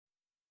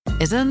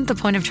Isn't the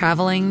point of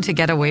traveling to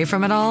get away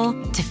from it all?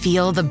 To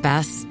feel the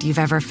best you've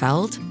ever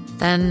felt?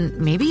 Then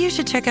maybe you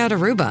should check out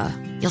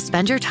Aruba. You'll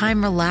spend your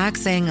time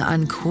relaxing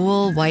on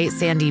cool, white,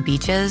 sandy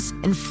beaches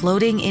and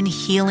floating in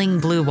healing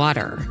blue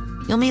water.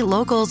 You'll meet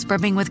locals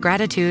brimming with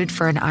gratitude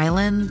for an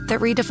island that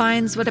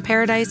redefines what a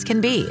paradise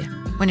can be.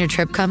 When your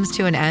trip comes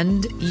to an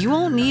end, you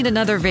won't need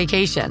another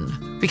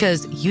vacation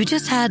because you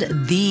just had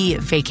the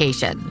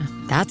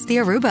vacation. That's the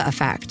Aruba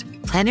effect.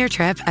 Plan your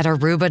trip at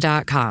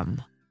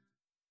Aruba.com.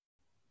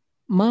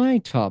 My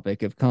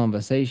topic of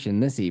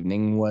conversation this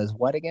evening was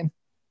what again?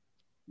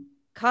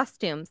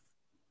 Costumes.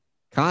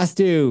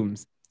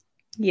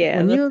 Yeah,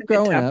 when that's you were a good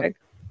growing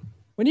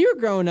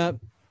up,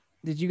 topic.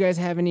 did you guys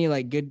have any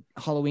like good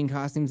Halloween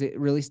costumes that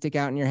really stick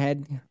out in your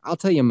head? I'll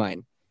tell you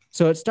mine.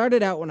 So it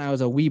started out when I was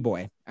a wee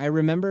boy. I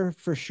remember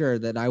for sure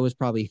that I was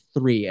probably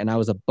 3 and I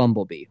was a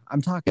bumblebee.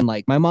 I'm talking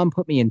like my mom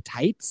put me in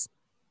tights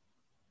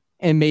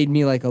and made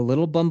me like a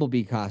little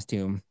bumblebee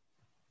costume.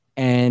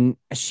 And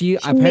she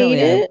apparently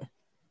made it?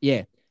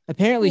 Yeah.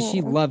 Apparently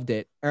she Aw. loved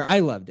it, or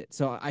I loved it.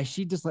 So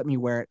she just let me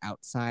wear it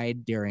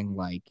outside during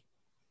like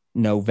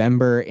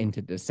November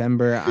into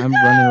December. I'm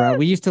running around.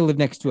 We used to live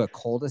next to a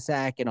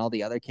cul-de-sac, and all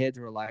the other kids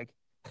were like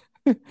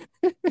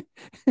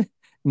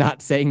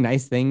not saying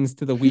nice things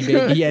to the wee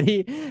baby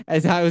Yeti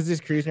as I was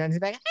just cruising around. He's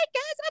like, "Hey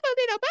guys, I'm a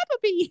little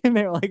bumblebee," and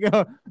they're like,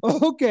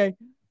 "Oh, okay."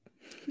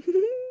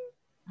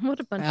 What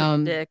a bunch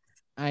of dicks.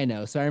 I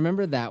know. So I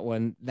remember that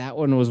one. That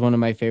one was one of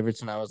my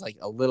favorites when I was like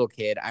a little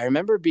kid. I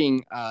remember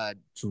being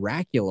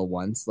Dracula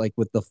once, like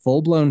with the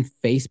full-blown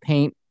face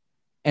paint,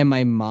 and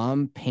my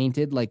mom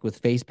painted like with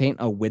face paint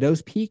a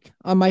widow's peak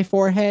on my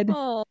forehead.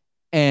 Oh,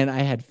 And I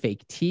had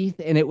fake teeth,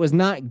 and it was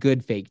not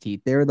good fake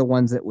teeth. They were the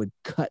ones that would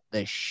cut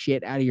the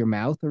shit out of your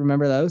mouth.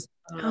 Remember those?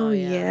 Oh,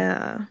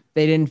 yeah.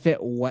 They didn't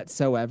fit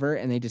whatsoever,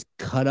 and they just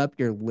cut up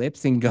your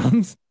lips and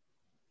gums.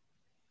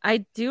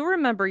 I do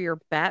remember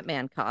your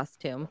Batman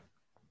costume.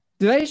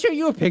 Did I show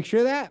you a picture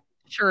of that?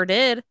 Sure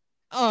did.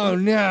 Oh,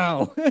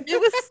 no.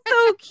 It was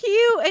so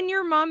cute. And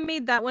your mom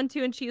made that one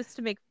too, and she used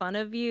to make fun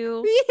of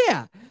you.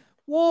 Yeah.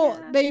 Well,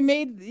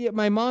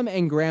 my mom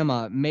and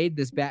grandma made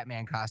this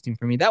Batman costume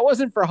for me. That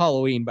wasn't for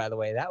Halloween, by the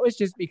way. That was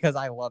just because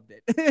I loved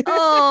it.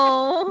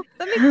 Oh,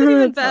 that makes it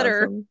even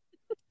better. Awesome.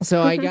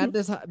 So I got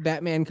this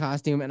Batman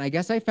costume, and I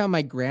guess I found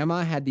my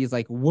grandma had these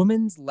like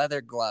woman's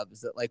leather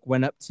gloves that like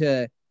went up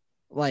to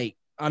like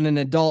on an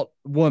adult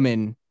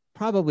woman,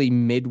 probably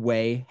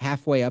midway,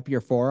 halfway up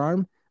your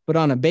forearm. But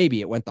on a baby,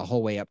 it went the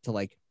whole way up to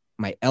like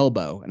my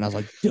elbow. And I was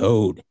like,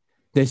 dude,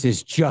 this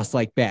is just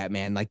like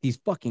Batman. Like these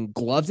fucking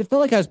gloves. It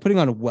felt like I was putting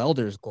on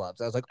welder's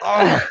gloves. I was like,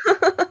 oh,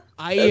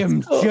 I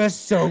am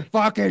just so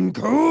fucking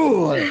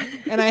cool.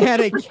 And I had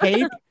a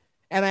cape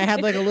and I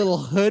had like a little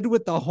hood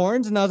with the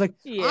horns. And I was like,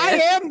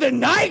 I am the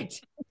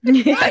knight.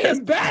 I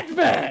am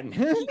Batman.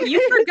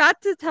 You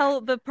forgot to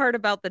tell the part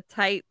about the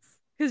tights.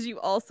 Because you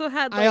also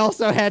had I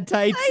also had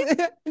tights.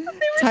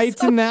 Tights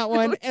so in that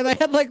one. And I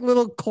had like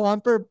little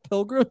Clomper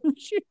pilgrim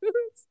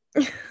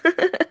shoes.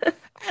 I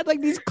had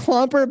like these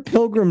Clomper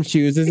pilgrim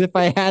shoes as if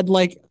I had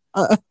like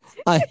a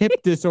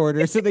hip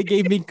disorder. So they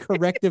gave me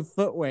corrective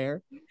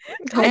footwear.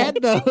 I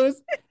had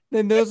those.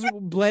 Then those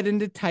bled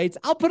into tights.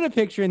 I'll put a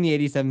picture in the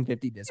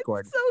 8750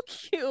 Discord. It's so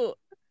cute.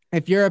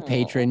 If you're a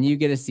patron, you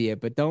get to see it,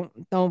 but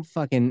don't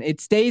fucking, it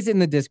stays in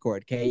the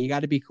Discord. Okay. You got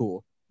to be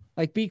cool.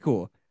 Like be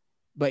cool.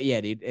 But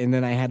yeah, dude. And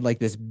then I had like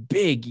this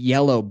big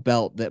yellow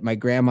belt that my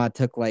grandma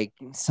took like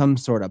some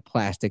sort of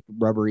plastic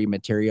rubbery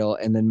material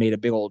and then made a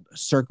big old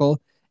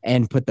circle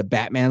and put the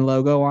Batman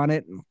logo on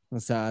it.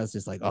 So I was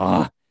just like,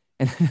 oh,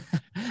 and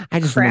I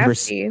just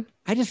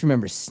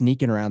remember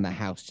sneaking around the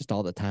house just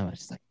all the time. I was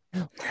just like,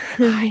 oh,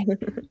 hi.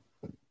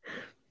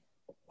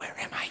 Where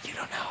am I? You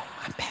don't know.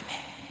 I'm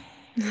Batman.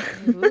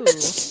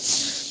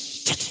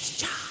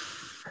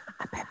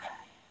 I'm Batman.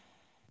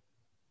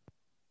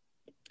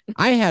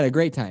 I had a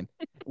great time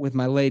with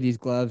my ladies'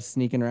 gloves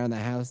sneaking around the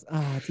house.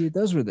 Oh, dude,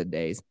 those were the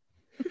days.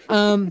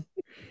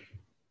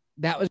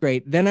 That was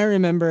great. Then I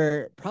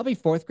remember probably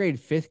 4th grade,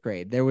 5th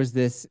grade, there was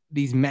these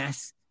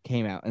masks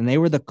came out, and they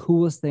were the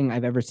coolest thing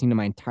I've ever seen in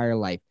my entire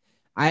life.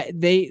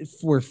 They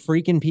were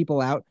freaking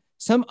people out.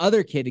 Some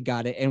other kid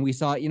got it, and we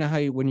saw it. You know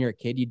how when you're a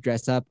kid, you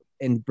dress up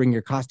and bring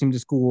your costume to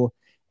school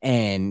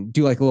and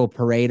do like a little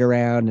parade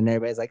around, and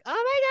everybody's like, oh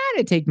my God,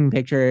 and taking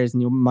pictures,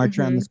 and you march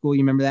around the school.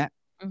 You remember that?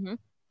 Mm-hmm.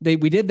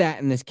 We did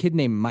that, and this kid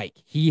named Mike,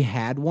 he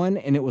had one,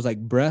 and it was like,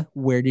 bruh,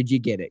 where did you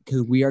get it?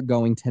 Because we are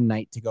going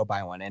tonight to go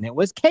buy one, and it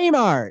was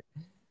Kmart.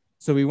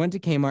 So we went to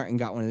Kmart and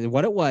got one, and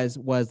what it was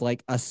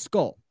like a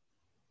skull,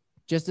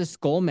 just a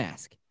skull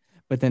mask,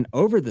 but then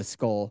over the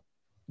skull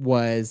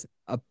was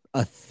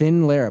a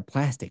thin layer of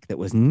plastic that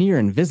was near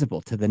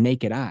invisible to the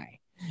naked eye.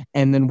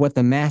 And then what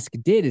the mask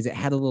did is it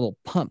had a little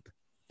pump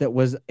it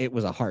was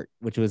a heart,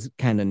 which was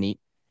kind of neat.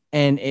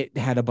 And it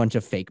had a bunch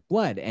of fake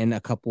blood and a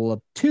couple of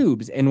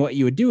tubes. And what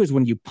you would do is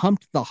when you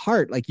pumped the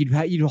heart, like you'd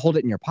hold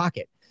it in your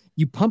pocket,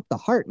 you pump the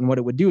heart. And what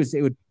it would do is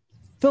it would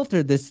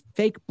filter this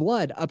fake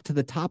blood up to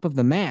the top of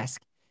the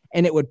mask,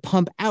 and it would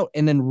pump out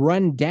and then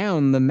run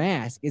down the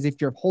mask as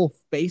if your whole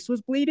face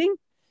was bleeding.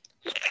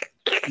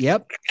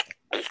 Yep.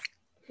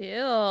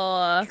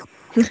 Ew.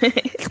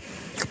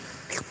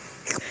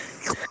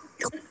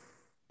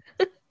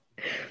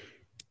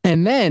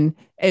 And then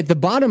at the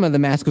bottom of the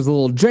mask was a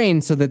little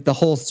drain so that the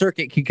whole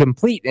circuit could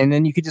complete. And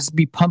then you could just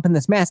be pumping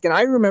this mask. And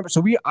I remember,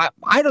 so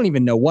I don't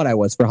even know what I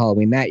was for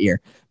Halloween that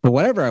year, but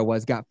whatever I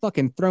was got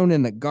fucking thrown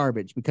in the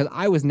garbage because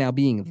I was now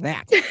being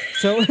that.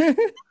 So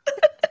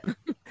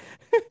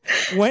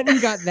went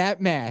and got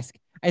that mask.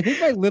 I think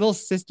my little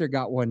sister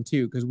got one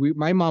too because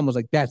my mom was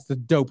like, "That's the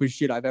dopest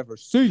shit I've ever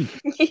seen."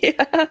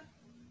 Yeah.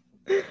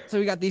 So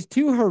we got these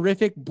two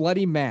horrific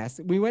bloody masks.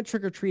 We went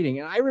trick-or-treating,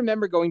 and I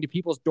remember going to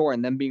people's door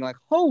and them being like,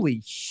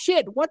 "Holy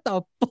shit, what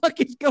the fuck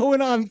is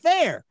going on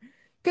there?"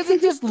 Because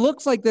it just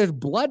looks like there's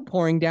blood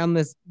pouring down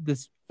this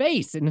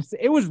face, and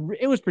it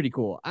was pretty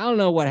cool. I don't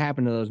know what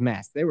happened to those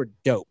masks. They were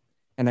dope,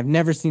 and I've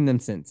never seen them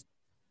since.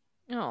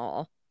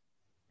 Oh.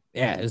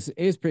 Yeah,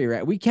 it was pretty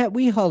rad.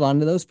 We held on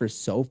to those for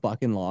so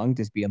fucking long,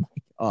 just being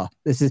like, "Oh,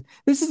 this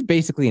is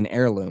basically an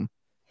heirloom.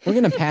 We're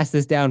gonna pass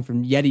this down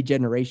from Yeti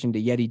generation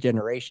to Yeti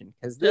generation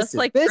because Just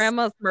like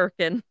Grandma's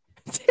Merkin.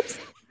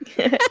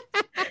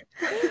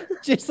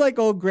 just like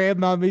old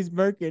Grandmommy's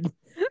Merkin.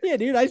 Yeah,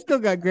 dude, I still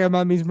got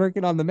Grandmommy's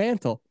Merkin on the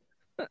mantle.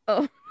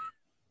 Oh.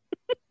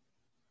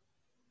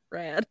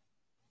 Rad.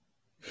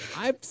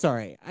 I'm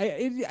sorry.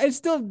 It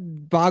still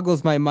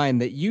boggles my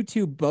mind that you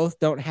two both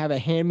don't have a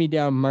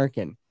hand-me-down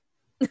Merkin.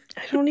 I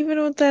don't even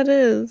know what that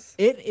is.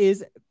 It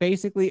is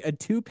basically a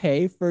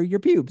toupee for your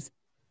pubes.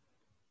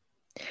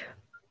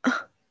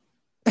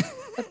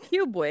 A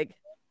pube wig.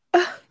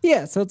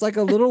 Yeah, so it's like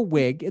a little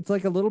wig. It's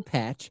like a little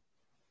patch.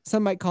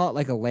 Some might call it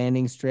like a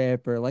landing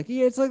strip or like,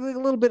 yeah, it's like a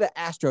little bit of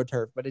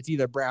AstroTurf, but it's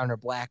either brown or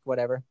black,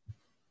 whatever.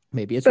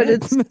 Maybe it's But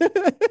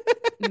red.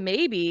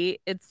 Maybe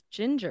it's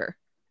ginger.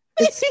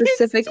 It's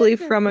specifically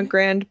from a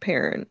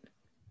grandparent.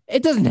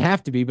 It doesn't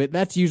have to be, but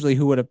that's usually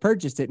who would have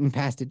purchased it and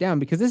passed it down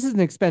because this is an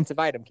expensive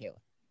item, Kayla.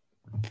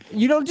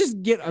 You don't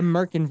just get a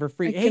Merkin for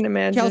free. I can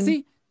imagine.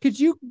 Kelsey, could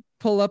you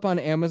pull up on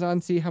Amazon,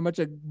 see how much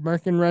a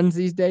Merkin runs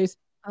these days?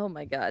 Oh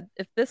my God.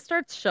 If this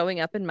starts showing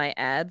up in my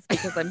ads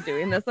because I'm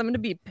doing this, I'm going to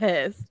be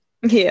pissed.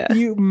 Yeah.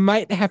 You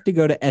might have to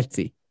go to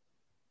Etsy.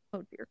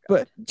 Oh dear God.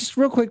 But just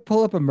real quick,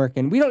 pull up a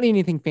Merkin. We don't need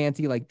anything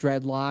fancy like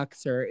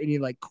dreadlocks or any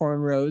like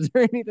cornrows or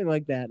anything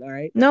like that. All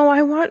right. No,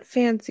 I want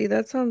fancy.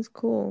 That sounds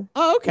cool.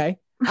 Oh, okay.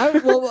 Okay.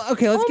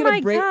 Let's Oh get my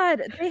a break.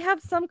 God. They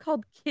have some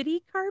called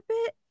kitty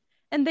carpet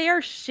and they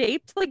are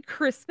shaped like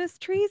Christmas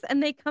trees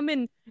and they come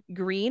in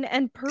green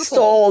and purple.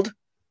 Sold.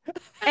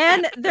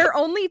 And they're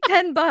only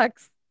 $10.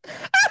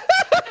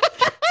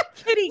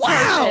 Kitty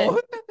Wow.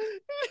 carpet.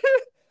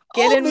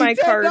 Get in Only my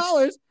cart.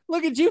 $10.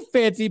 Look at you,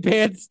 fancy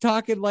pants,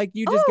 talking like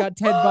you just got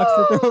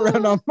 $10 to throw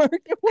around on Merkin.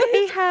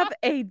 They have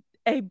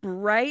a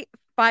bright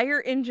fire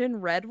engine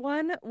red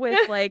one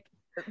with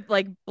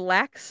like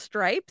black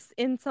stripes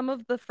in some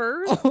of the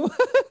furs. Oh.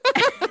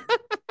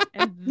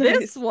 And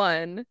this Nice.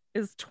 one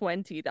is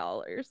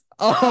 $20.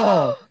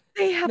 Oh.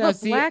 They have Now, a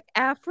see- black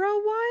afro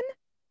one.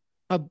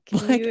 A Can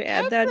black you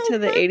add that afro to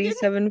the Merkin?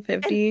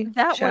 8750 And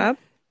that one- shop?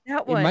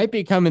 That It one might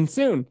be coming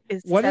soon.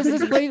 is What is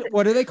this $70. place?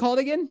 What are they called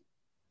again?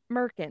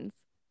 Merkins.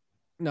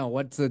 No,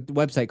 what's the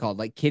website called?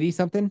 Like Kitty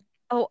something?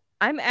 Oh,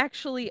 I'm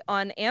actually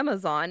on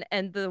Amazon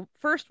and the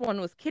first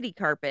one was kitty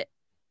carpet.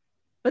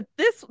 But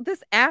this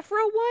afro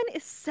one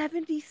is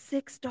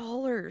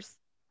 $76.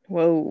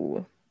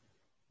 Whoa.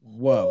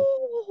 Whoa.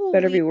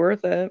 Better be Holy-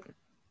 worth it.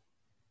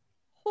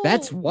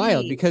 That's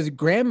wild holy- because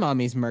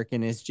Grandmommy's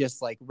Merkin is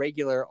just like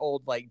regular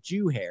old like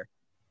Jew hair.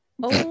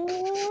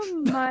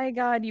 Oh my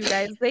God, you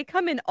guys. They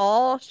come in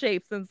all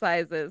shapes and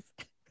sizes.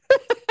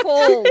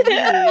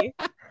 Holy.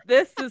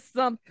 This is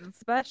something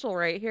special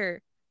right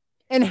here.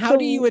 And how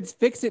do you So-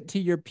 fix it to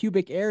your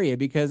pubic area?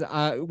 Because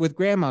with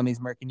Grandmommy's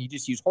Merkin, you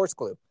just use horse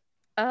glue.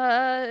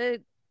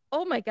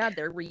 Oh my God,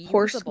 they're reusable.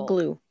 Horse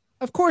glue.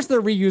 Of course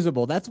they're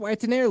reusable. That's why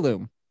it's an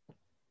heirloom.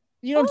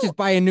 You don't Oh. just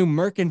buy a new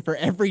Merkin for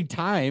every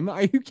time.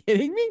 Are you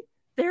kidding me?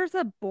 There's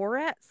a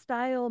Borat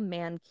style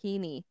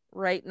mankini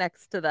right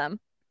next to them.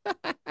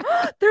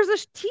 There's a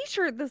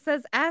t-shirt that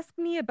says "Ask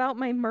me about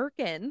my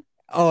Merkin."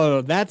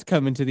 Oh, that's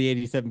coming to the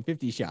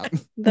 8750 shop.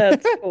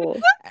 That's cool.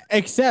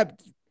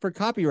 Except for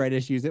copyright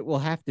issues, it will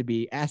have to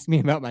be ask me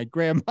about my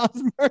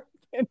grandma's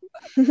Merkin.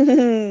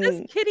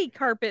 This kitty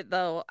carpet,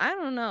 though, I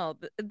don't know.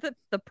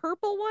 The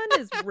purple one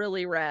is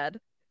really rad.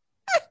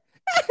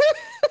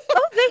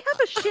 Oh, they have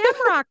a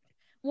shamrock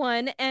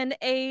one and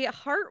a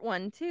heart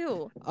one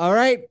too. All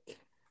right.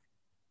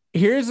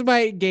 Here's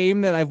my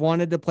game that I've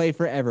wanted to play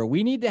forever.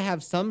 We need to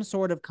have some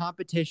sort of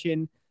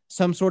competition,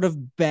 some sort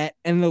of bet,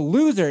 and the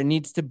loser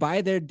needs to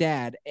buy their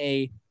dad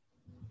a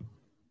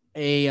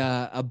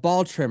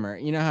ball trimmer.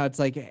 You know how it's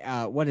like,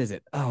 what is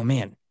it? Oh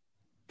man,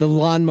 the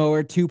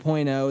lawnmower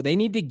 2.0. They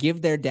need to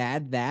give their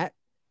dad that.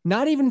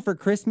 Not even for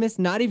Christmas,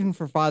 not even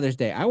for Father's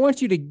Day. I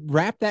want you to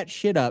wrap that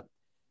shit up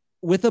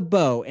with a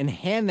bow and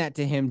hand that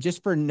to him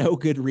just for no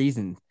good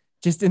reason.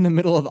 Just in the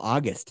middle of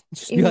August.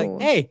 Just be like, Ew.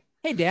 hey,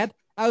 Dad,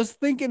 I was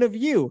thinking of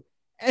you.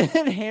 And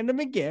then hand him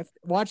a gift.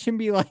 Watch him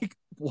be like,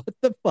 what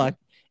the fuck?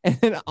 and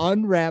then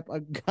unwrap a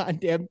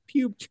goddamn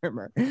pube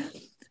trimmer.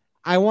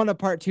 I want a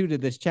part 2 to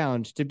this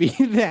challenge to be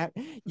that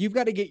you've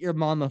got to get your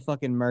mom a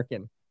fucking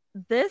merkin.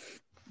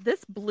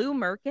 This blue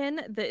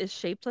merkin that is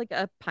shaped like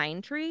a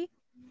pine tree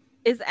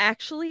is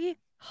actually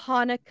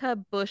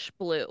Hanukkah bush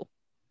blue.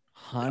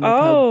 Hanukkah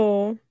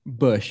Oh,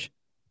 bush.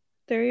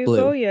 there you Blue.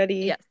 go,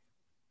 Yeti. Yes.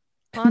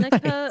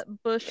 Hanukkah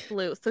bush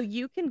blue. So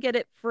you can get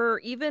it for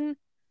even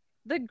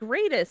the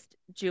greatest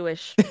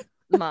Jewish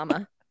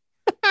mama.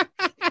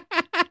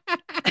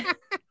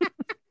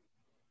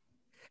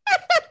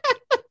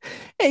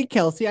 Hey,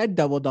 Kelsey, I'd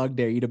double dog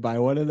dare you to buy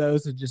one of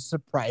those and just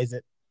surprise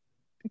it.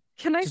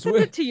 Can I Just send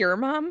wait. it to your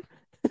mom,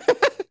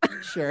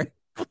 Sure.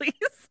 please?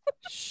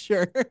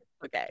 Sure.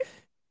 Okay.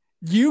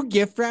 You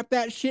gift wrap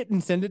that shit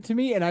and send it to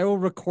me, and I will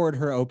record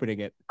her opening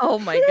it. Oh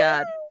my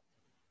God.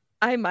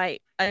 I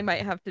might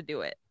have to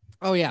do it.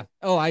 Oh, yeah.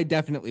 Oh, I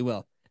definitely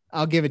will.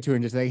 I'll give it to her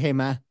and just like, hey,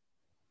 ma,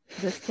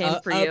 This came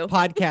for you.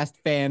 podcast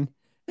fan.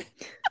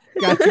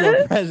 Got you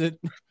a present.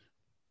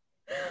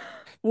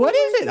 What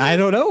is it? I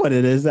don't know what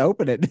it is.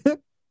 Open it.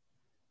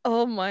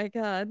 Oh my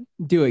God.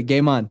 Do it.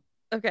 Game on.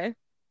 Okay.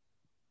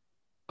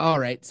 All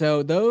right.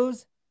 So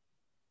those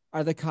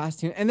are the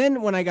costumes. And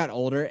then when I got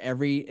older,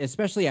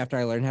 especially after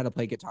I learned how to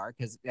play guitar,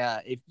 because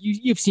if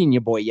you've seen your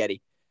boy Yeti,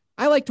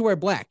 I like to wear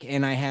black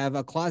and I have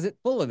a closet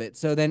full of it.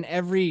 So then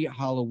every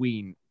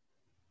Halloween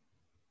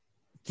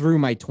through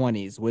my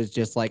 20s was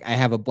just like, I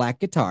have a black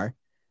guitar,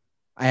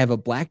 I have a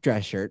black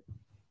dress shirt,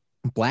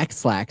 black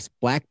slacks,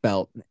 black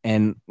belt,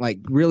 and like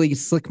really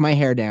slick my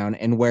hair down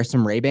and wear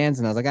some Ray-Bans.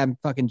 And I was like, I'm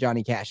fucking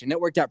Johnny Cash. And it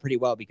worked out pretty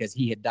well because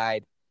he had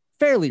died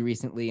fairly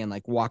recently and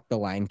like Walk the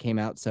Line came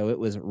out. So it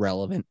was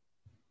relevant.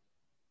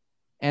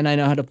 And I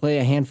know how to play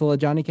a handful of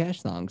Johnny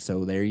Cash songs.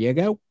 So there you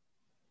go.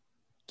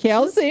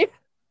 Kelsey,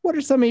 what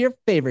are some of your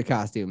favorite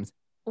costumes?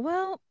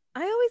 Well,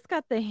 I always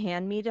got the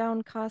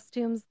hand-me-down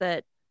costumes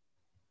that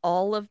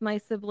all of my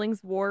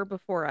siblings wore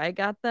before I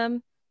got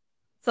them.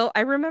 So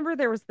I remember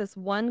there was this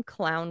one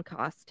clown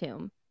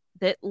costume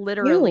that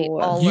literally Ew.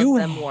 all You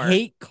of them wore.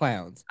 hate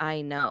clowns.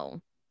 I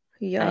know.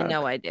 Yuck. I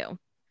know I do.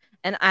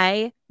 And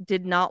I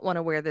did not want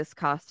to wear this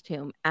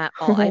costume at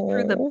all. I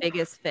threw the Oh.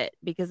 biggest fit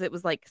because it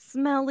was like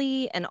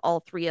smelly and all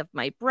three of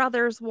my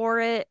brothers wore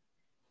it.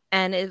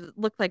 And it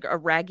looked like a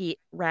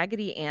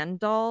Raggedy Ann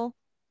doll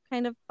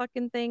kind of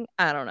fucking thing.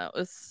 I don't know. It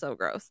was so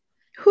gross.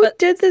 Who But-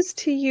 did this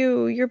to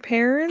you? Your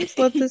parents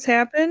let this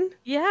happen?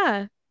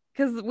 Yeah,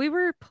 because we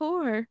were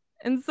poor.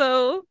 And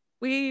so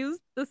we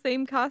used the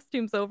same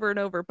costumes over and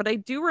over. But I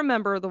do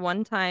remember the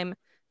one time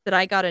that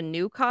I got a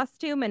new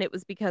costume, and it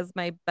was because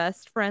my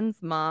best friend's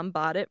mom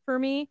bought it for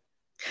me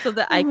so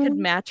that I could Oh.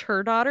 match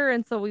her daughter.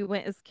 And so we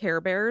went as Care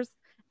Bears,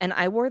 and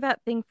I wore that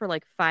thing for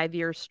like 5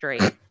 years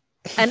straight.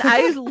 And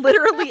I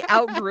literally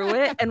outgrew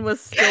it and was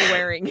still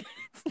wearing it.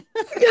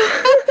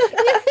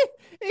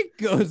 It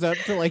goes up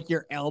to like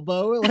your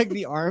elbow, like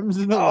the arms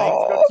and the legs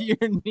go Oh. to your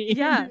knee.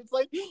 Yeah. It's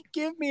like,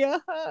 give me a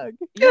hug.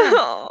 Yeah,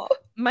 Oh.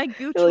 my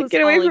gooch You're like, was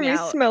 "Get away falling from me,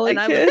 out, smelly and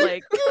I kid." was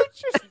like,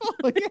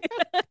 Gooch.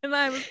 and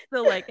I was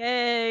still like,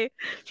 hey,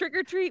 trick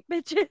or treat,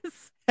 bitches.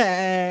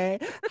 Hey,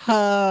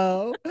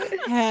 ho,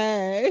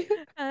 hey.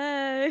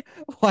 Hey.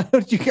 Why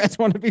don't you guys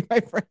want to be my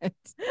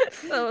friends?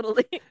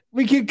 Totally.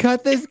 We could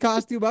cut this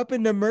costume up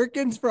into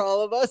merkins for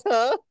all of us,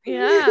 huh?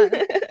 Yeah.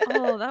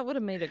 Oh, that would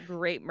have made a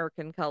great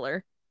merkin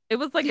color. It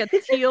was like a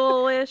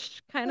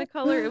tealish kind of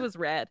color. It was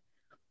red.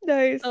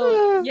 Nice.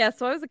 So yeah,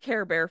 so I was a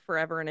Care Bear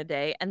forever and a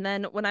day. And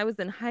then when I was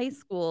in high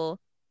school,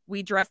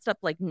 we dressed up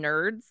like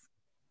nerds.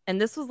 And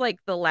this was like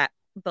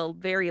the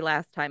very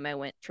last time I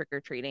went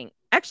trick-or-treating.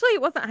 Actually,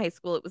 it wasn't high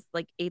school, it was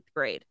like 8th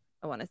grade,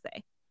 I want to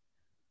say.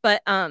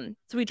 But so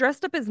we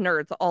dressed up as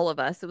nerds, all of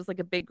us. It was like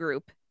a big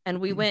group. And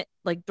we went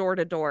like door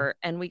to door,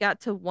 and we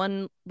got to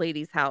one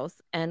lady's house,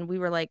 and we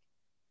were like,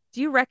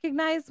 do you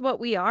recognize what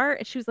we are?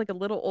 And she was like a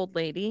little old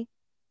lady.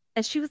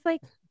 And she was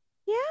like,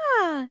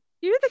 yeah,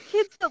 you're the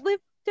kids that live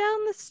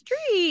down the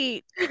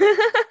street.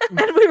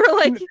 And we were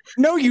like,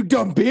 No, you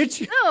dumb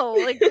bitch. no,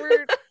 like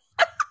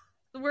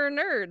we're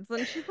nerds.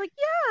 And she's like,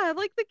 yeah,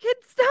 like the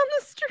kids down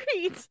the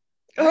street.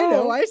 I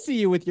know. Oh. I see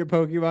you with your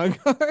Pokemon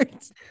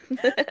cards.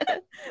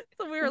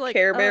 So we were like,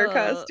 Care Bear "Oh,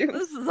 costumes."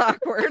 This is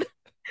awkward.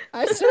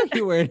 I saw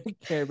you wearing a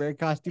Care Bear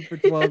costume for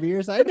 12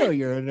 years. I know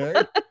you're a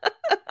nerd.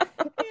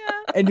 Yeah.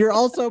 And you're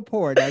also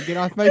poor. Now get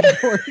off my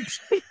porch.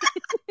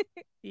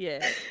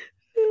 Yeah.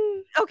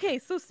 Okay,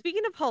 so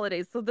speaking of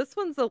holidays, so this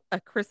one's a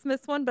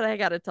Christmas one, but I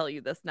gotta tell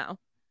you this now.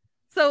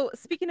 So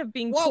speaking of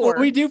being What poor, would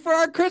we do for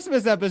our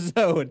Christmas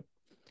episode?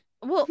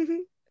 well,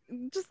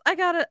 just I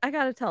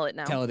gotta tell it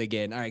now. Tell it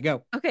again. All right,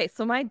 go. Okay,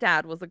 so my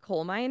dad was a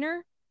coal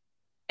miner,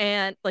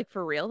 and like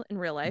for real, in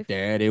real life.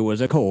 Daddy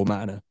was a coal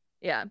miner.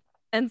 Yeah.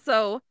 And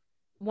so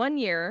one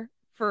year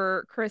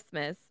for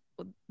Christmas,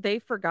 they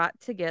forgot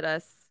to get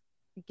us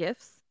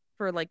gifts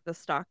for like the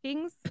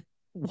stockings.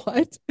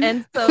 What?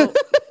 And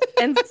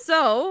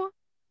so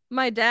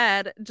my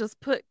dad just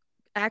put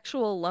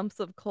actual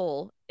lumps of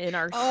coal in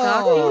our stockings.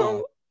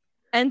 Oh.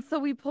 And so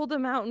we pulled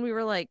them out and we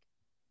were like,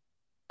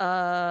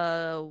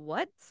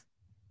 what?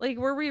 Like,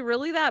 were we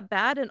really that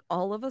bad? And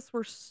all of us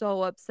were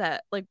so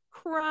upset, like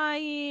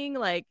crying,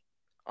 like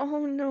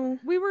Oh no.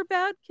 we were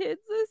bad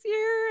kids this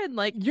year. And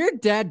like, Your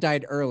dad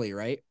died early,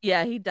 right?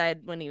 yeah, he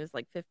died when he was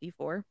like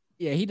 54.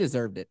 Yeah, he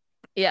deserved it.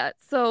 Yeah.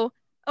 So,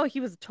 oh, he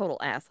was a total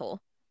asshole.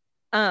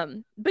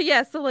 But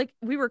yeah, so like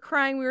we were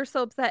crying, we were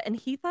so upset, and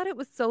he thought it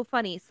was so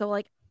funny. So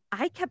like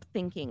I kept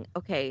thinking,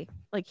 okay,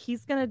 like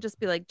he's gonna just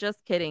be like,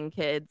 just kidding,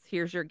 kids,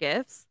 here's your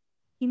gifts.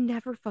 He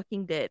never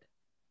fucking did.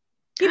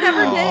 He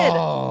never did.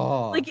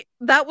 Oh. Like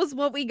that was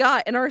what we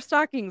got in our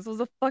stockings was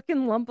a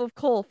fucking lump of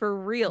coal for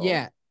real.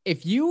 Yeah.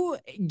 If you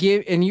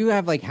give, and you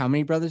have like how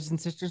many brothers and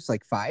sisters?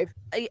 Like 5?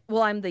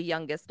 Well, I'm the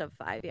youngest of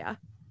 5, yeah.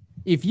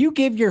 If you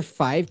give your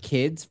 5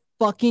 kids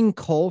fucking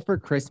coal for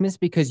Christmas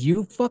because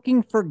you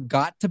fucking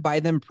forgot to buy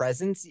them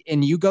presents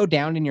and you go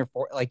down in your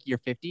your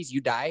 50s,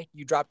 you die,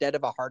 you drop dead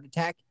of a heart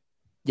attack.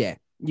 Yeah,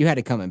 you had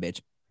it coming,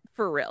 bitch.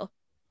 For real.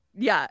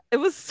 Yeah, it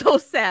was so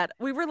sad.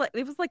 We were like,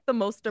 it was like the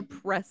most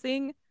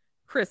depressing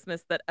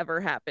Christmas that ever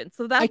happened.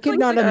 So that's I could like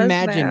not does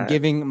imagine that.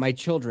 giving my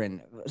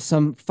children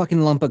some fucking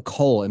lump of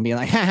coal and being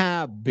like,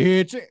 haha,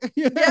 bitch.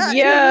 Yeah.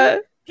 Yeah.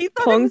 He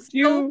thought it was Punked so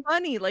you.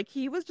 funny. Like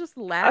he was just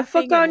laughing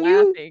fuck and on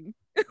you. laughing.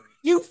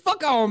 You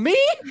fuck on me.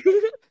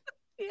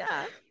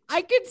 Yeah.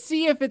 I could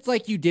see if it's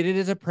like you did it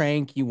as a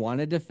prank, you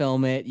wanted to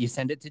film it, you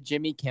send it to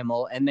Jimmy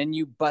Kimmel, and then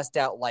you bust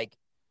out like,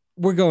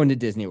 we're going to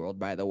Disney World,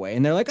 by the way.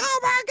 And they're like, oh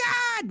my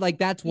God. Like,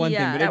 that's one Yeah,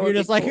 thing. But that if would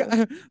you're be just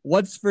like,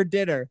 what's for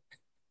dinner?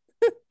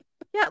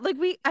 Yeah, like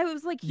I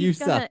was like, You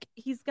suck.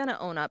 he's gonna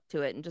own up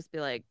to it and just be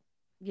like,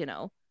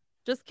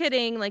 just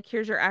kidding. Like,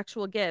 here's your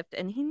actual gift,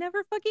 and he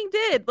never fucking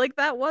did. Like,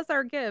 that was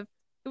our gift.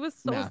 It was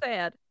so Nah.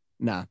 sad.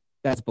 Nah,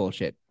 that's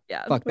bullshit.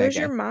 Yeah, Fuck Where's that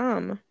guy. your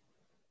mom?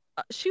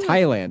 she was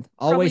Thailand.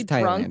 Always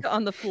probably Thailand. drunk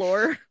on the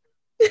floor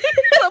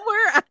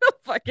somewhere. I don't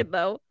fucking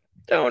know.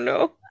 Don't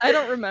know. I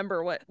don't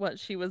remember what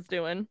she was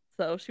doing,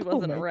 so she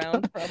wasn't my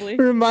around probably.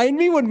 Remind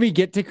me when we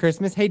get to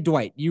Christmas. Hey,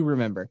 Dwight, you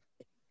remember.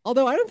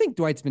 Although I don't think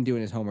Dwight's been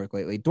doing his homework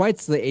lately.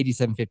 Dwight's the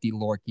 8750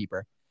 lore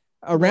keeper.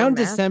 Around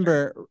master.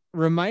 December,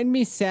 remind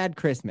me sad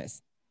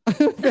Christmas.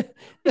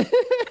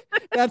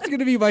 That's going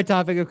to be my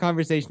topic of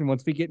conversation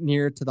once we get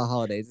near to the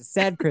holidays. A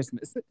sad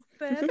Christmas.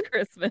 Sad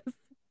Christmas.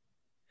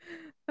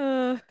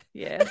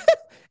 Yeah.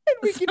 And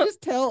we can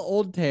just tell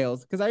old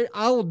tales because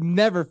I'll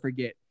never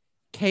forget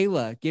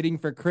Kayla getting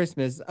for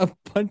Christmas a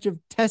bunch of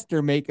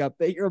tester makeup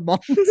that your mom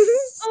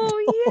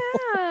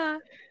Oh yeah.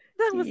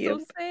 That was so Yep.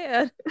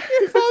 sad.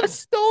 Your mom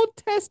stole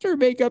tester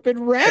makeup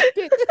and wrapped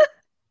it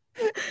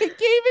and gave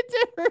it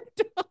to her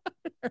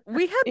daughter.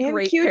 We had And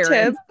great Q-tip.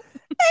 parents.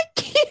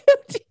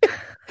 Cute.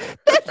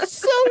 That's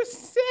so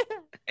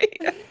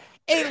sad.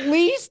 At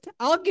least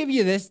I'll give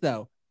you this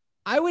though.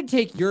 I would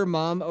take your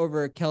mom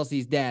over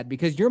Kelsey's dad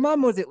because your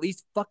mom was at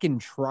least fucking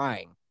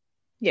trying.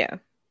 Yeah.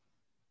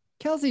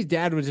 Kelsey's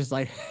dad was just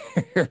like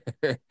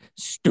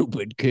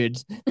stupid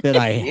kids that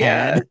I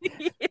Yeah. had.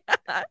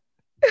 Yeah.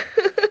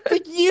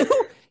 Like,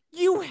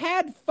 you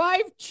had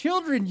 5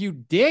 children, you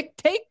dick.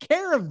 Take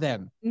care of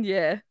them.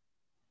 Yeah.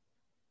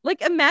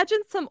 Like imagine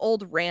some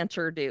old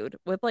rancher dude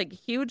with like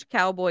huge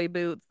cowboy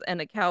boots and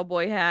a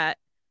cowboy hat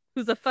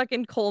who's a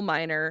fucking coal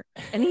miner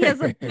and he has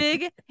a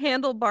big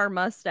handlebar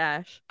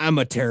mustache I'm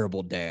a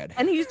terrible dad.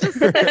 and he's just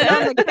sitting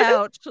on the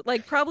couch,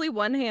 like probably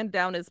one hand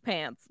down his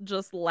pants,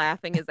 just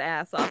laughing his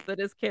ass off that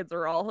his kids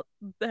are all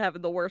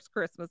having the worst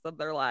Christmas of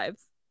their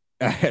lives.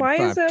 I had Why is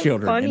 5 that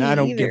children, and funny I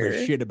don't give a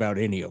either? shit about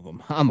any of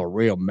them. I'm a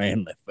real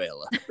manly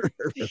fella.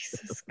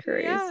 Jesus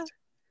Christ. Yeah.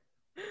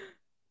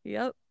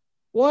 Yep.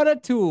 What a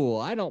tool.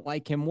 I don't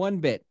like him one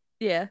bit.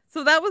 Yeah.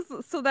 So that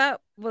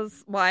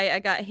was why I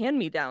got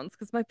hand-me-downs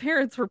because my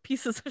parents were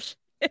pieces of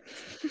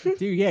shit.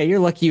 Dude, yeah, you're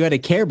lucky you had a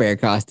Care Bear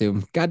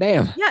costume.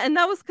 Goddamn. Yeah, and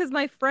that was because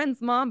my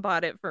friend's mom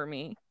bought it for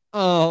me.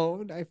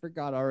 Oh, I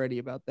forgot already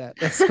about that.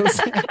 That's so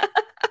sad.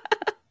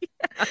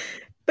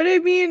 But I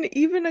mean,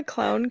 even a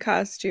clown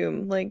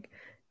costume, like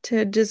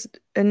to just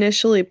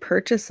initially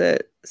purchase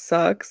it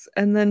sucks.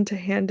 And then to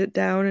hand it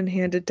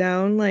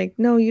down, like,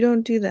 no, you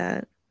don't do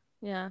that.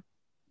 Yeah.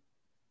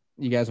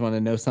 You guys want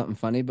to know something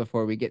funny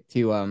before we get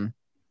to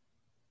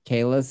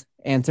Kayla's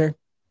answer?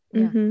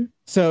 Yeah. Mm-hmm.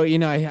 So,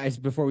 I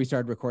before we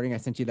started recording, I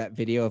sent you that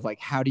video of like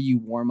how do you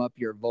warm up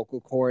your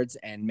vocal cords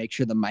and make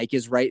sure the mic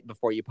is right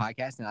before you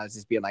podcast. And I was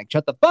just being like,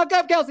 shut the fuck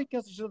up, Kelsey.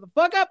 Kelsey, shut the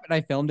fuck up. And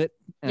I filmed it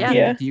and I sent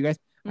Yeah. it to you guys.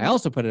 I Mhm.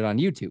 also put it on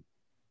YouTube.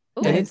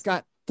 Ooh. And it's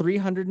got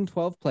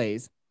 312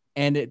 plays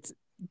and it's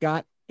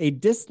got a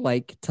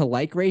dislike to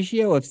like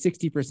ratio of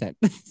 60%.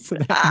 So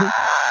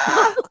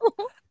that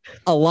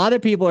a lot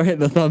of people are hitting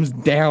the thumbs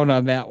down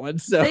on that one.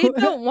 So They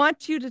don't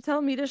want you to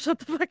tell me to shut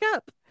the fuck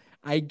up.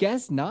 I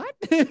guess not.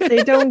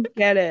 They don't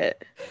get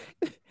it.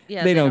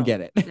 Yeah, They don't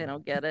get it. They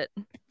don't get it.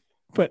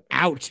 But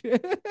ouch.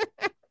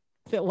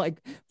 They're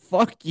like,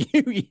 fuck you,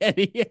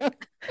 Yeti.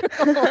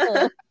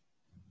 Oh,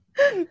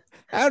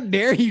 How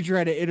dare you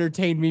try to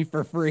entertain me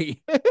for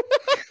free?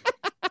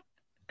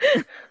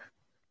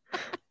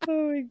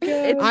 Oh my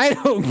god. I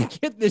don't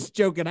get this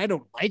joke and I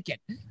don't like it.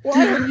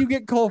 Why would you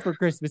get coal for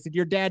Christmas and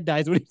your dad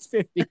dies when he's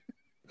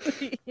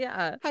 50?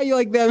 yeah. How you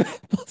like them?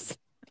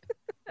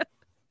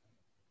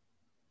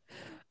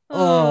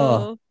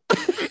 Oh.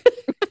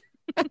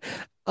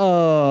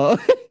 Oh.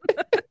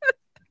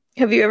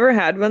 Have you ever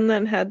had one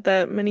that had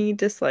that many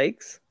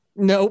dislikes?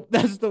 Nope,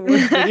 that's the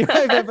worst video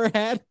I've ever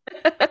had.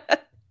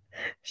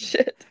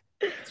 Shit.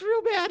 It's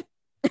real bad.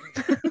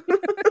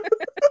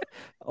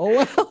 Oh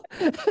well.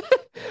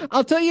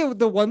 I'll tell you,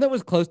 the one that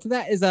was close to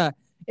that is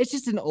it's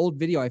just an old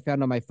video I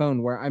found on my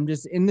phone where I'm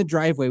just in the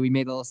driveway. We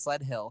made a little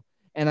sled hill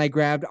and I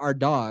grabbed our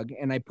dog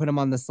and I put him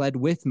on the sled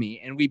with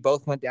me and we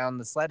both went down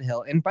the sled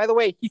hill. And by the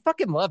way, he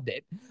fucking loved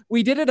it.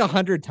 We did it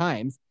 100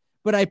 times,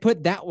 but I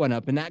put that one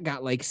up and that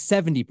got like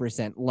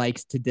 70%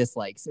 likes to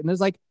dislikes. And it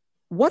was like,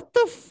 what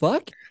the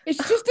fuck? It's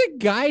just a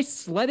guy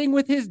sledding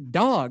with his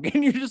dog.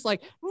 And you're just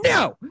like,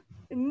 no,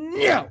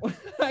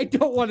 I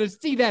don't want to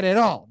see that at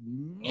all.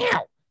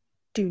 No.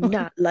 Do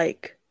not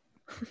like.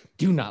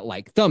 Do not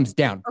like. Thumbs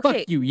down. Okay.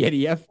 Fuck you,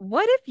 Yeti F.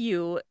 What if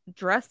you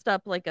dressed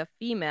up like a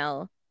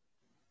female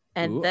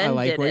and Ooh, then I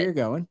like did where it? you're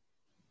going.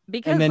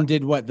 Because And then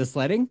did what? The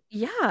sledding?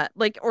 yeah,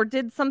 like, or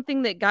did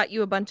something that got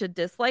you a bunch of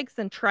dislikes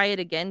and try it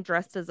again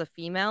dressed as a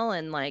female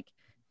and like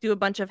do a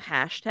bunch of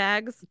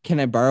hashtags. Can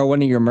I borrow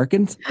one of your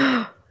merkins?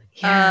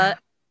 Yeah.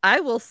 I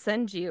will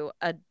send you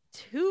a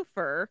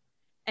twofer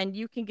and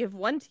you can give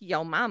one to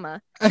your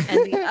mama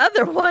and the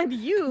other one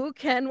you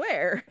can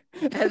wear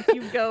as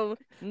you go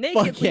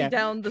nakedly yeah.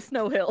 down the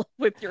snow hill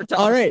with your dog.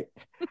 All right.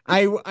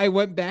 I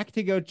went back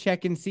to go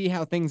check and see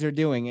how things are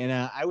doing. And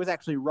I was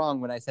actually wrong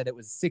when I said it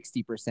was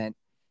 60%.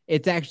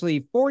 It's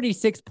actually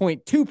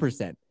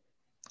 46.2%.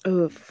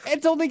 Oof.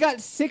 It's only got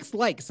 6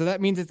 likes. So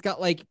that means it's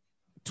got like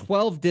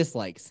 12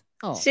 dislikes.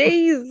 Oh,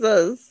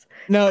 Jesus.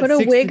 no. Put it's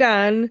a 60 wig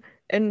on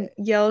and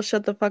yell,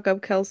 "Shut the fuck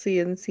up, Kelsey,"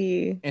 and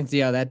see. And see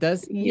how that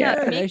does?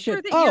 Yeah, I Make sure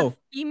should. that Oh, your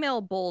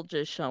female bulge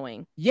is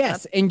showing.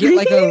 yes. And get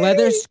like a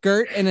leather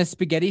skirt and a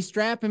spaghetti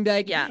strap and be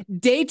like, Yeah.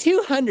 day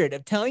 200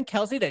 of telling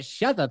Kelsey to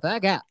shut the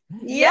fuck up. I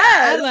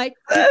Yes. like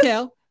to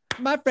tell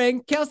my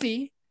friend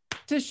Kelsey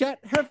to shut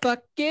her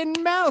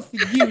fucking mouth,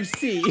 you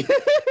see.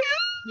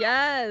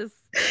 Yes.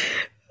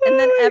 And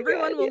then Oh my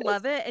everyone God, will yes.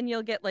 love it and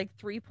you'll get like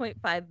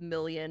 3.5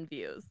 million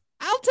views.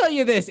 I'll tell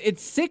you this,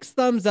 it's 6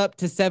 thumbs up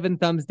to 7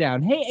 thumbs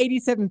down. Hey,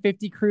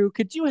 8750 crew,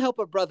 could you help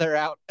a brother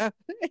out and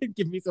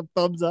give me some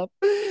thumbs up?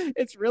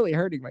 It's really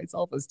hurting my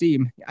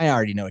self-esteem. I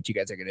already know what you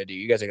guys are going to do.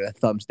 You guys are going to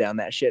thumbs down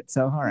that shit.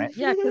 So, all right.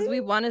 Yeah, because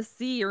we want to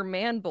see your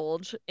man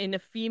bulge in a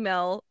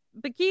female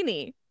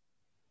bikini.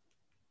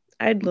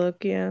 I'd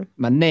look, yeah.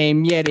 My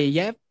name Yeti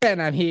Yep, and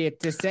I'm here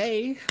to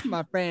say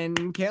my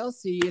friend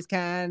Kelsey is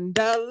kind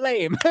of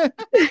lame.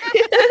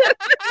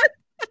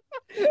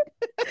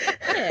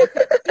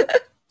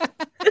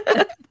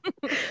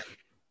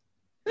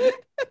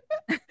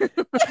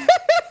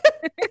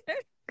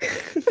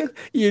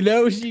 You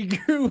know, she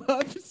grew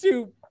up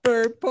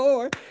super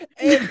poor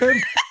and her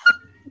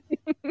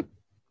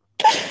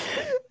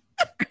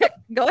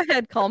Go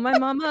ahead, call my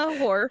mama a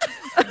whore.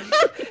 and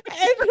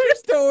her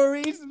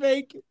stories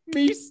make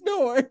me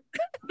snore.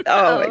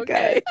 Oh my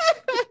Okay.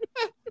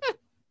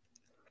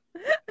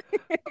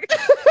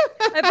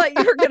 I thought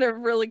you were gonna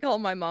really call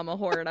my mom a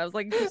whore, and I was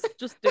like,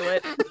 just do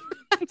it.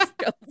 Just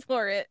go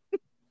for it.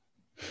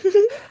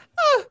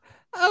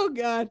 Oh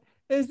God,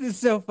 this is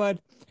so fun.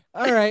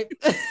 All right.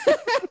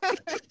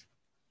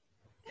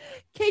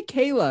 Okay,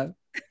 Kayla. God.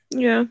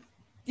 Yeah.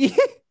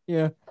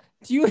 Yeah.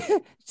 Do you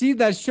see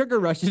that sugar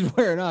rush is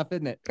wearing off,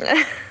 isn't it?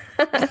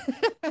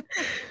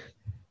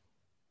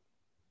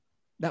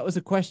 That was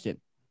a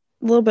question.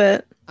 A little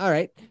bit. All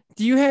right.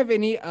 Do you have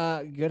any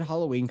good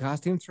Halloween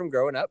costumes from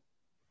growing up?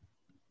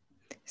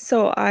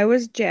 So I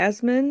was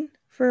Jasmine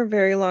for a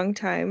very long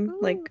time.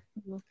 Like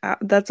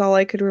that's all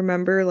I could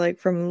remember, like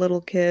from a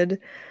little kid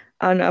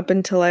on up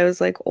until I was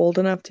like old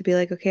enough to be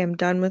like, okay, I'm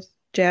done with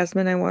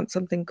Jasmine. I want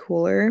something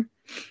cooler.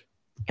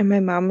 And my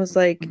mom was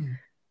like,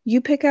 you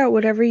pick out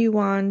whatever you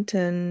want,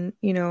 and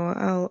you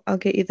know, I'll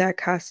get you that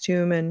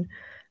costume. And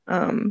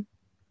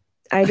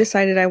I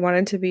decided I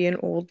wanted to be an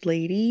old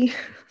lady.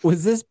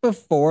 Was this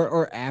before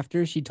or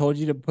after she told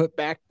you to put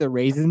back the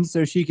raisins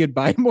so she could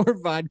buy more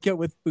vodka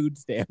with food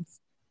stamps?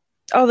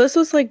 Oh, this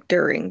was like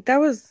during.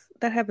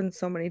 That happened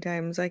so many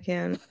times. I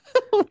can't.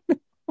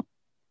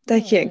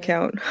 That can't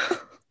count.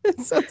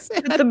 It's so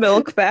sad. Get the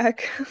milk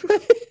back.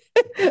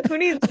 Who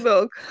needs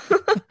milk?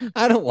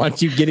 I don't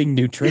want you getting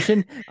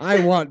nutrition.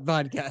 I want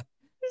vodka.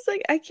 It's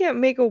like I can't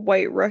make a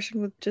white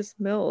Russian with just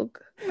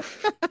milk.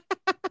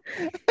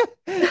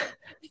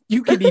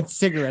 You can eat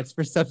cigarettes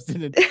for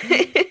substance.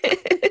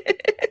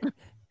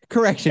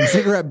 Correction,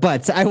 cigarette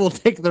butts. I will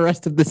take the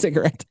rest of the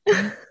cigarette.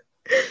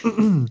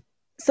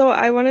 So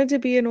I wanted to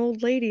be an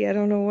old lady. I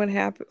don't know what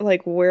happened,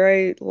 like where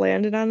I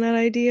landed on that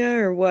idea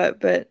or what,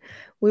 but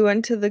we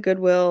went to the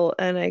Goodwill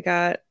and I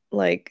got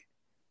like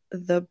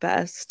the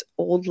best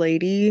old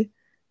lady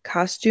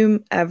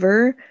costume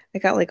ever. I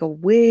got like a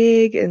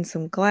wig and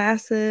some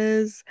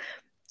glasses,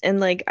 and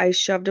like I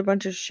shoved a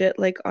bunch of shit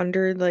like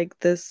under like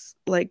this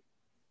like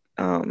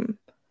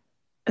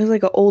it was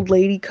like an old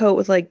lady coat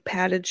with like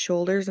padded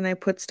shoulders, and I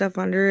put stuff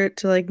under it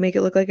to like make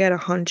it look like I had a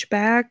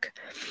hunchback.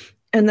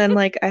 And then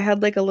like I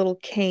had like a little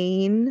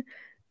cane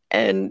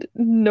and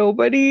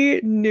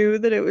nobody knew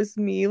that it was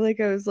me. Like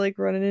I was like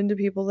running into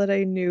people that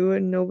I knew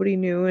and nobody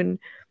knew. And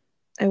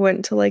I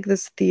went to like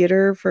this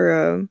theater for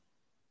a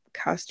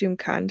costume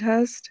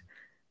contest.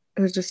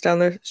 It was just down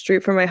the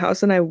street from my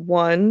house and I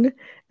won.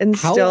 And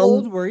How still,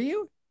 old were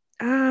you?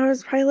 I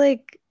was probably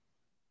like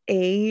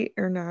 8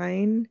 or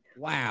 9.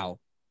 Wow.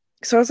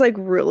 So I was like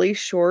really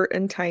short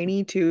and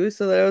tiny too.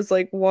 So that I was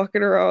like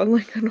walking around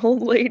like an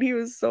old lady. It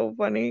was so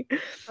funny.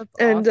 That's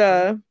And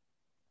awesome.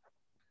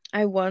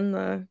 I won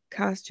the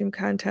costume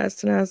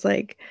contest and I was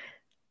like,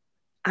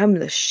 I'm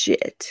the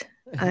shit.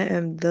 I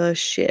am the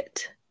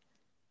shit.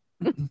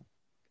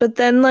 But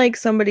then like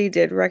somebody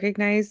did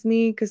recognize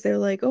me because they're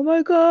like, oh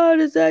my God,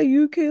 is that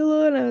you,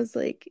 Kayla? And I was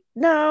like,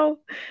 no.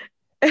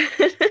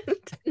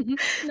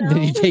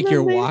 Then you take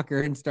your walker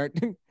and start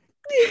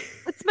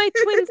It's my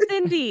twin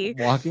Cindy.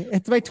 walking.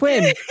 It's my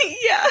twin.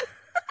 Yeah.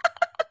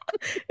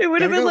 It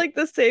would have Gotta been go. like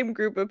the same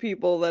group of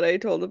people that I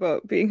told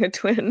about being a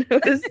twin.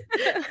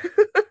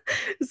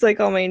 It's like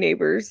all my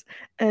neighbors.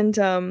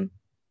 And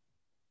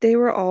they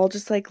were all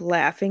just like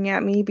laughing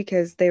at me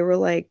because they were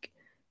like,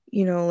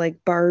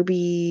 like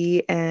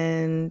Barbie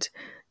and,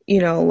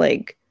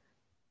 like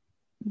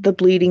the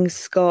bleeding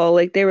skull.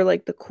 Like they were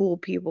like the cool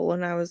people.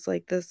 And I was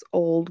like this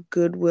old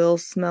Goodwill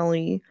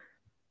smelly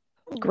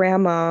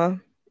grandma.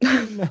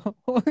 No.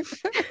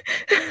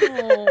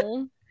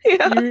 Oh.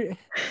 Yeah.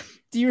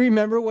 Do you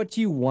remember what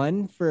you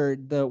won for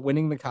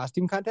winning the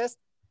costume contest?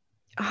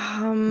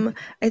 I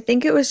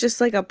think it was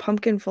just like a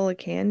pumpkin full of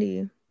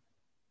candy.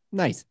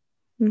 Nice.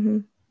 Hmm.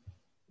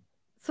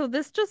 So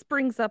this just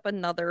brings up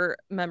another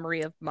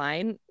memory of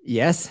mine.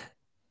 Yes.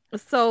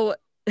 So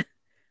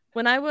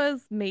when I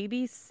was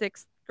maybe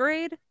 6th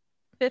grade,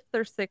 5th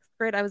or 6th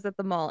grade, I was at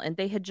the mall and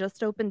they had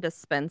just opened a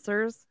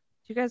Spencer's.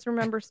 Do you guys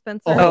remember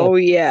Spencer's? Oh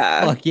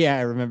yeah. Fuck yeah,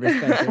 I remember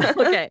Spencer.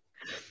 Okay.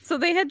 So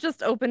they had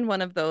just opened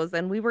one of those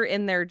and we were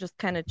in there just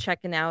kind of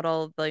checking out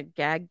all the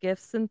gag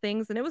gifts and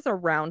things. And it was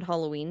around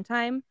Halloween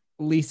time.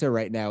 Lisa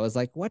right now is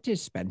like, what is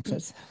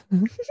Spencer's?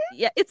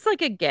 Yeah, it's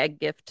like a gag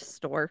gift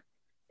store,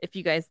 if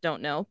you guys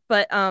don't know.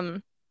 But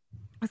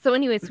so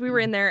anyways, we were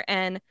in there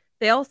and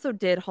they also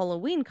did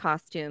Halloween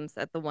costumes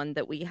at the one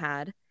that we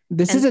had.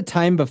 This And- is a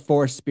time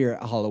before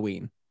Spirit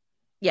Halloween.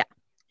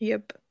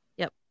 Yep.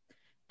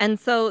 And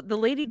so the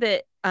lady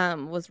that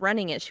was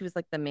running it, she was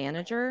like the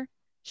manager.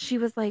 She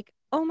was like,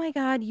 "Oh my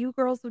God, you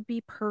girls would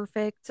be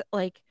perfect.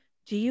 Like,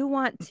 do you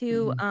want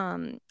to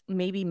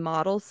maybe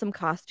model some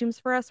costumes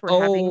for us? We're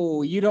having."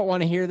 Oh, you don't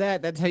want to hear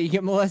that? That's how you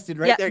get molested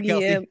right Yeah, there,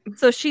 Kelsey. Yep.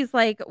 So she's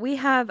like, "We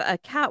have a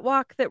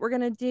catwalk that we're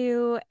gonna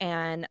do,"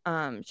 and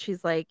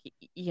she's like,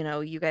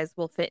 you guys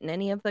will fit in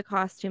any of the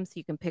costumes, so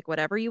you can pick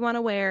whatever you want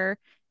to wear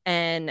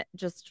and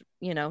just,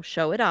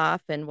 show it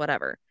off and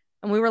whatever.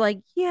 And we were like,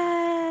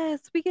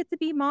 "Yes, we get to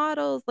be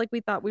models!" Like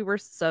we thought we were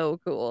so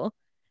cool.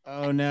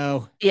 Oh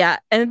no. Yeah,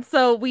 and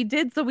so we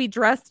did. So we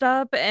dressed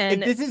up,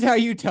 and If this is how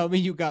you tell me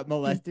you got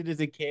molested as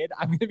a kid,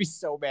 I'm gonna be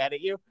so mad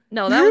at you.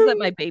 no, that was at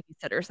my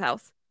babysitter's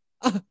house.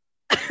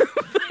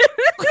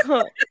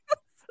 So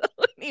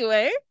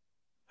anyway.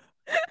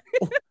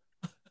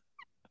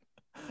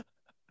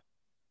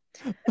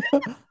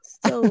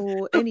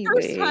 So anyway.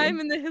 First time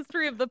in the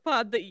history of the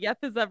pod that Yep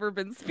has ever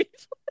been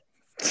speechless.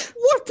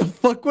 What the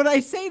fuck would I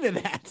say to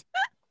that?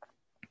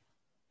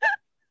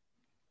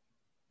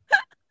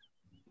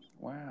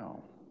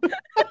 Wow.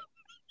 It's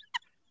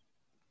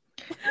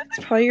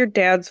probably your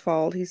dad's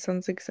fault. He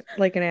sounds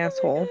like an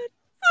asshole.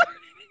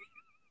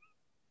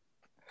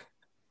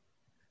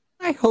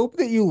 I hope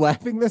that you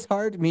laughing this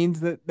hard means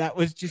that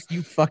was just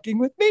you fucking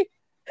with me.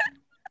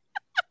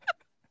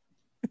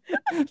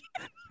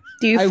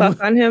 Do you I fuck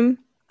w- on him?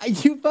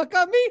 You fuck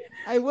on me?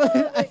 I will.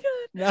 Oh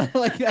not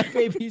like that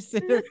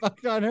babysitter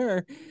fucked on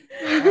her.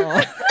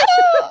 Oh.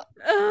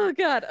 Oh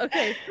God.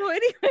 Okay. So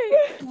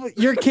anyway,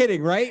 You're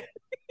kidding, right?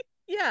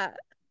 yeah.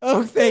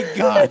 Oh, thank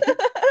God.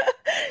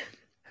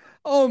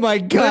 Oh my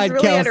It was God,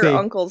 really at her Kelsey.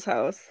 uncle's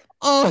house.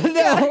 Oh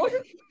no.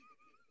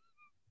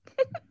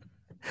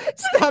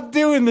 Stop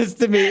doing this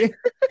to me.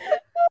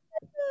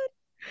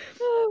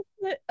 Oh,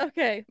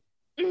 okay.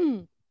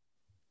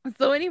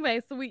 So anyway,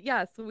 so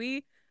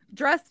we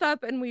dressed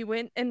up and we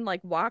went and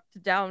like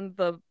walked down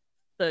the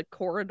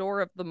corridor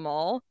of the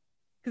mall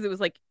because it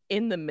was like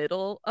in the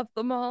middle of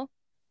the mall.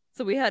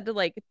 So we had to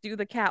like do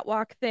the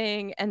catwalk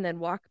thing and then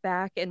walk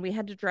back, and we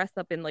had to dress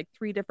up in like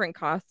 3 different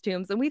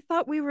costumes, and we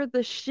thought we were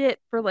the shit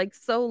for like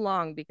so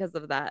long because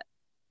of that.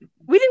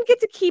 We didn't get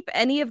to keep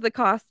any of the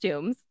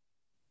costumes.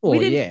 Well,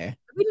 didn't- yeah.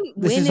 We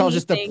didn't This win is all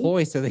just a anything.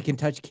 ploy so they can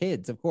touch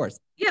kids, of course.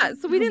 Yeah,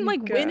 so we Oh didn't my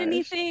like win gosh.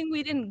 anything.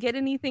 We didn't get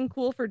anything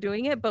cool for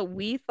doing it, but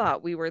we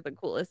thought we were the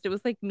coolest. It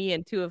was like me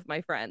and 2 of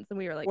my friends, and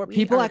we were like, Were "We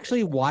people are the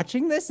actually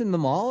watching this in the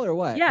mall or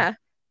what? Yeah.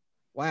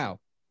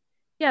 Wow.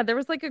 Yeah, there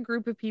was like a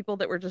group of people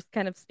that were just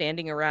kind of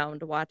standing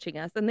around watching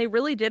us, and they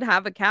really did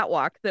have a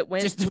catwalk that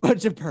went. Just a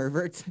bunch of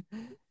perverts.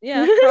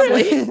 Yeah,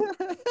 probably,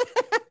 Oh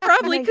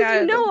probably my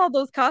because God. all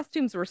those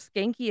costumes were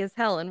skanky as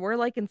hell, and we're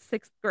like in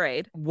 6th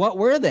grade. What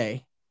were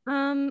they?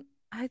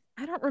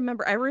 I don't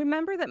remember. I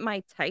remember that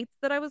my tights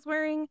that I was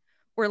wearing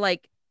were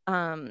like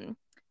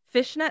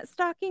fishnet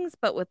stockings,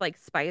 but with like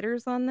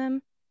spiders on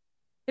them.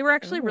 They were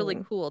actually really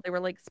Oh. cool. They were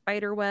like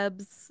spider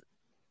webs.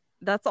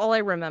 That's all I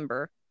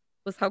remember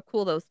was how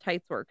cool those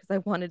tights were because I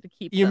wanted to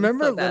keep You them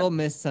remember so bad. Little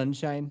Miss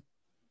Sunshine?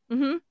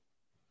 Mm-hmm. You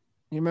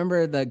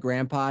remember the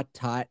grandpa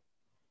taught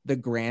the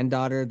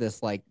granddaughter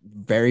this like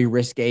very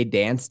risque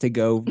dance to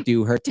go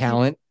do her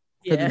talent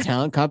for the Yeah.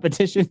 talent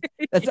competition?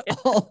 That's Yeah.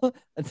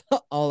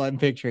 all I'm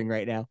picturing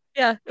right now.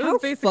 Yeah, it How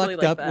was basically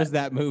fucked like up that. was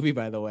that movie,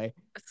 by the way?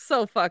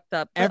 So fucked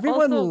up. But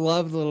Everyone also,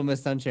 loved Little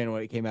Miss Sunshine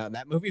when it came out, and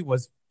that movie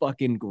was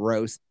fucking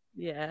gross.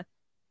 yeah.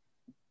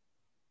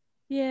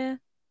 Yeah.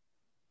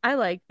 I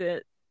liked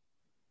it.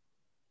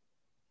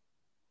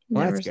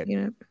 Well, Never that's good. seen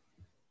it.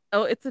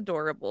 Oh, it's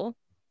adorable.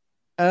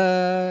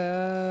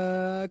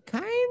 Kinda,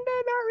 not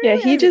really. Yeah,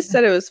 he just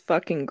said it was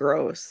fucking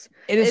gross.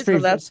 it is it's- pretty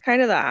So that's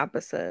kind of the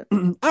opposite.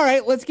 All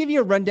right, let's give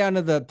you a rundown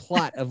of the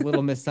plot of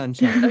Little Miss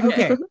Sunshine.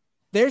 Okay. Okay.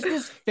 There's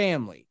this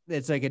family.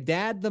 It's like a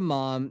dad, the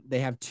mom. They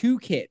have 2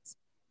 kids.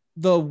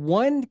 The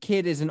one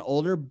kid is an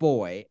older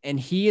boy, and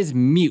he is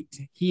mute.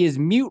 He is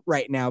mute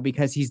right now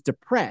because he's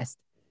depressed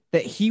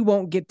that he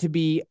won't get to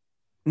be.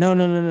 No.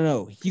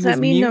 He Does that was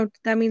mean mute. no?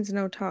 That means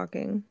no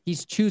talking.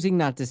 He's choosing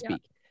not to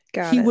speak.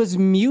 Got He it. was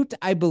mute,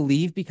 I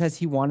believe, because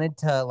he wanted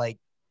to like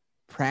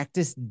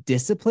practice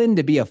discipline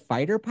to be a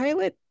fighter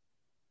pilot.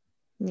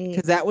 Neat.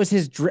 Because that was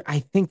his dream. I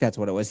think that's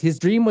what it was. His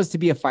dream was to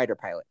be a fighter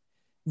pilot.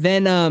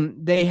 Then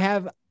they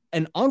have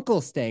an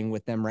uncle staying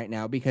with them right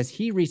now because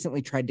he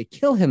recently tried to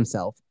kill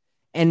himself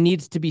and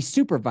needs to be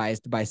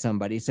supervised by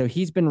somebody. So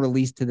he's been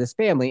released to this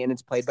family, and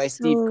it's played by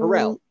Steve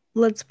Carell.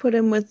 Let's put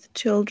him with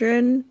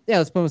children. Yeah,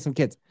 let's put him with some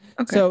kids.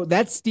 Okay. So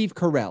that's Steve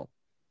Carell.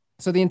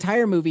 So the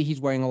entire movie, he's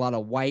wearing a lot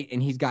of white,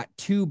 and he's got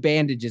 2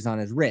 bandages on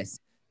his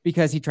wrist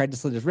because he tried to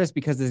slit his wrist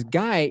because this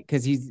guy,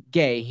 because he's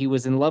gay, he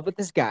was in love with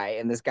this guy,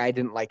 and this guy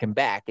didn't like him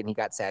back, and he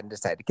got sad and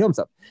decided to kill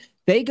himself.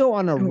 They go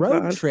on a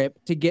road God. trip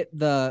to get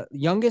the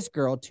youngest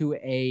girl to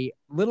a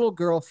little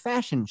girl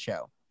fashion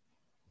show.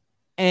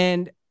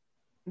 And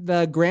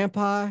the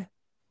grandpa,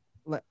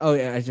 oh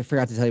yeah, I just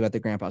forgot to tell you about the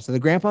grandpa. So the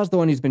grandpa's the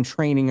one who's been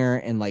training her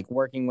and like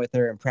working with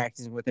her and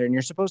practicing with her, and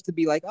you're supposed to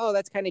be like, oh,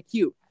 that's kind of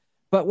cute.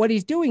 But what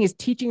he's doing is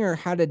teaching her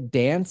how to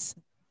dance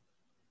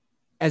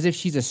as if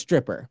she's a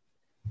stripper.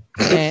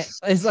 And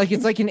it's like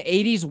an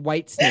 80s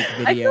White Snake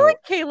I video. feel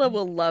like Kayla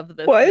will love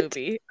this What?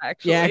 movie,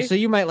 actually. Yeah, actually,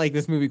 you might like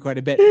this movie quite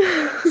a bit.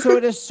 So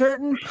at a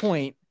certain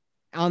point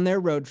on their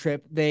road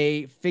trip,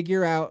 they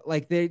figure out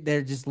like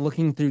they're just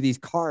looking through these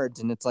cards,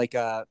 and it's like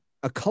a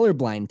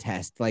colorblind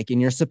test. Like, and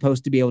you're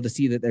supposed to be able to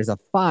see that there's a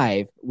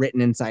 5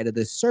 written inside of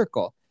this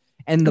circle,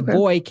 and the Okay.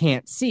 boy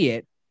can't see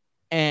it.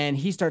 And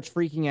he starts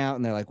freaking out,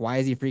 and they're like, why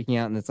is he freaking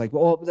out? And it's like,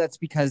 well, that's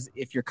because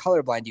if you're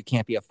colorblind, you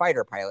can't be a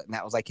fighter pilot. And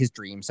that was like his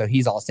dream. So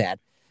he's all sad.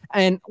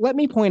 And let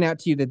me point out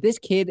to you that this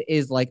kid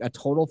is like a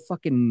total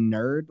fucking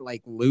nerd,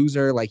 like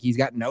loser. Like he's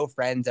got no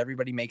friends.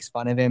 Everybody makes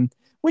fun of him,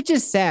 which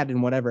is sad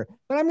and whatever.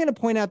 But I'm going to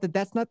point out that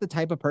that's not the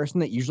type of person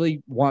that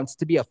usually wants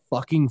to be a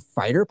fucking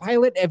fighter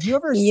pilot. Have you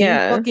ever seen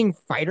Yeah. fucking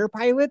fighter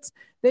pilots?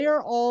 They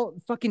are all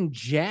fucking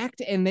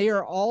jacked, and they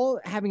are all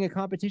having a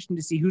competition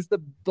to see who's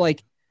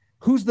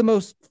the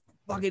most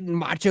fucking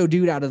macho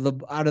dude out of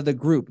the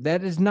group.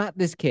 That is not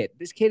this kid.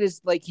 This kid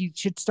is like, he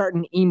should start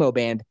an emo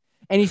band,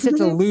 and he's such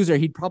a loser.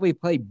 He'd probably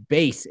play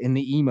bass in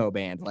the emo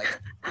band. Like,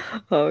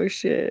 Oh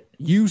shit.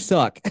 you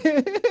suck.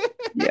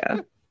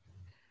 Yeah.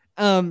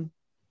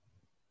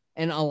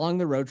 And along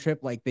the road trip,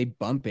 like they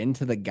bump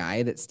into the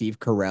guy that Steve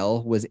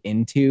Carell was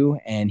into,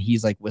 and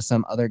he's like with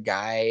some other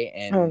guy,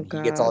 and Oh,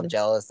 he gets all God.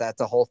 jealous. That's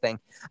a whole thing.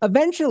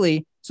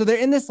 Eventually, so they're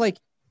in this like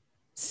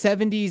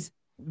 70s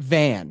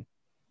van.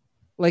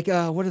 Like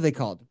what are they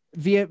called?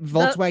 Via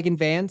Volkswagen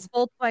vans.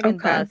 Volkswagen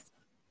Okay. bus.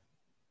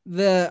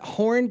 The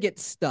horn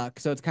gets stuck,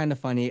 so it's kind of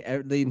funny.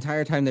 The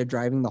entire time they're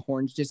driving, the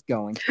horn's just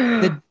going.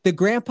 The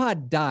grandpa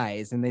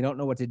dies, and they don't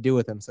know what to do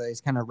with him, so they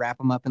just kind of wrap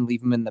him up and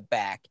leave him in the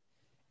back.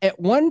 At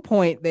one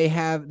point, they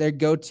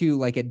go to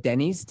like a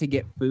Denny's to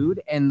get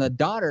food, and the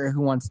daughter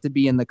who wants to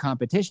be in the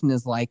competition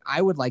is like,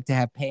 I would like to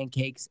have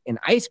pancakes and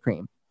ice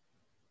cream.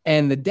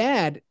 And the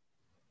dad,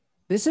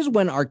 this is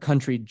when our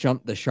country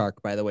jumped the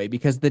shark, by the way,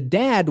 because the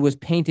dad was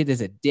painted as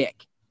a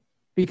dick.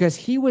 Because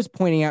he was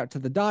pointing out to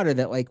the daughter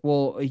that, like,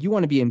 well, you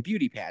want to be in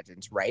beauty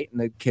pageants, right?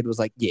 And the kid was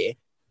like, yeah.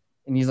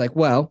 And he's like,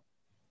 well,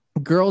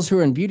 girls who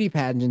are in beauty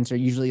pageants are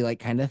usually like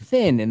kind of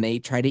thin, and they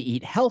try to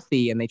eat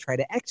healthy, and they try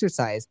to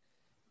exercise,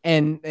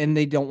 and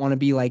they don't want to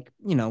be like,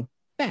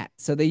 fat.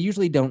 So they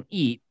usually don't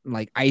eat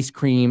like ice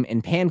cream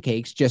and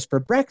pancakes just for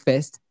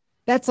breakfast.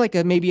 That's like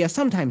maybe a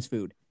sometimes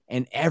food.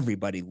 And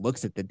everybody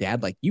looks at the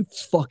dad like, you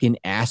fucking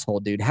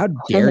asshole, dude. How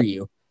dare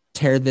you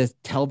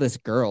tell this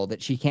girl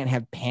that she can't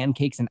have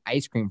pancakes and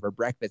ice cream for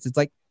breakfast? It's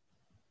like,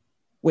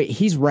 wait,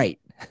 he's right.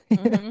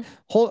 Mhm.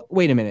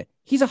 Wait a minute.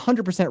 He's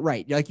 100%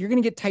 right. You're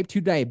going to get type 2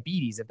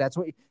 diabetes if that's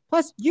what.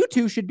 Plus, you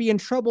two should be in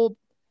trouble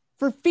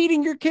for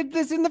feeding your kid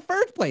this in the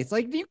first place.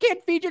 Like, you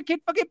can't feed your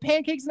kid fucking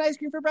pancakes and ice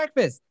cream for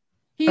breakfast.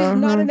 He's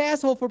not an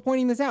asshole for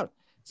pointing this out.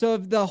 So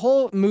if the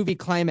whole movie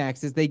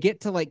climax is they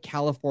get to like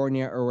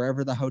California or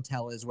wherever the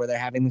hotel is where they're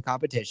having the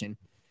competition,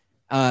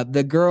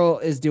 The girl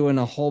is doing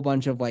a whole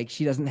bunch of like,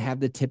 she doesn't have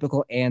the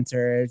typical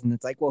answers. And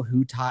it's like, well,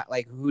 who taught,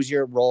 like, who's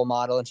your role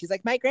model? And she's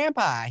like, my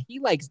grandpa, he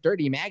likes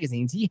dirty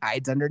magazines. He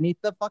hides underneath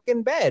the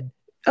fucking bed.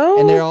 Oh,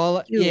 And they're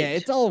all, cute. yeah,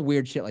 it's all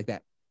weird shit like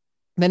that.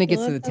 Then it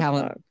gets to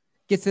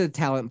the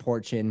talent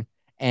portion,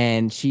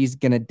 and she's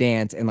gonna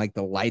dance, and like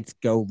the lights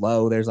go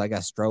low. There's like a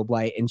strobe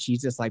light, and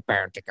she's just like,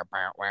 bow, ticka,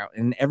 bow, wow.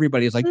 And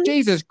everybody's like,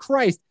 Jesus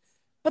Christ.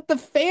 But the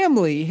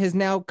family has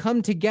now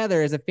come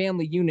together as a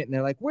family unit, and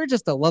they're like, we're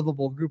just a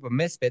lovable group of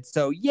misfits.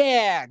 So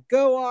yeah,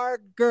 go our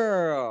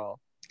girl.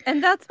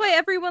 And that's why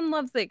everyone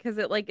loves it, because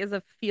it like is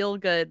a feel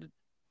good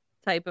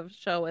type of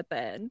show at the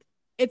end.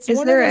 It's Is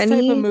one there of those type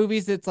any- of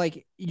movies that's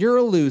like, you're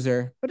a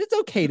loser, but it's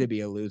okay to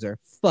be a loser.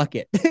 Fuck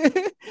it.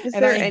 Is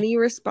And there any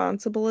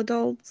responsible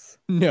adults?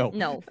 No.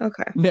 No.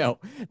 Okay. No,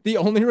 the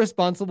only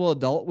responsible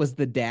adult was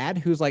the dad,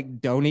 who's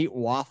like, don't eat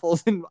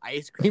waffles and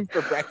ice cream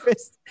for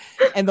breakfast.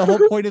 And the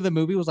whole point of the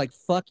movie was like,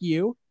 fuck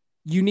you.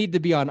 You need to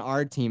be on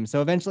our team.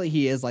 So eventually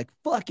he is like,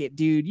 fuck it,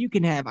 dude. You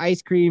can have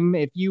ice cream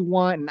if you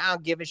want, and I'll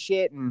give a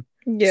shit. And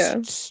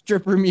Yeah.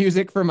 stripper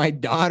music for my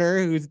daughter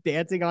who's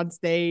dancing on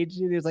stage.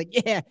 And he was like,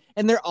 yeah.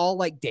 And they're all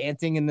like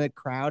dancing in the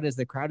crowd as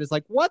the crowd is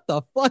like, what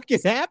the fuck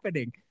is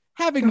happening?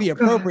 Having the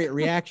appropriate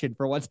reaction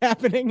for what's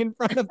happening in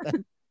front of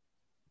them.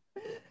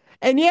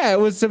 And yeah, it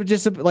was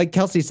just like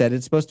Kelsey said,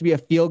 it's supposed to be a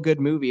feel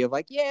good movie of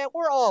like, yeah,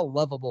 we're all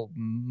lovable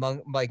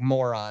like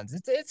morons.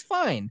 It's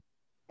fine.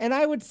 And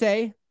I would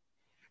say,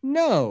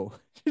 no,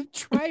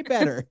 try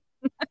better.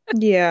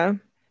 Yeah.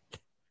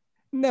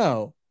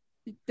 No,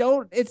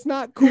 don't. It's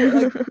not cool.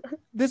 Like,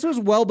 this was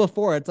well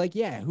before. It's like,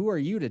 yeah, who are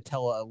you to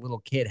tell a little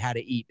kid how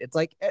to eat? It's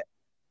like,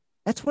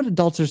 that's what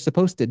adults are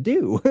supposed to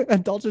do.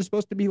 Adults are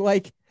supposed to be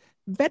like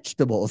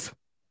vegetables,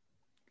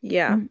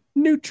 Yeah.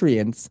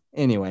 nutrients.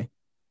 Anyway,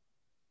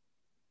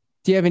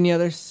 do you have any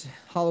other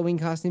Halloween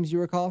costumes you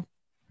recall?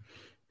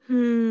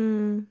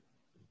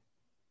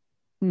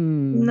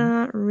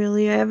 Not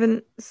really. I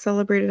haven't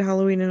celebrated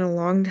Halloween in a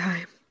long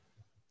time.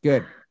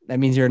 Good. That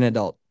means you're an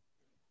adult.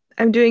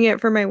 I'm doing it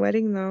for my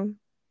wedding though.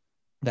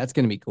 That's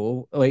gonna be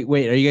cool. Wait,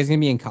 are you guys gonna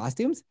be in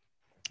costumes?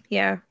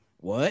 Yeah.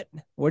 What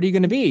are you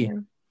gonna be? Yeah.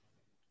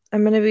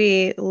 I'm gonna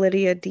be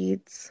Lydia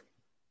Deeds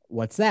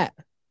What's that?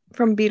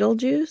 from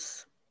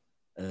Beetlejuice.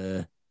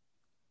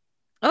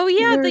 Oh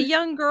yeah, They're- the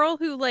young girl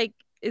who like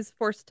is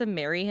forced to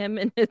marry him,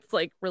 and it's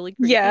like really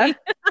creepy. Yeah.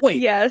 Wait,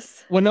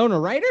 Yes. Winona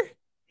Ryder?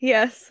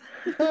 Yes.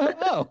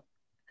 Oh,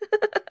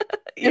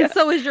 And Yeah.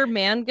 so is your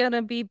man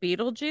gonna be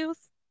Beetlejuice?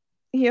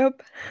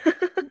 Yep.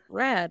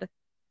 Rad.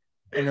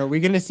 and are we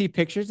gonna see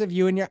pictures of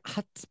you and your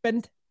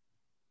husband?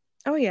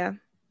 Oh yeah.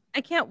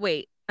 I can't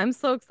wait. I'm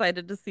so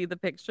excited to see the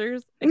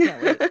pictures. I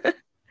can't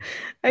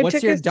wait. What's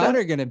took your us to-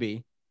 daughter gonna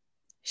be?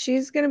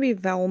 She's gonna be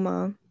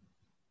Velma.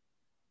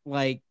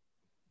 Like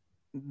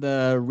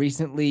the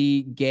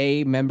recently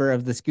gay member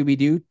of the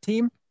Scooby-Doo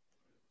team?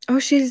 Oh,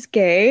 she's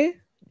gay?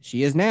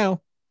 She is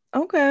now,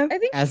 Okay. I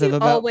think as she of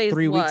about always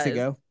 3 weeks was.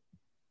 ago.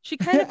 She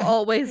kind of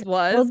always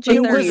was, Well, but they're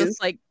Jinx-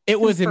 just like It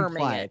was confirming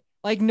implied. it.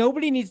 Like,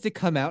 nobody needs to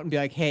come out and be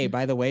like, hey,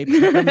 by the way,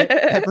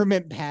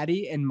 Peppermint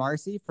Patty and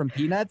Marcy from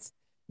Peanuts,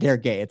 they're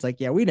gay. It's like,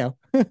 yeah, we know.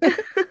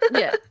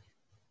 Yeah.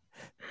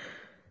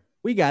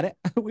 We got it.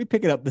 We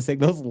pick it up the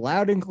signals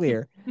loud and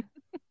clear.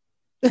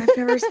 I've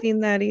never seen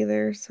that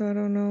either, so I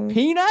don't know.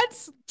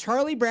 Peanuts?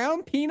 Charlie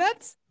Brown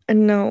Peanuts?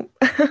 No.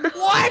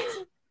 What?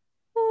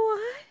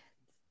 What?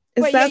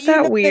 Is Wait, that you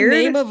know weird? The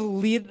name of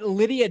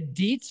Lydia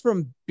Dietz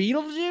from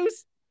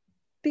Beetlejuice?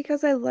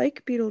 Because I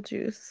like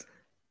Beetlejuice.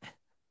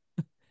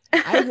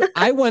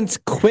 I once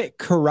quit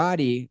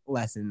karate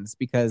lessons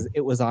because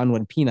it was on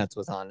when Peanuts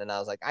was on, and I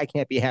was like, I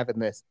can't be having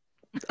this.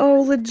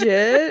 Oh,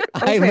 legit?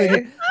 I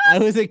Okay.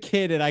 was a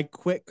kid and I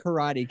quit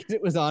karate because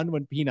it was on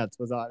when Peanuts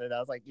was on, and I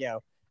was like,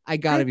 yo, I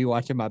gotta be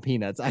watching my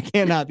Peanuts. I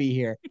cannot be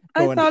here.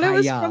 I going, thought it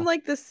was "Hi-ya." from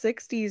like the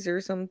 60s or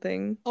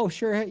something. Oh,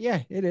 sure,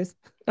 yeah, it is.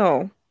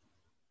 Oh.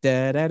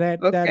 Da, da, da,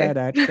 da, Okay.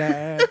 da,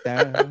 da,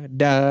 da,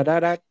 da, da,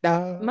 da,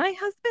 da. My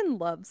husband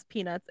loves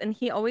Peanuts, and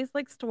he always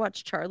likes to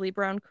watch Charlie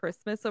Brown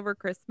Christmas over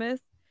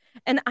Christmas.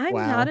 And I'm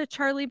Wow. not a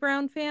Charlie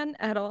Brown fan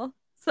at all.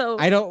 So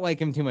I don't like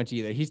him too much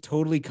either. He's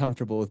totally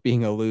comfortable with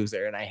being a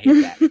loser, and I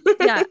hate that.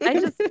 yeah,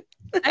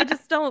 I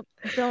just don't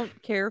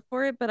care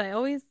for it, but I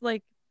always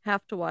like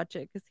have to watch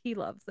it because he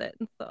loves it.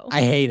 And so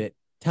I hate it.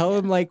 Tell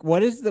him like,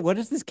 what is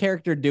this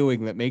character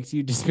doing that makes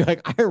you just be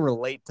like, I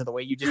relate to the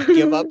way you just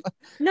give up?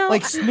 no,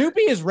 Like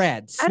Snoopy is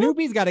rad. I don't-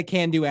 Snoopy's got a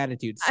can-do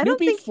attitude. I don't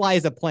Snoopy think-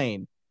 flies a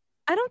plane.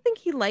 I don't think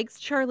he likes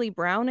Charlie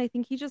Brown. I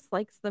think he just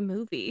likes the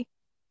movie.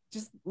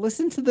 Just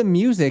listen to the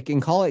music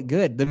and call it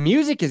good. The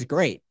music is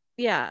great.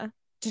 Yeah.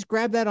 Just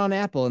grab that on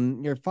Apple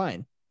and you're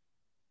fine.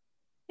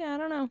 Yeah, I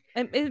don't know.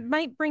 It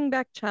might bring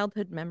back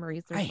childhood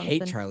memories or I something.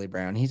 hate Charlie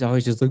Brown. He's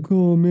always just like,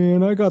 oh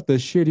man, I got the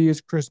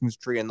shittiest Christmas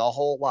tree in the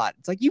whole lot.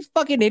 It's like, you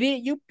fucking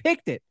idiot. You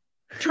picked it.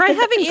 Try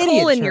having Idiot,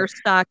 coal in Char- your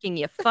stocking,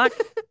 you fuck.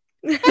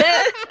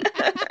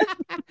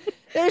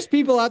 There's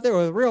people out there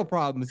with real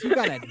problems. You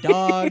got a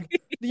dog.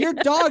 Your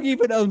dog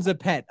even owns a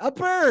pet, a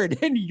bird,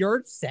 and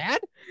you're sad.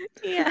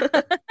 Yeah.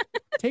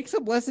 Take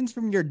some lessons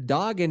from your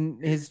dog and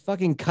his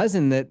fucking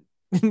cousin that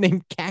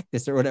named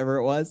Cactus or whatever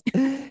it was,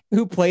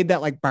 who played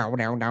that like bow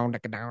down down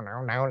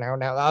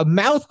down a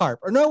mouth harp.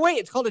 Or no, wait,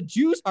 it's called a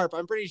Jew's harp.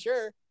 I'm pretty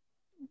sure.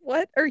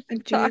 What are you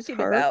Jew's talking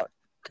harp? about?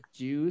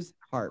 Jew's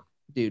harp,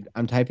 dude.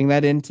 I'm typing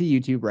that into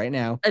YouTube right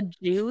now. A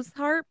Jew's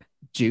harp?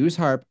 Jew's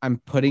harp. I'm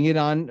putting it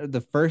on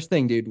the first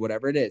thing, dude.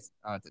 Whatever it is.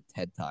 Oh, it's a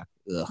TED Talk.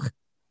 Ugh.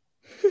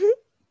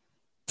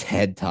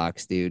 TED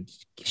Talks, dude.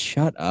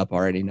 Shut up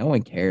already. No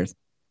one cares.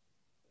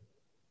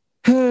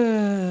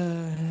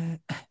 I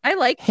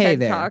like Hey TED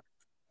there. Talks.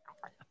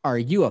 Are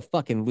you a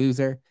fucking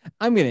loser?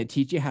 I'm gonna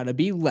teach you how to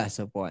be less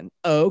of one.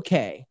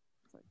 Okay.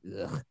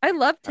 Ugh. I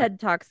love TED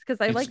Talks because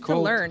I It's like to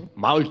called learn.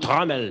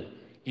 Maultrommel.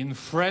 In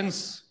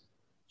France,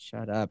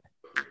 Shut up.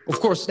 of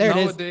course, There it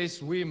is.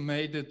 nowadays we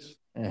made it.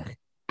 Ugh.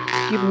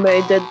 You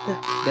made it.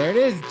 There it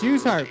is.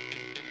 Jew's harp.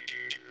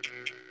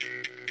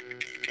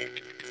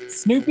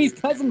 Snoopy's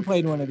cousin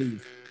played one of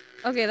these.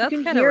 Okay, You that's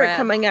can kind of hear it rad.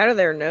 coming out of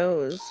their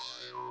nose.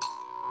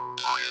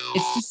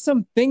 It's just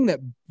something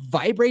that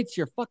vibrates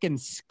your fucking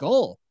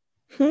skull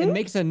and Hmm?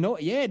 makes a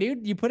noise. Yeah,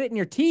 dude. You put it in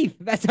your teeth.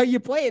 That's how you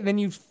play it. Then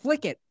you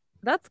flick it.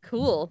 That's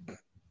cool.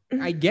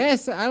 I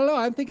guess. I don't know.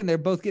 I'm thinking they're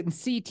both getting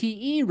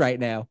CTE right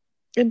now.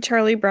 And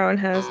Charlie Brown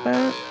has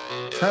that.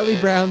 Charlie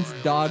Brown's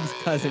dog's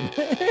cousin.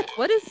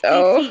 What is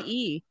Oh.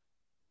 CTE?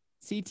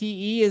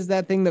 CTE is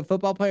that thing that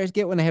football players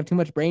get when they have too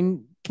much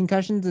brain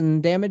concussions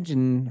and damage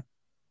and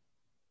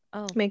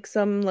Oh, Makes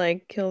them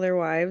like kill their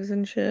wives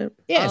and shit.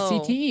 yeah, Oh.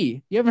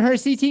 CTE. You haven't heard of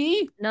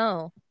CTE?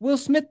 no. Will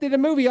Smith did a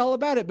movie all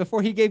about it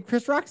before he gave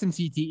Chris Rock some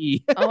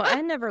CTE. Oh,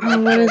 I never Oh,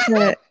 met what that.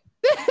 is it?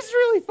 That's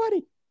really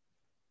funny.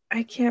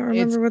 I can't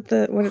remember what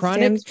it Chronic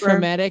stands for.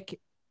 traumatic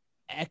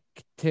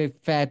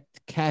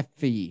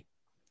encephalopathy.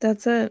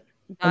 That's it.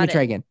 Let me Got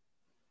try it. again.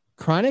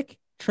 Chronic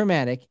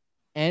traumatic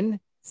encephalopathy.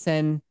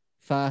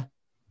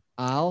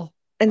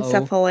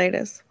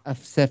 Encephalitis.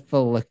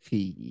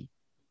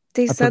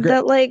 They A said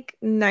that like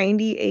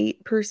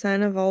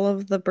 98% of all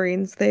of the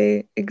brains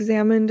they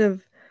examined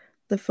of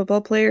the football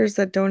players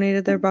that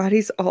donated their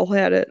bodies all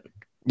had it.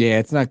 Yeah,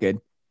 it's not good.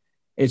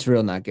 It's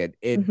real not good.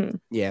 Mhm.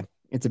 Yeah,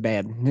 it's a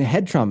bad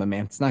head trauma,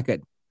 man. It's not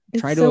good.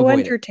 Try It's to so avoid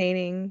it.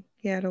 entertaining,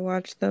 yeah, to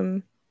watch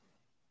them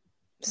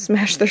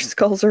smash their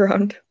skulls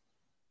around.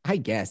 I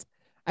guess.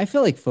 I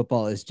feel like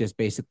football is just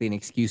basically an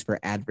excuse for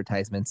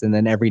advertisements, and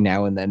then every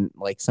now and then,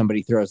 like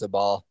somebody throws a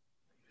ball,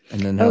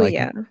 and then they're Oh like,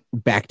 yeah,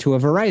 back to a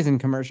Verizon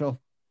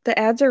commercial. the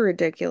ads are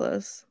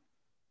ridiculous.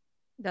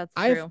 That's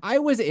true. I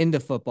was into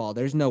football.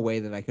 There's no way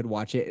that I could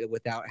watch it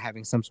without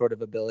having some sort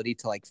of ability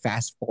to like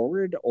fast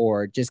forward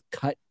or just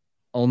cut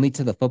only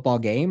to the football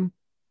game.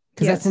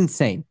 Because that's Yes.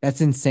 insane.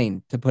 That's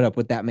insane to put up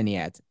with that many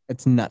ads.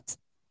 It's nuts.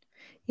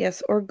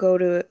 Yes, or go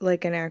to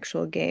like an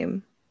actual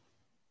game.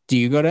 Do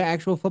you go to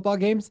actual football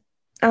games?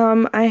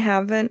 I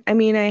haven't. I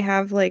mean, I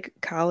have like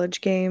college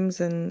games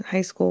and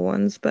high school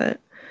ones, but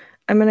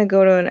I'm gonna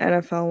go to an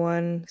NFL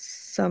one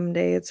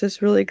someday. It's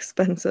just really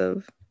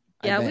expensive.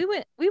 I Yeah,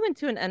 bet. we went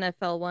to an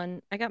NFL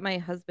one. I got my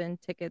husband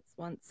tickets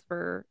once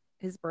for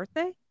his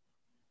birthday.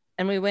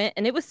 And we went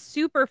and it was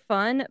super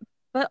fun,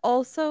 but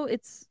also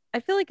I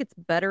feel like it's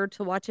better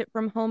to watch it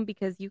from home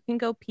because you can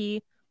go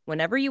pee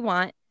whenever you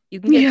want. You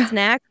can get Yeah.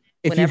 snacks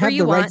If you whenever have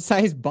you the right want.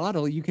 size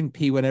bottle, you can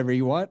pee whenever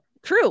you want.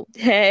 True.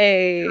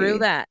 Hey. True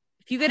that.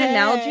 If you get an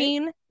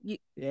Hey. Nalgene,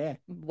 Yeah.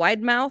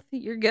 wide mouth,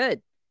 you're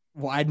good.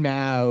 Wide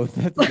mouth.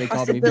 That's what they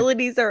called me.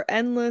 Possibilities are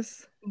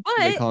endless. They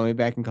But call me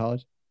back in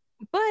college.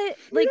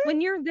 like when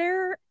you're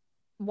there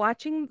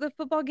watching the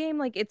football game,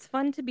 like it's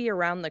fun to be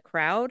around the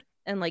crowd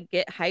and like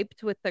get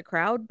hyped with the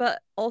crowd,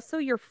 but also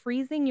you're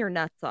freezing your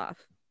nuts off.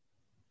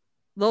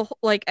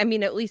 Like I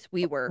mean, at least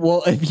we were.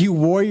 Well, if you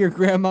wore your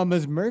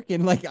grandmama's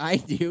merkin like I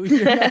do,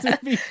 you're not to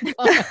be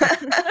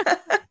fine.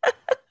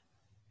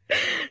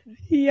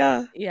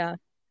 Yeah. Yeah.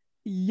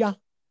 Yeah.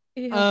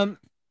 Yeah.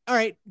 All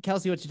right,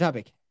 Kelsey, what's your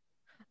topic?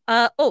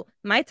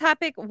 My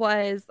topic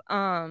was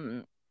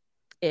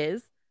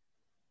is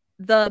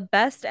the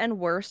best and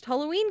worst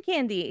Halloween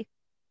candy.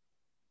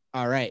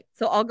 All right.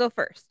 So I'll go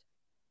first.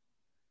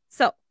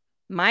 So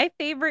my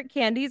favorite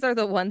candies are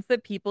the ones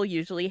that people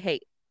usually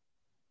hate.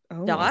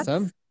 Oh. Dots.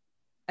 Awesome.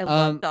 I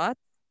love Um, dots.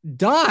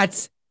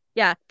 Dots.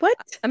 What?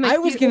 I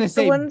was gonna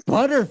say ones-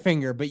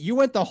 Butterfinger, but you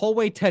went the whole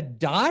way to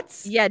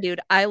dots. Yeah,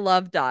 dude, I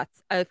love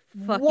dots. I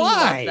fucking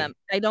Why? love them.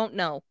 I don't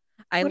know.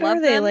 I What love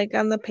are they them. like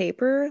on the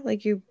paper?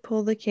 Like you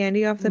pull the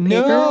candy off the paper?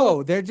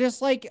 No, they're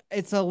just like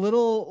it's a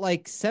little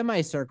like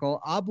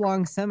semicircle,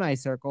 oblong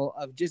semicircle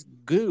of just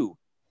goo.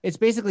 It's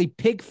basically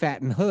pig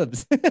fat and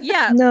hooves.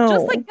 Yeah, No.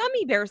 just like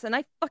gummy bears, and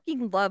I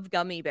fucking love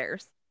gummy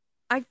bears.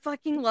 I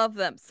fucking love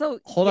them. So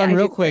Hold yeah, on I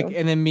real do quick, too.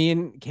 and then me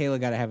and Kayla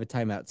gotta have a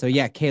timeout. So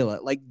yeah, Kayla,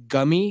 like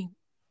gummy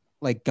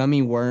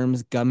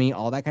worms, gummy,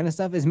 all that kind of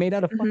stuff is made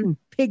out of Mhm. fucking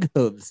pig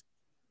hooves.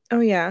 Oh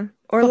yeah.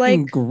 Or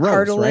Fucking like gross, right?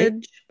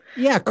 cartilage.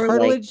 Yeah, Or, like,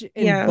 cartilage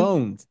and yeah.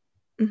 bones.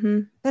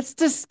 Hmm. That's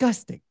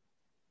disgusting.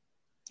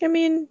 I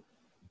mean,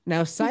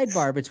 Now,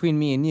 sidebar between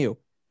me and you.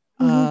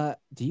 Mhm.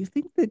 Do you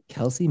think that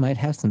Kelsey might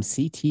have some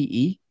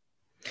CTE?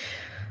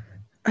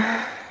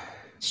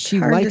 She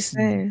Hard to likes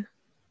say.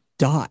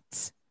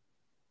 dots.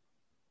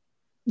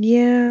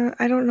 Yeah,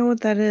 I don't know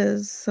what that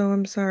is, so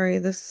I'm sorry.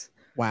 This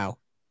Wow.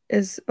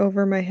 is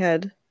over my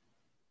head.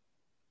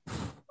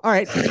 All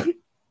right.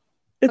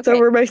 It's Okay.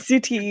 over my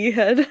CTE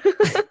head.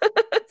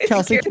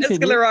 Kelsey, You're asking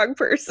continue. the wrong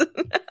person.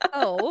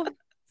 Oh,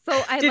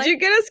 so I Did like you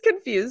get us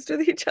confused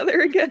with each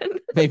other again?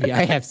 Maybe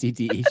I have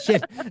CTE.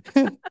 Shit.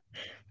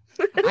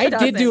 I did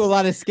Doesn't. do a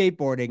lot of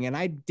skateboarding, and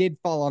I did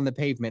fall on the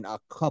pavement a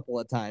couple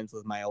of times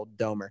with my old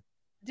domer.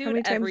 dude, How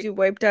many times you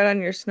wiped out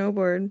on your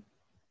snowboard?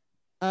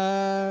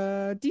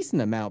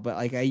 Decent amount, but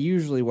like I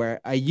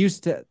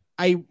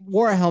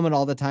wore a helmet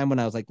all the time when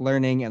I was like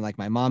learning, and like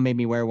my mom made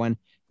me wear one.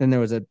 Then there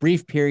was a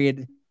brief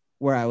period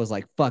where I was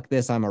like, fuck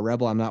this, I'm a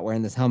rebel, I'm not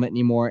wearing this helmet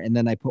anymore. And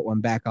then I put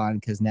one back on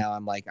because now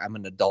I'm like, I'm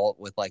an adult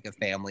with like a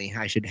family.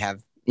 I should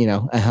have,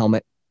 a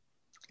helmet.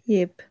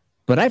 Yep.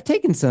 But I've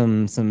taken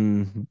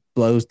some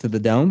blows to the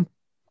dome.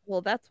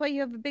 Well, that's why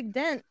you have a big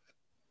dent.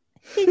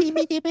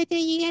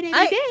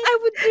 I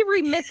would be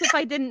remiss if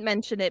I didn't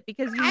mention it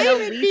because you know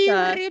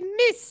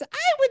Lisa.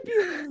 I would be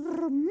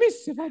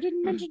remiss if I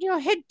didn't mention your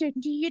head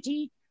dent,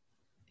 deity.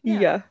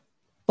 Yeah.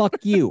 Fuck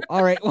you.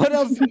 All right. What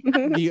else?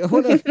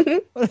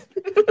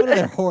 What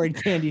other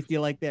horrid candies do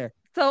you like there?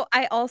 So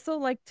I also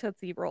like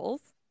Tootsie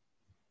Rolls.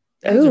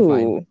 Those are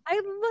fine. Oh, I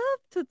love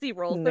Tootsie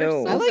Rolls. They're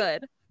No. so I like-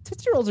 good.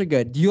 Tootsie Rolls are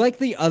good. Do you like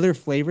the other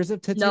flavors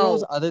of Tootsie No.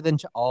 Rolls other than?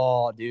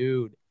 Oh,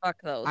 dude.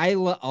 Fuck those. I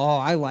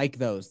like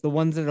those. The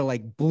ones that are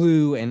like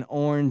blue and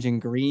orange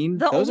and green.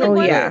 The Those only are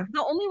ones, good. yeah.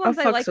 the only ones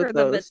I fucks like with are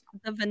those.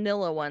 the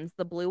vanilla ones,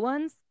 the blue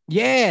ones.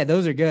 Yeah,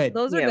 those are good.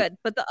 Those are Yep. good,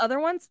 but the other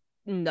ones,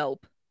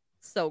 nope.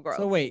 So gross.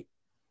 So wait,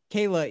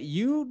 Kayla,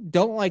 you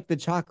don't like the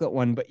chocolate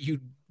one, but you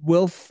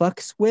will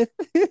fucks with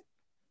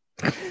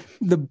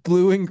the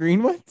blue and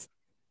green ones?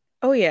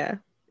 Oh yeah.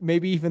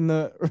 Maybe even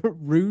the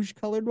rouge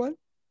colored one?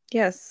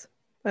 Yes.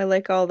 I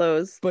like all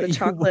those. But The you-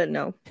 chocolate,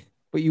 no.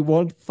 But you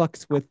won't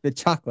fucks with the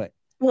chocolate.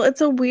 Well,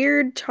 it's a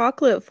weird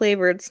chocolate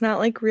flavor. It's not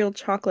like real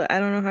chocolate. I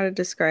don't know how to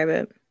describe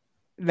it.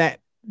 That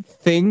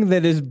thing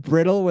that is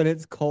brittle when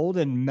it's cold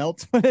and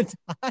melts when it's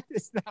hot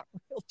is not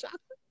real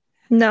chocolate.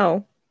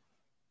 No.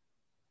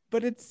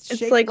 But it's It's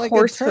shaped like like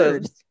horse a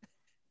turd.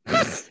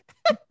 hooves.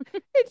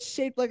 It's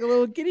shaped like a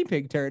little guinea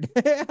pig turd.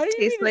 How do you mean Tastes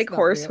it's like not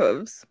horse real?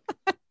 hooves.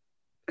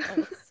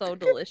 Oh, so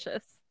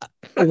delicious.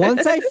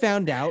 Once I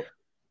found out,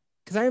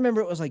 because I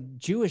remember it was like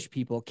Jewish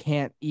people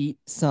can't eat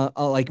some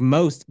like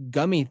most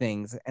gummy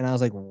things, and I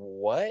was like,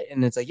 what?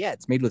 And it's like, yeah,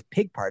 it's made with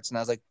pig parts, and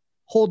I was like,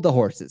 hold the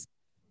horses.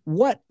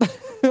 What?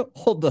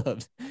 Hold the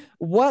hooves.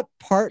 What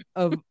part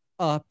of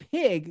a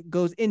pig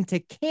goes into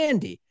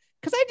candy?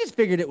 Because I just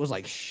figured it was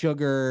like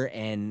sugar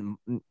and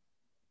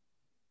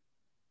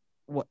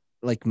what,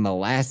 like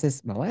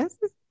molasses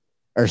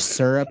or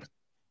syrup.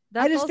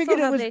 That's just also figured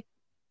it how was-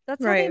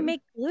 that's how they Right.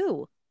 make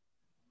glue.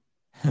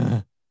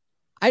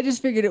 I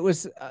just figured it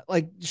was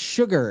like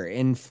sugar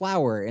and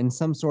flour and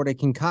some sort of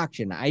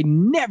concoction. I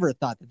never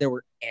thought that there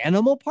were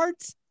animal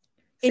parts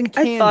in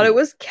candy. I thought it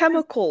was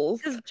chemicals.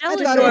 Because I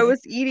gelatin. thought didn't know I it-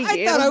 was eating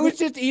I thought I animals. was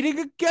just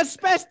eating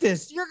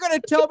asbestos. You're gonna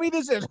tell me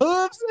this is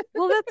hooves?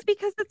 Well, that's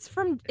because it's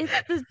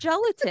the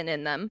gelatin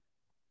in them.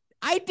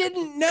 I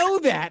didn't know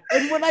that,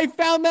 and when I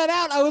found that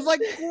out, I was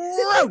like,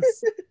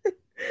 gross.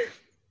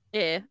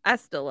 Yeah, I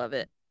still love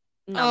it.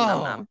 Nom,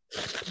 Oh. nom, nom.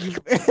 You,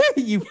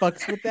 you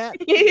fucks with that?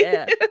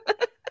 Yeah.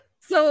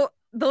 So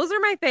those are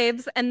my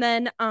faves, and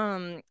then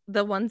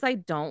the ones I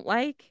don't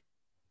like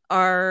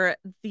are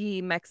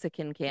the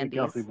Mexican Hey, candies.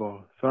 Kelsey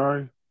boy,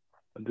 sorry,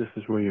 but this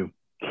is for you.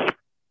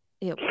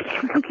 Ew.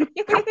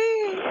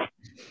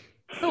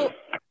 So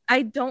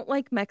I don't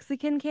like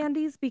Mexican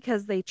candies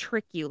because they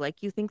trick you.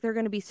 Like you think they're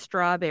going to be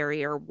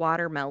strawberry or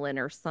watermelon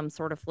or some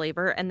sort of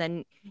flavor, and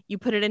then you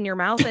put it in your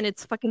mouth and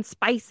it's fucking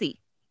spicy.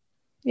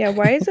 Yeah,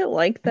 why is it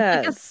like that?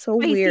 Like a It's so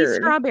spicy weird.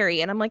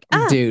 strawberry, and I'm like,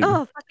 Dude.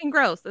 oh, fucking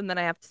gross, and then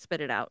I have to spit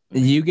it out.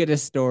 You get a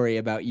story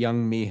about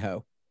young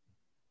Miho.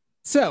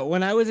 So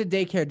when I was a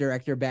daycare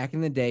director back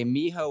in the day,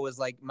 Miho was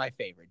like my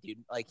favorite dude.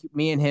 Like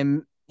me and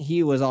him,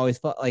 he was always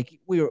fun. Like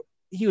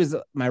he was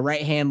my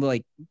right hand.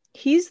 Like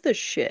He's the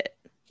shit.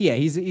 yeah,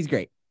 he's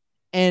great.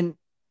 And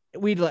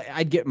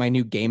I'd get my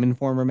new Game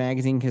Informer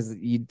magazine because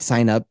you'd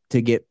sign up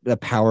to get the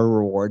Power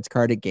Rewards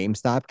card at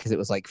GameStop because it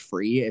was like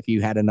free if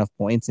you had enough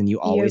points and you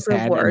always You're a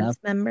had rewards enough.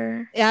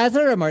 member. Yeah, as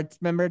a rewards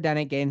member down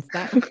at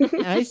GameStop.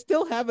 And I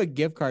still have a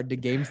gift card to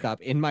GameStop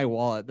in my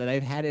wallet that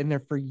I've had in there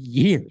for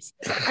years.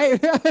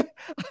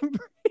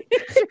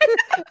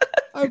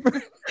 I'm pretty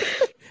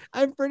sure,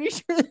 I'm pretty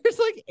sure there's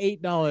like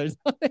 $8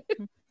 on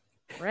it.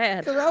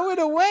 Red. Throw it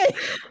away.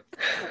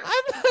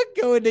 I'm not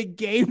going to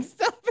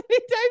GameStop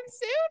anytime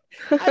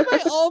soon. I buy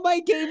all my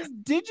games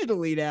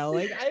digitally now.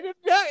 Like I have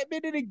not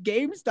been in a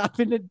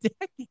GameStop in a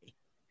decade.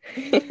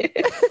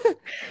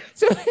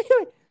 So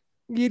anyway,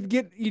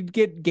 you'd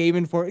get Game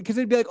Informer because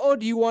it'd be like, oh,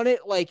 do you want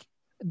it like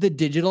the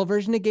digital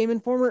version of Game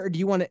Informer or do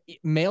you want it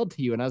mailed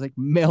to you? And I was like,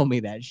 mail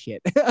me that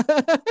shit.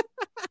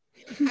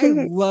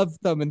 I love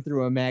thumbing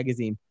through a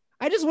magazine.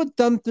 I just would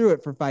thumb through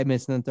it for 5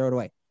 minutes and then throw it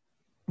away.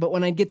 But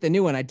when I'd get the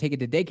new one, I'd take it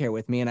to daycare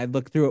with me and I'd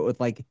look through it with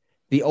like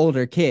the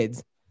older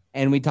kids,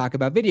 and we talk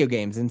about video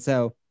games. And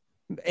so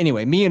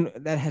anyway,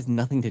 that has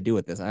nothing to do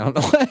with this. I don't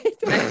know why.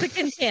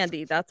 Mexican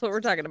candy. That's what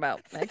we're talking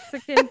about.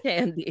 Mexican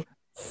candy.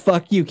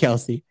 Fuck you,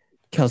 Kelsey.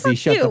 Kelsey,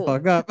 shut the you.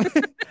 fuck up.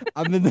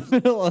 I'm in the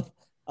middle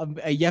of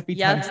a Yeffy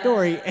time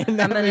story, and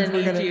that I'm means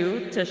gonna we're need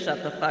you to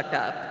shut the fuck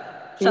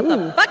up. Shut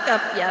the fuck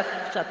up,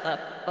 Yeff. Shut the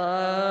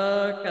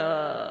fuck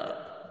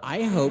up.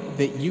 I hope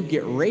that you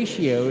get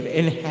ratioed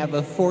and have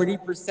a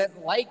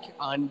 40% like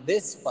on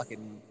this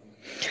fucking.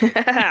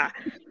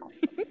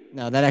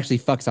 No, that actually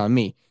fucks on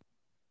me.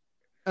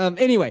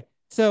 Anyway,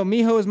 so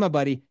Miho is my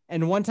buddy,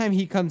 and one time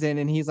he comes in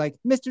and he's like,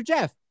 "Mr.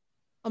 Jeff,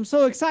 I'm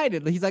so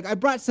excited." He's like, "I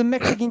brought some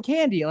Mexican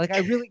candy." Like, I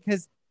really,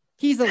 because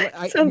he's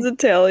Sounds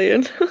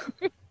Italian.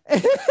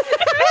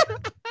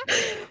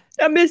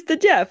 I'm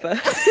Mr. Jeff.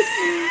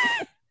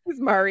 Who's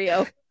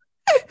Mario?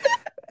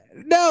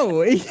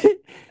 No,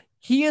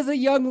 he is a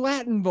young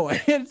Latin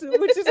boy,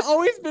 which has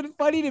always been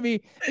funny to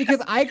me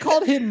because I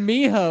called him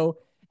Miho,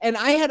 and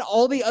I had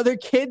all the other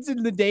kids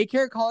in the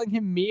daycare calling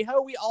him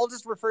Miho. We all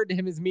just referred to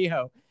him as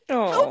Miho.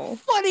 Oh, How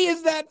funny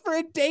is that for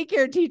a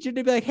daycare teacher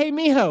to be like, "Hey,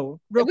 Miho,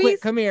 real We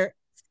quick, come here."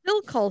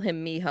 Still call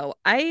him Miho.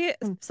 I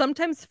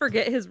sometimes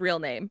forget his real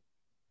name.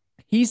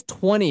 He's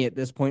 20 at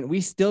this point.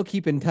 We still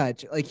keep in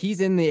touch. Like, he's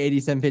in the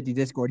 8750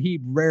 Discord. He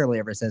rarely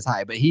ever says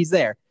hi, but he's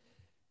there.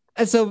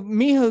 And so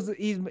Miho's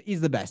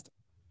he's the best.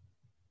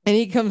 And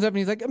he comes up and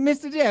he's like,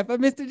 "Mr. Jeff,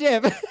 Mr.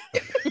 Jeff."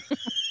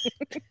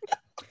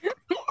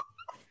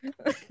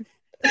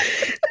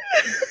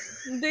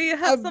 Do you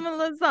have some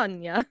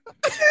lasagna?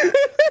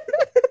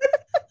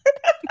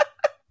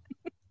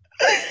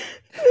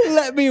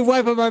 Let me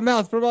wipe up my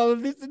mouth from all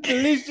of this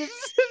delicious.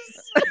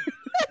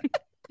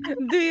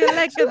 Do you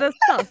like the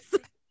sauce?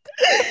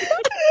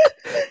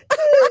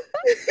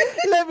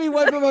 Let me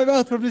wipe up my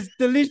mouth from this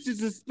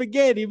delicious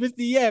spaghetti, Mr.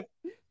 Yep.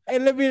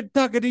 And let me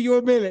talk to you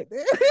a minute.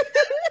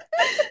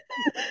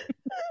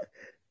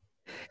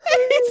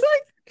 It's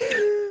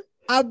like,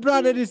 "I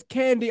brought her this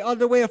candy all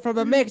the way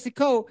from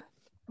Mexico,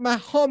 my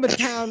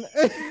hometown,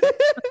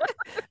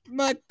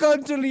 my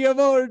country of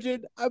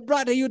origin. I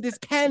brought you this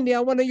candy. I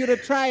wanted you to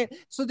try it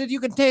so that you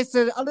can taste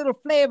a little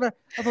flavor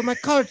of my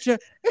culture."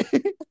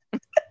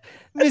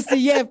 "Mr.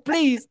 Yev,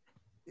 please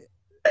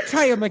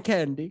try my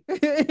candy."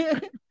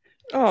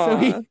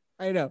 So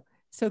I know,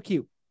 so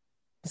cute.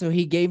 So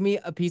he gave me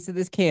a piece of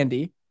this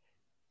candy,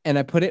 and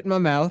I put it in my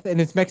mouth, and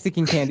it's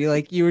Mexican candy,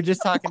 like you were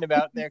just talking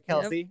about there,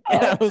 Kelsey.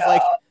 And I was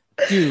like,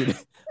 "Dude,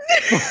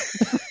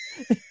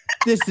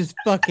 this is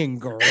fucking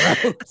gross."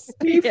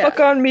 You fuck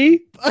on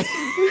me.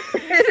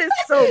 It is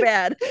so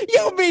bad.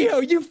 Yo,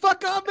 Miho, you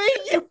fuck on me?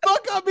 You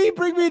fuck on me?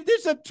 Bring me a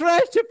dish of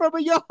trash from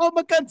your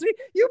home country?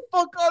 You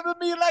fuck on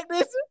me like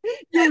this?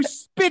 You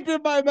spit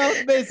in my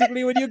mouth,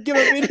 basically, when you give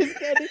me this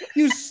candy.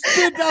 You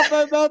spit out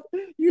my mouth.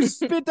 You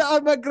spit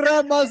on my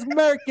grandma's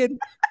merkin.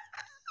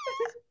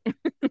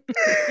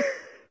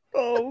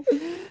 Oh,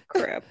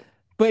 crap.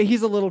 But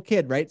he's a little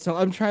kid, right? So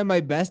I'm trying my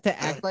best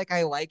to act like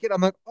I like it.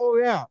 I'm like, "Oh,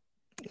 yeah.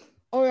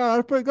 Oh, yeah,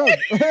 that's pretty good."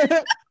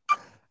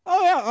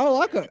 "Oh, yeah, I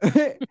like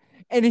it."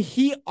 And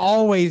he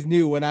always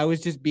knew when I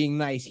was just being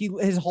nice.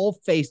 His whole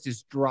face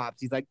just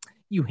drops. He's like,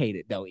 "You hate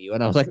it, don't you?"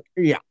 And I was like,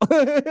 "Yeah."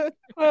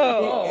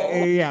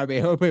 Oh, Yeah,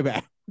 man, hope it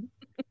back.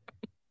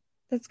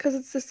 that's because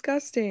it's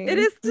disgusting. It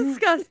is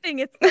disgusting.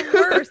 It's the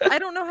worst. I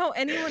don't know how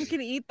anyone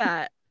can eat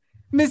that.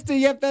 "Mr.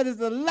 Yep, that is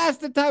the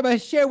last time I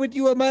share with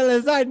you my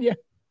lasagna."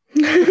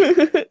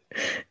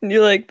 And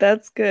you're like,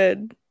 "That's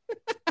good."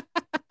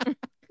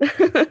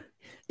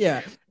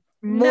 Yeah.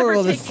 Never Moral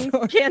of the taking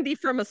story. candy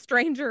from a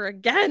stranger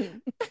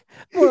again.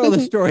 Moral of the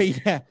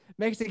story, yeah.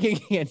 Mexican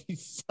candy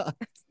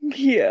sucks.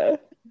 Yeah.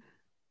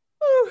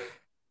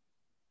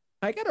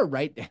 I gotta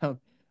write down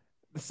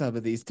some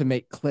of these to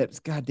make clips.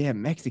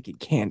 Goddamn Mexican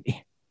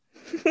candy.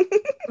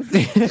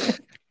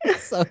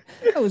 So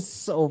that was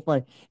so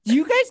funny. Do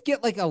you guys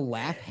get like a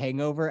laugh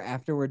hangover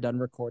after we're done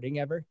recording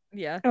ever?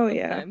 Yeah. Oh,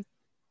 yeah. sometimes.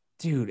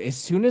 Dude, as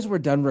soon as we're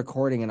done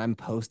recording and I'm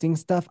posting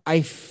stuff,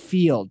 I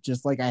feel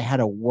just like I had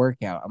a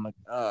workout. I'm like,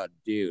 "Oh,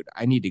 dude,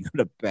 I need to go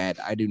to bed.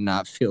 I do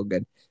not feel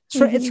good."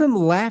 It's from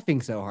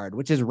laughing so hard,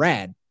 which is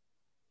rad.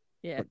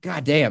 Yeah. But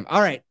goddamn. All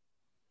right.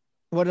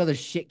 What other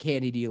shit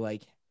candy do you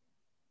like?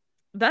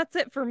 That's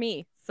it for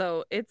me.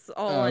 So it's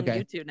all Oh, on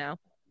okay. YouTube now.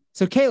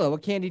 So, Kayla,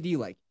 what candy do you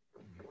like?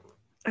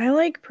 I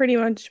like pretty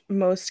much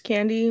most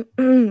candy,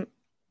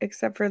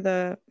 except for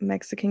the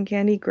Mexican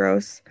candy.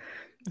 Gross.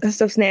 That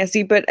stuff's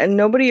nasty, but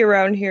nobody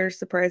around here,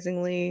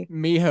 surprisingly.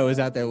 Miho is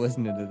out there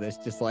listening to this,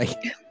 just like,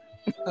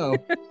 "Oh,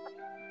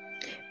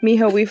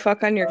 Miho, we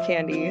fuck on your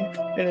candy,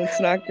 and it's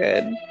not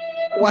good.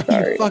 why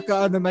Sorry. you fuck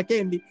on my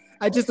candy?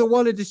 I just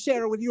wanted to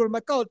share it with you and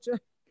my culture."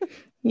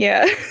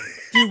 Yeah.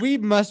 Dude, we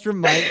must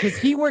remind, because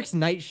he works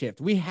night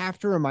shift. We have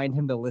to remind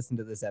him to listen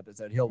to this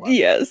episode. He'll love it.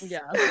 Yes.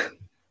 Yeah.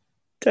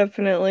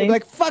 Definitely.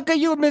 Like, "Fuck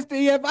you, Mr.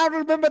 Ef. I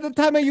remember the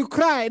time you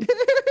cried."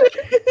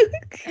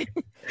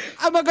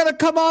 "I'm gonna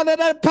come on at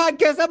that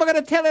podcast. I'm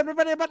gonna tell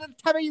everybody about the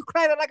time you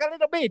cried like a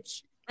little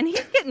bitch." And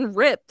he's getting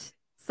ripped.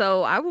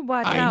 So I would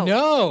watch I out.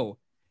 know.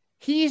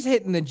 He's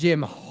hitting the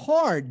gym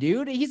hard,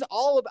 dude. He's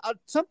all about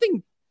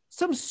something.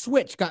 Some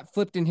switch got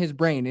flipped in his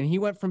brain, and he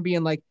went from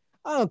being like,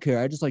 I don't care,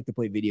 I just like to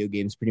play video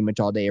games pretty much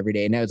all day, every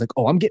day. And now he's like,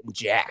 oh, I'm getting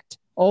jacked.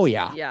 Oh,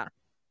 yeah. Yeah.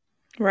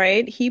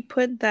 Right? He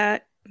put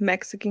that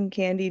Mexican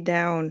candy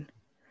down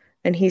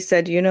and he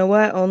said, you know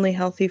what? Only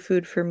healthy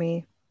food for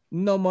me.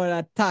 No more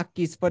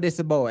Takis for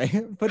this boy,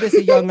 for this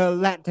young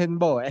Latin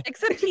boy.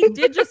 Except he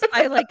did just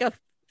buy like a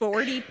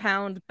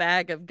 40-pound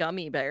bag of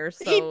gummy bears.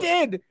 So He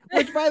did.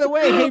 Which, by the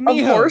way, hey, Of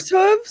mijo. horse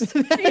hooves?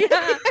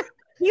 yeah.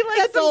 He likes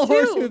That's them all too.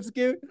 horse hooves,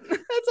 dude.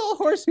 That's all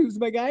horse hooves,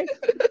 my guy.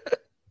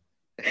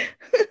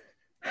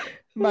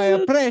 My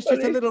That's precious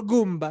funny. little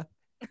Goomba.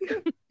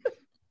 I'm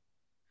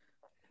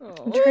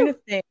Oh. trying to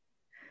think.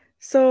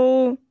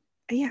 So,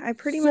 yeah, I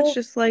pretty So- much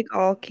just like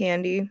all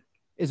candy.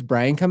 Is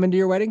Brian coming to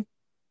your wedding?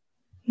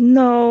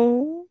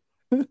 No.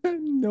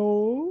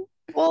 No.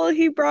 Well,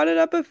 he brought it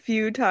up a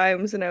few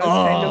times and I was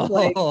kind of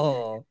like,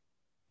 Oh.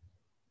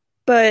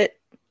 but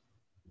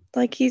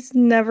like he's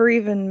never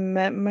even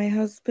met my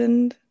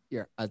husband.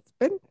 Your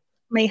husband?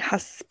 My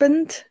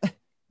husband?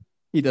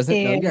 He doesn't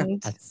know your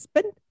And-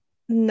 husband?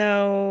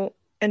 No.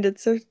 And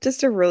it's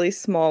just a really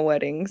small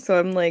wedding. So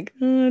I'm like,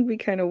 it'd be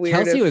kind of weird.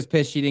 Kelsey if- was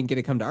pissed she didn't get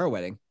to come to our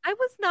wedding. I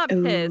was not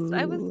pissed.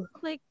 I was Ooh.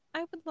 like,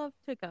 I would love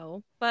to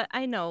go, but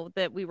I know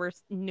that we were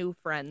new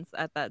friends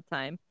at that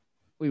time.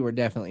 We were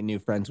definitely new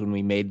friends when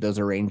we made those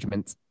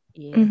arrangements.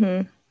 Yeah.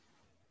 Mhm.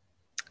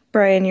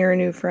 Brian, you're a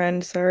new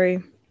friend.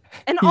 Sorry.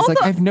 And He's all like,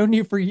 the I've known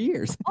you for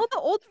years. all the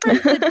old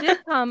friends that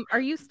did come,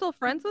 are you still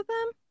friends with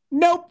them?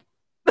 Nope.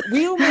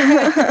 We only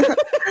had...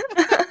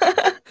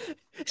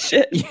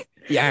 Shit.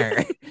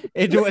 Yeah,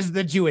 it was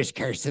the Jewish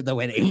curse of the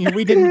wedding.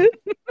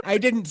 I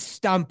didn't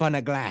stomp on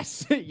a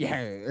glass.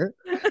 Yeah.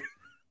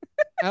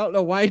 I don't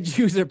know why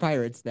Jews are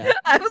pirates now.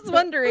 I was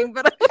wondering,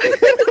 but I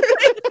wasn't gonna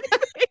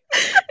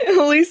say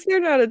At least they're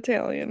not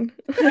Italian.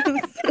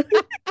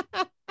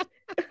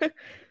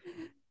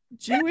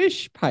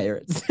 Jewish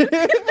pirates.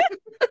 anything.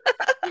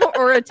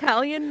 Or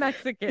Italian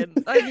Mexican.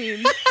 I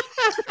mean,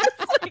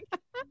 it's like,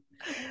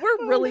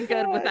 we're really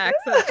good with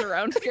accents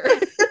around here.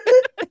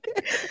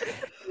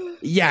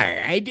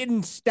 Yeah, I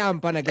didn't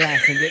stomp on a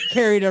glass and get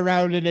carried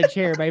around in a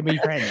chair by my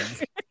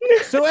friends.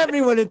 So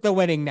everyone at the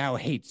wedding now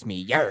hates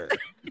me. Yarr.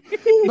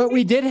 But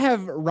we did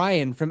have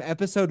Ryan from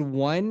episode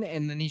 1,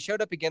 and then he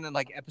showed up again in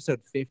like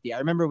episode 50. I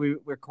remember we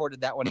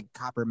recorded that one in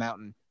Copper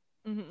Mountain.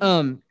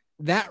 Mhm.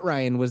 That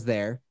Ryan was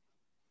there.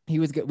 I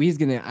was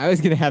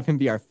gonna have him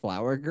be our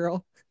flower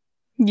girl.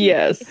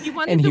 Yes. If you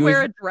wanted And to he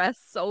wear was- a dress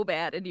so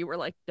bad and you were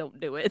like, don't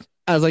do it.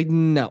 I was like,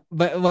 no,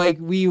 but like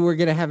we were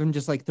gonna have him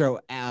just like throw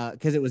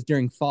because it was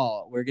during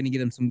fall. We are gonna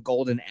get him some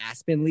golden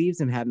aspen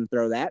leaves and have him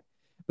throw that.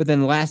 But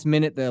then last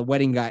minute, the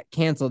wedding got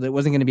canceled. It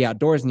wasn't gonna be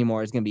outdoors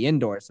anymore. It's gonna be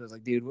indoors. So I was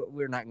like, dude,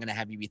 we're not gonna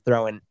have you be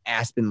throwing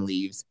aspen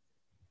leaves.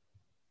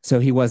 So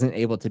he wasn't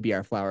able to be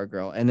our flower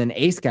girl. And then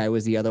Ace Guy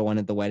was the other one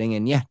at the wedding.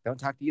 And yeah, don't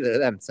talk to either of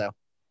them. So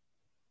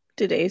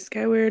Did Ace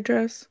Guy wear a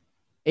dress?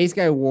 Ace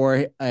Guy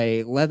wore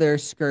a leather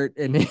skirt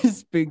and his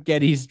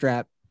spaghetti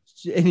strap.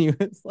 And he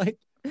was like,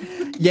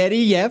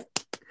 Yeti, yep,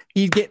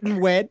 he's getting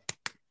wet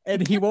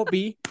and he won't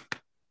be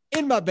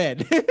in my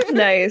bed.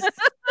 Nice.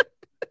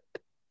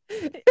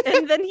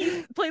 And then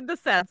he played the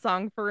sad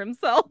song for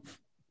himself.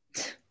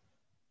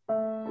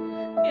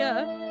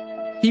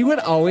 Yeah. He would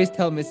always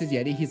tell Mrs.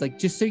 Yeti, he's like,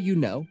 just so you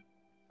know,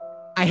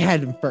 I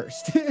had him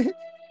first.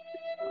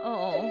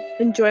 Oh.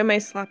 Enjoy my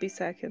sloppy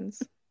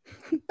seconds.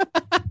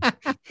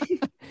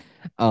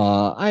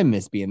 I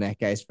miss being that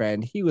guy's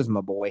friend. He was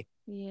my boy.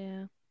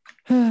 Yeah.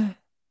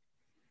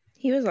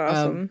 He was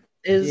awesome.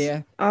 Is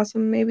yeah.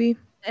 awesome, maybe.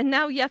 And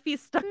now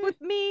Yeffy's stuck with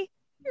me.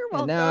 You're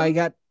welcome.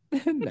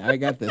 And now I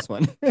got this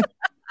one.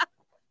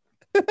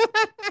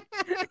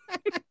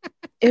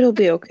 It'll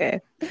be okay.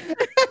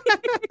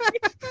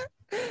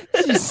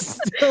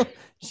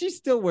 she's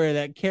still wearing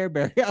that Care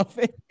Bear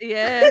outfit.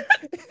 Yeah.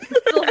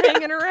 Still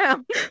hanging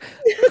around.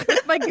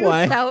 With my goose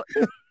Why? out.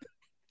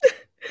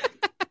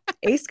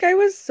 Ace Guy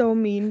was so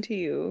mean to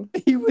you.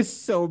 He was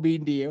so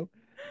mean to you.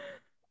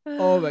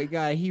 Oh my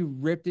god, he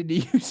ripped into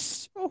you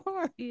so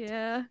hard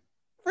Yeah.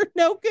 for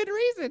no good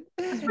reason.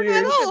 For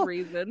At no all. good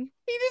reason.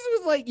 He just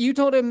was like, you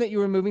told him that you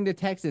were moving to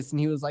Texas, and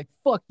he was like,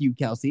 fuck you,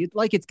 Kelsey. It's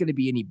like it's gonna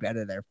be any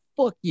better there.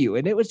 Fuck you.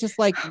 And it was just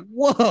like,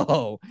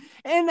 whoa.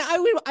 And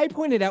I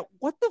pointed out,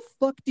 what the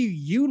fuck do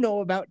you know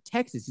about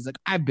Texas? He's like,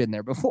 I've been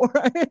there before.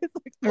 It's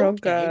like, Oh okay,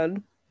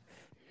 God.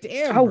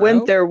 damn. I went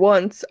bro. there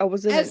once. I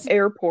was in As- an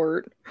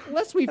airport.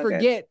 Lest we Okay.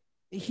 forget,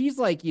 he's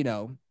like,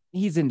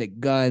 he's into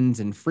guns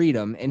and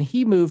freedom, and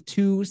he moved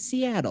to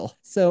Seattle.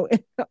 So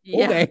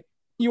Yeah. okay,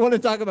 you want to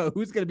talk about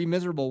who's gonna be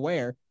miserable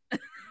where?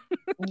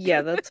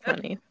 Yeah, that's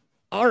funny.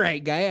 All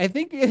right, guy. I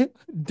think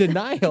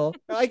denial.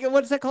 Like,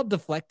 what's that called?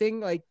 Deflecting?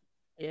 Like,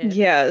 Yeah.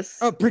 Yes.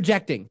 oh,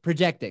 projecting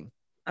Okay.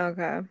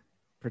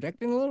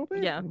 a little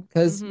bit. Yeah.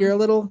 Because Mhm. you're a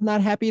little not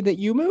happy that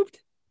you moved.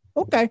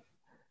 Okay.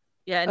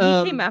 Yeah. And he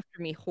Um, came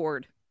after me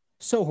horde.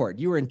 So hard.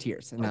 You were in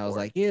tears, and Oh, I was Horde.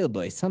 like, "Ew,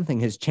 boy,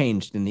 something has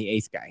changed in the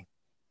Ace guy."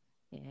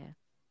 Yeah.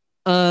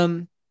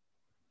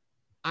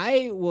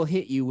 I will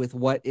hit you with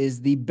what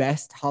is the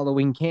best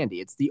Halloween candy.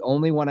 It's the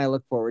only one I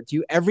look forward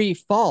to. Every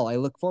fall, I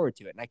look forward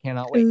to it, and I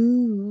cannot wait.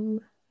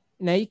 Ooh.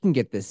 Now, you can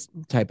get this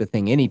type of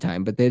thing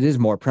anytime, but it is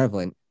more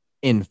prevalent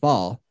in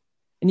fall.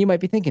 And you might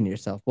be thinking to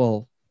yourself,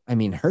 well, I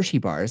mean, Hershey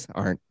bars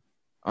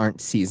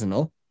aren't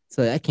seasonal,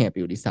 so that can't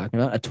be what he's talking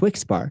about. A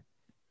Twix bar,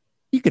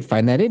 you could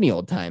find that any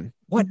old time.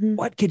 What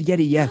could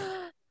Yeti Yef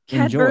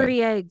enjoy?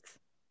 Cadbury eggs.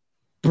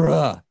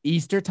 Bruh,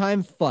 Easter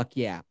time? Fuck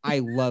yeah. I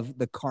love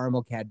the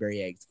caramel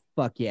Cadbury eggs.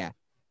 Fuck yeah.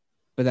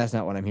 But that's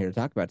not what I'm here to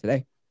talk about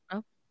today.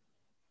 Oh.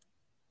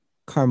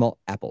 Caramel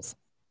apples.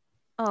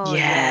 Oh,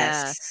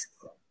 Yes.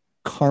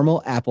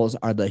 Caramel apples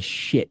are the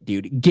shit,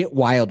 dude. Get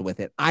wild with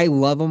it. I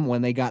love them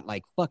when they got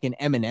like fucking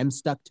M&M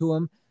stuck to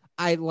them.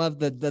 I love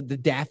the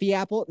Daffy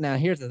apple. Now,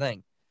 here's the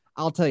thing.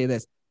 I'll tell you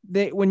this.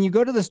 When you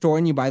go to the store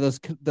and you buy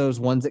those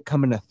ones that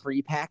come in a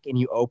 3-pack and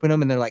you open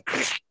them and they're like,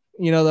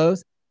 you know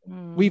those?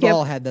 We've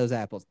all had those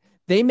apples.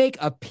 They make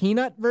a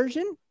peanut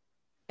version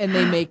and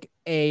they make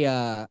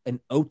an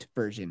oat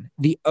version.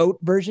 The oat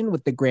version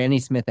with the Granny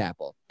Smith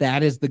apple.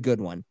 That is the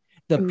good one.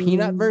 The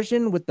peanut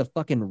version with the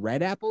fucking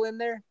red apple in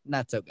there,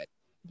 not so good.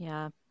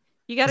 Yeah.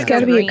 You gotta It's got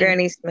to be a green.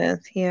 Granny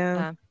Smith.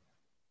 Yeah.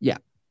 Yeah.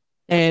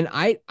 And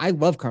I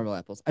love caramel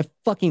apples. I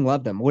fucking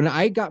love them. When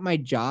I got my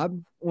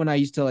job, when I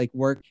used to like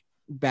work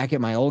back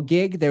at my old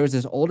gig, there was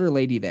this older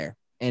lady there.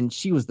 And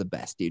she was the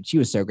best, dude. She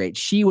was so great.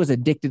 She was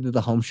addicted to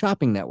the Home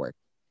Shopping Network.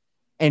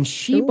 And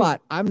she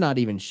bought, I'm not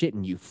even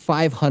shitting you,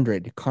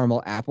 500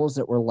 caramel apples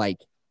that were like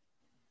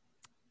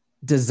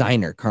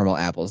designer caramel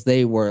apples.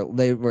 They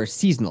were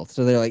seasonal.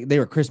 So they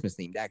were Christmas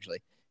themed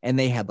actually. And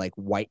they had like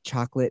white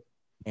chocolate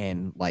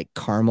and like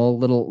caramel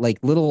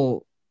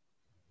little,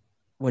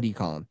 what do you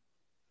call them?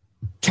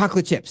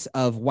 Chocolate chips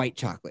of white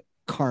chocolate,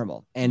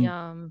 caramel,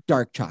 and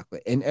dark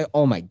chocolate. And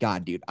oh my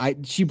God, dude.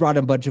 She brought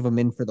a bunch of them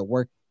in for the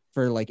work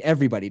for like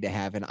everybody to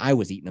have, and I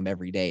was eating them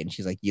every day. And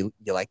she's like, "You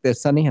like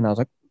this, Sonny?" And I was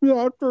like, "Yeah,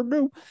 I sure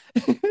do."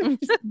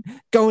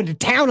 Going to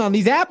town on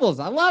these apples.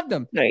 I loved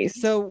them.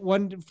 Nice. So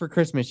one for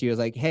Christmas, she was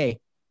like,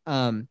 "Hey,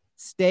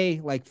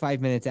 stay like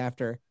 5 minutes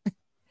after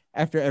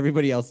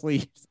everybody else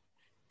leaves.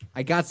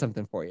 I got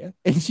something for you."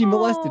 And she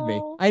molested me.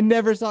 I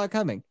never saw it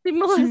coming. She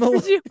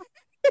molested you.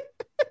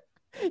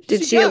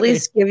 Did she at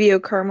least give you a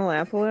caramel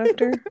apple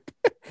after?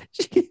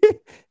 She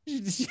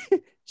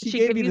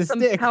gave me you the some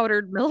stick.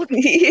 powdered milk.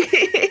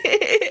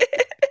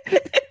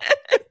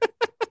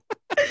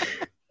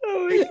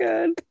 Oh my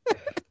God.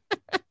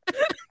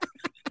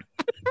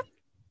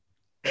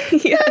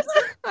 Yes.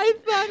 I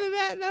thought of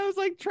that and I was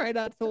like, try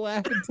not to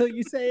laugh until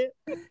you say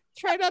it.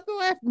 Try not to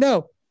laugh.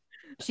 No,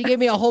 she gave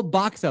me a whole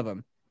box of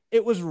them.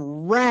 It was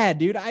rad,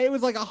 dude. It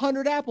was like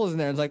 100 apples in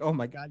there. I was like, oh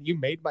my God, you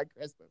made my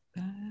Christmas.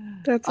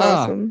 That's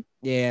awesome.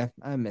 Yeah,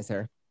 I miss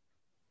her.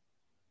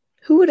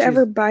 Who would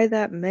ever buy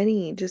that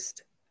many?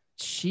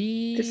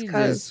 She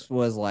cause. just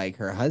was like,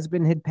 her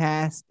husband had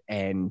passed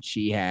and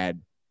she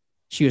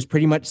was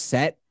pretty much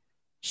set.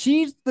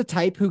 She's the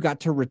type who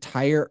got to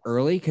retire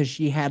early because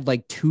she had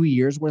like 2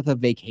 years worth of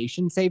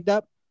vacation saved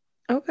up.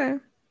 Okay.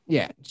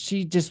 Yeah,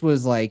 she just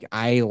was like,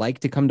 I like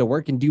to come to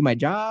work and do my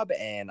job,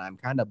 and I'm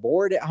kind of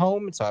bored at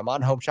home, so I'm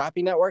on Home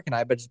Shopping Network, and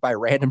I just buy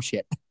random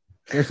shit.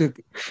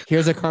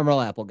 Here's a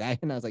caramel apple, guy,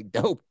 and I was like,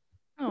 dope.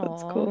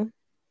 That's cool.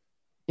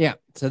 Yeah,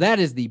 so that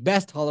is the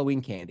best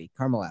Halloween candy,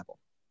 caramel apple.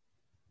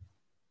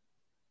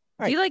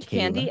 Do you like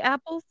candy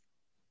apples?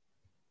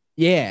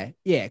 Yeah,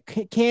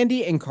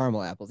 candy and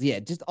caramel apples. Yeah,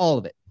 just all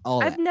of it.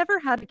 I've never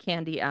had a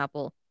candy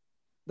apple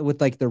with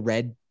like the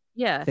red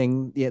Yeah.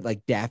 thing. Yeah,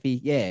 like Daffy.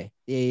 Yeah.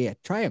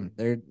 Try them.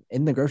 They're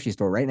in the grocery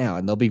store right now,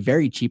 and they'll be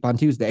very cheap on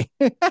Tuesday.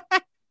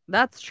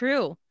 That's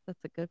true.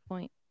 That's a good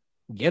point.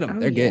 Get them. Oh,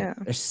 They're yeah.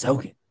 good. They're so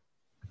good.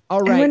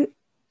 All right.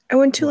 I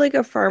went to like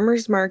a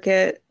farmer's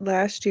market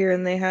last year,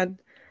 and they had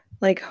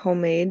like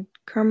homemade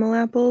caramel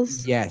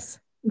apples. Yes.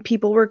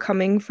 People were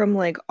coming from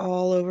like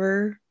all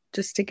over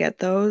just to get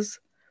those.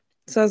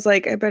 So I was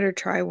like, I better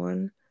try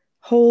one.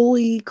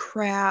 Holy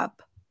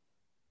crap.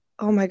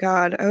 Oh my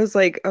God. I was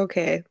like,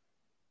 okay.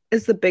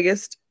 It's the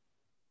biggest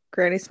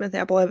Granny Smith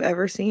apple I've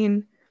ever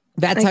seen.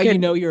 That's how you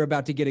know you're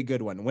about to get a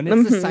good one. When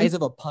it's the size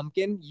of a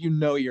pumpkin, you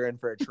know you're in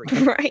for a treat.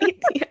 Right?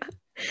 Yeah.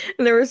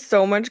 And there was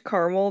so much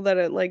caramel that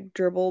it like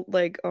dribbled.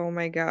 Like, oh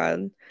my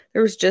God.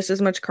 There was just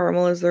as much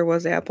caramel as there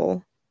was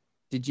apple.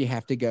 Did you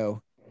have to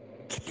go?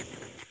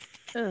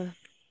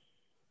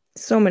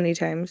 So many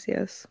times,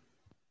 yes.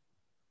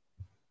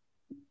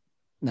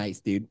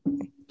 Nice, dude.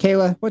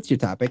 Kayla, what's your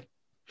topic?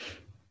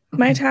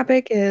 My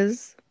topic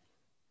is,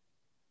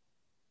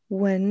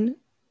 when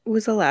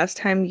was the last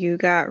time you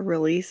got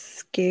really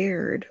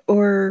scared?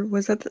 Or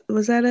was that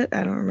it?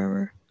 I don't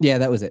remember. Yeah,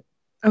 that was it.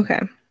 Okay.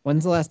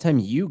 When's the last time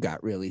you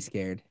got really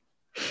scared?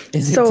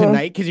 Is it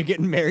tonight because you're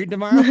getting married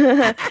tomorrow?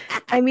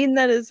 I mean,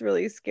 that is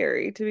really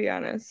scary, to be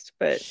honest.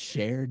 But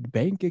shared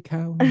bank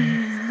account.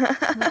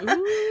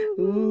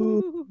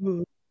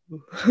 Ooh.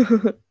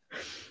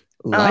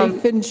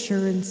 Life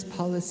insurance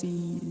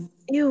policy.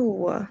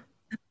 Ew.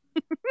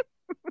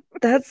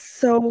 That's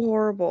so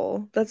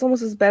horrible. That's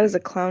almost as bad as a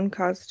clown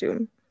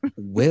costume.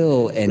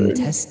 Will and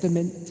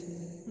testament.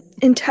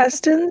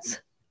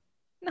 Intestines?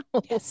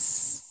 No.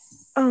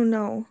 Yes. Oh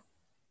no.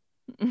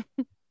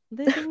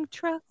 Living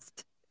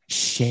trust.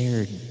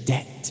 Shared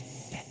debt.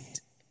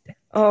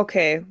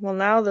 Okay, well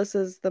now this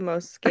is the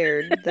most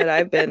scared that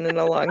I've been in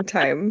a long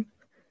time.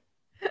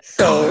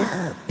 So,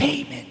 Car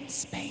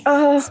payments.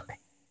 oh,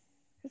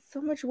 it's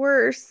so much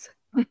worse.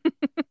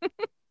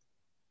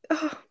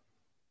 Oh,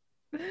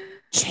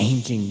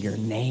 Changing your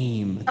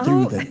name Oh.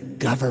 through the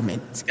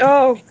government.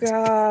 oh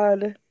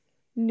God.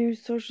 New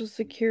social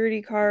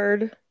security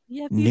card.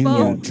 Yeah, New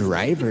people.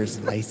 driver's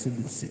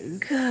licenses.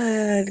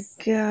 Good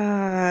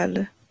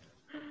God.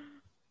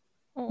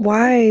 Oh.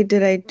 Why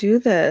did I do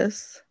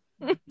this?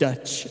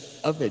 Dutch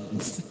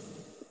ovens.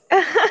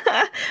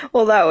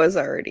 Well, that was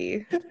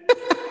already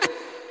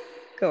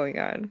going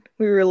on.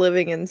 We were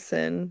living in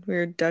sin. We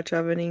were Dutch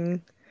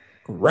ovening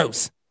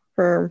Gross.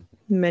 for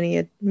many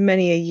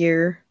a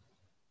year.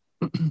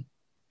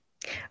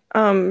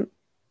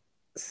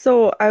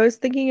 So I was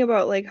thinking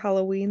about like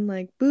Halloween,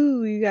 like,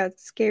 boo, you got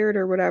scared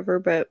or whatever,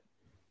 but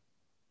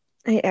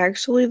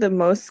the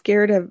most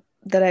scared of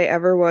that I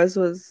ever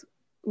was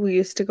we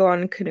used to go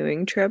on a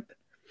canoeing trip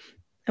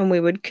and we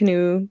would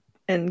canoe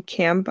and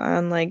camp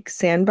on like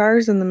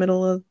sandbars in the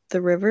middle of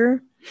the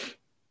river.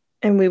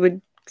 And we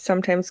would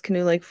sometimes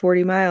canoe like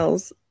 40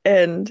 miles.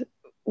 And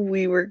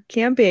we were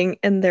camping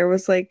and there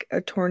was like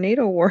a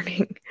tornado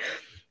warning.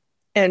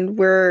 And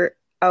we're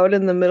out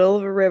in the middle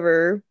of a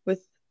river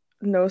with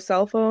no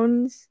cell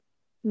phones,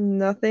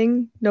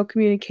 nothing, no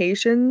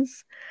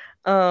communications.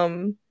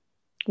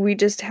 We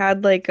just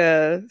had like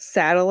a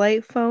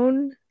satellite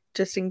phone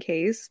just in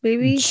case,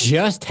 maybe.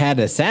 Just had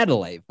a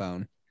satellite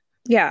phone.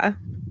 Yeah,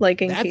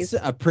 like in That's case.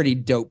 a pretty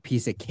dope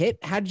piece of kit.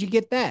 How'd you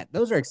get that?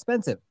 Those are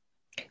expensive.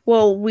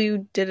 Well, we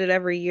did it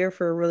every year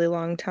for a really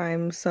long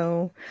time,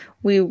 so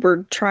we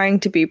were trying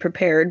to be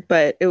prepared,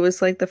 but it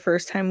was like the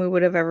first time we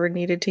would have ever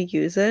needed to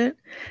use it.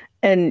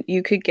 And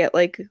you could get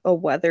like a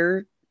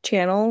weather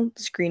channel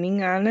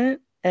screening on it,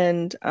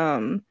 and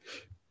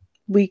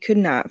we could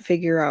not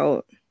figure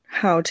out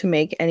how to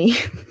make any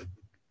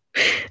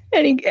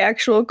any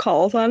actual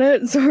calls on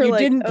it. So we're You like,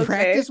 didn't okay.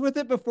 practice with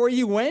it before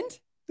you went?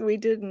 We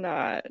did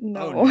not.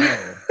 No. Oh,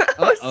 no.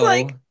 I was Uh-oh.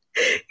 like,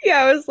 yeah,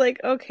 I was like,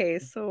 okay,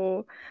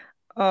 so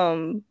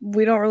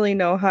we don't really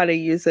know how to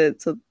use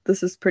it, so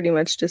this is pretty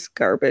much just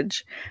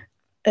garbage.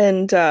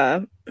 And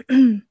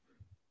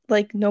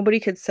like nobody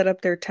could set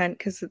up their tent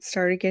because it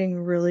started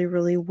getting really,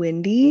 really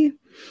windy.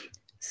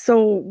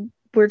 So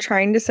we're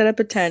trying to set up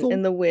a tent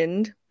in the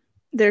wind.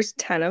 There's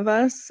 10 of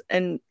us,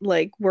 and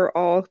like we're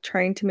all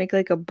trying to make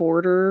like a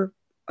border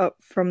up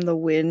from the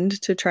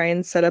wind to try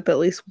and set up at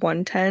least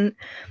one tent.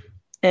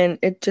 And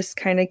it just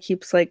kind of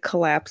keeps like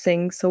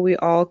collapsing. So we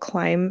all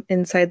climb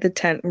inside the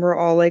tent and we're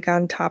all like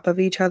on top of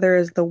each other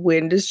as the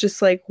wind is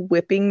just like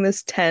whipping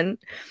this tent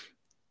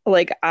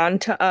like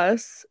onto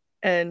us.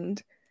 And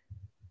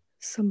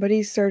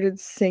somebody started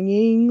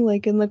singing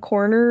like in the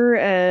corner.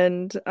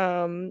 And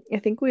I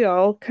think we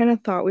all kind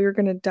of thought we were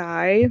going to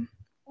die.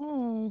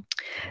 Oh.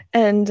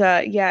 And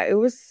yeah, it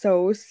was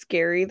so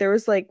scary. There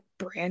was like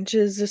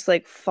branches just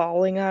like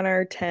falling on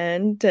our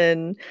tent,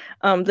 and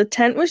the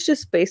tent was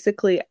just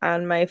basically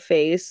on my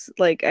face.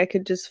 Like I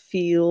could just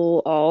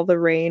feel all the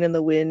rain and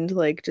the wind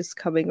like just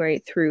coming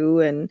right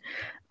through, and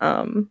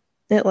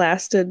it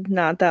lasted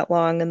not that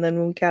long, and then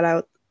when we got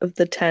out of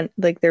the tent,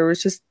 like there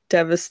was just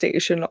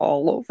devastation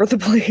all over the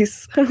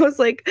place. I was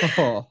like,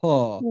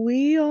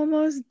 we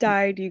almost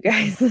died, you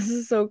guys. This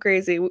is so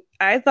crazy.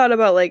 I thought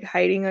about like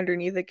hiding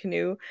underneath a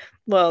canoe.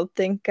 Well,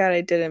 thank God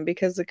I didn't,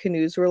 because the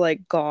canoes were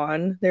like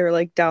gone. They were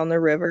like down the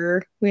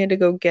river. We had to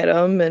go get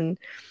them, and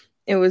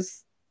it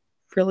was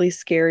really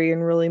scary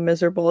and really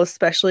miserable,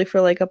 especially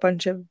for like a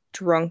bunch of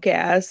drunk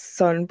ass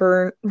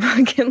sunburnt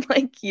fucking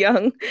like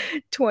young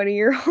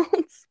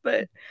 20-year-olds.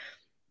 But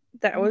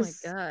that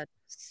was my God.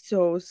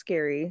 so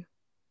scary.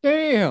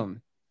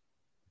 Damn.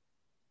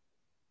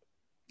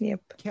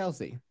 Yep.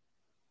 Kelsey,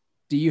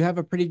 do you have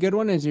a pretty good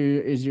one? Is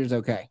yours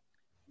okay?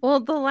 Well,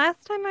 the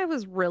last time I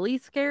was really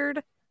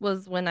scared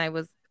was when I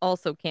was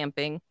also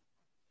camping,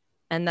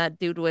 and that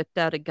dude whipped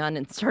out a gun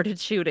and started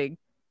shooting.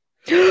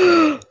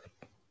 Wait,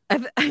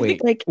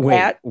 like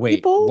at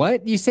people?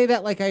 What? You say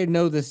that like I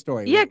know this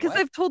story. Yeah, Wait, because what?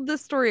 I've told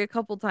this story a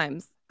couple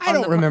times. I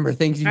don't remember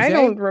things you say. I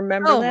don't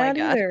remember Oh that my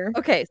God. either.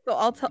 Okay, so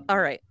I'll tell. All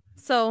right,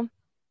 so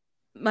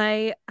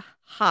my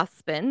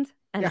husband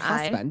and Your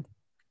husband.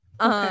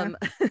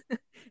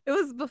 it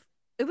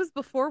was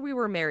before we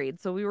were married,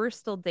 so we were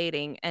still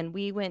dating, and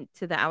we went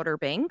to the Outer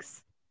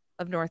Banks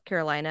of North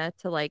Carolina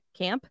to like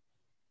camp.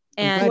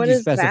 And I'm glad what you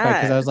is specified,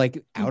 because I that? was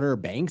like, Outer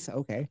Banks?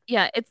 Okay.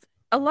 yeah, it's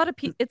a lot of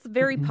people. It's a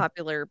very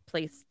popular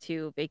place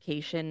to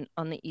vacation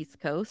on the East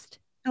Coast.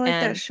 I like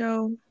that And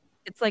show.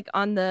 It's like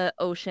on the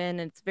ocean.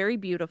 And it's very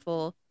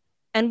beautiful.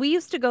 And we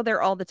used to go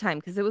there all the time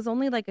because it was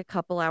only like a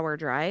couple-hour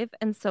drive.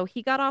 And so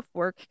he got off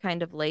work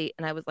kind of late,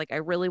 and I was like, I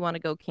really want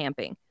to go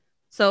camping.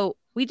 So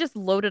we just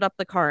loaded up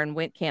the car and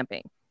went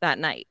camping that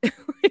night.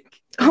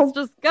 Like, let's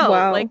just go.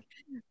 Wow. Like,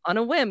 on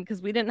a whim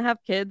because we didn't have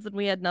kids and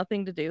we had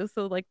nothing to do.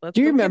 So like, let's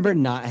Do you go remember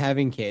camping. not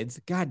having kids?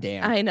 God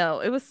damn. I know,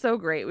 it was so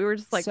great. We were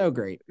just like, so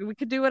great. we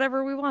could do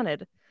whatever we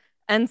wanted.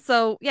 And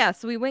so, yeah,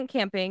 so we went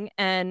camping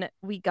and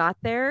we got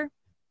there.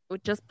 We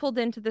just pulled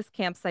into this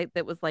campsite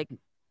that was like,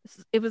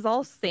 it was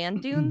all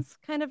sand dunes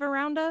kind of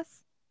around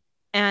us.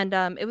 And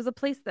it was a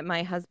place that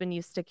my husband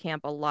used to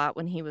camp a lot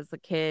when he was a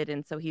kid.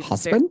 And so he was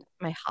Husband?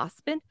 my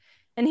husband.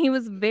 And he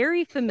was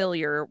very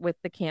familiar with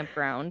the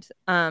campground.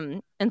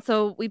 And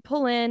so we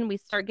pull in, we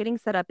start getting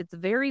set up. It's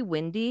very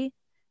windy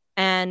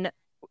and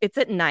it's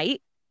at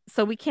night,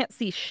 so we can't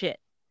see shit.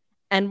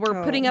 And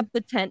we're putting up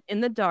the tent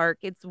in the dark.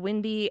 It's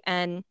windy.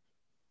 And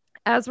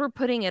as we're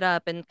putting it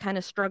up and kind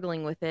of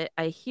struggling with it,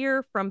 I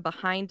hear from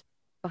behind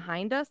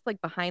us,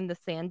 like behind the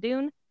sand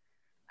dune,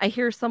 I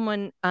hear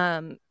someone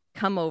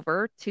come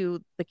over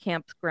to the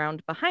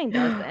campground behind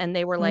us. And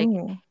they were like,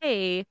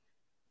 hey,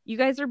 you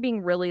guys are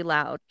being really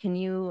loud. Can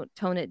you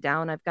tone it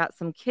down? I've got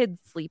some kids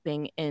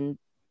sleeping in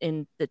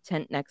the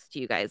tent next to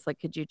you guys. Like,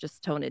 could you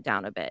just tone it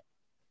down a bit?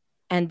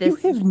 And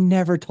this, You have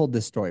never told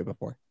this story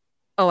before.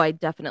 oh, I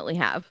definitely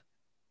have.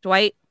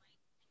 Dwight,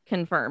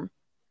 confirm.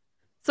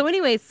 So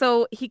anyway,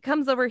 so he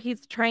comes over.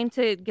 He's trying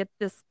to get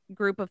this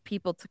group of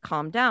people to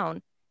calm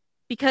down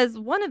because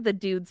one of the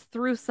dudes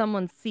threw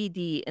someone's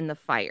CD in the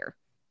fire.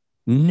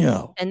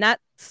 No. And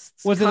that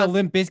Was it a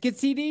Limp Bizkit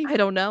CD? I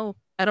don't know.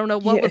 I don't know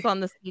what was on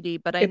the CD,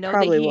 but I know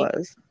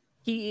that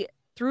he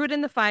threw it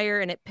in the fire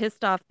and it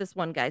pissed off this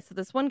one guy. So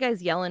this one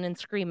guy's yelling and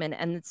screaming.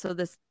 And so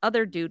this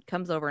other dude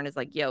comes over and is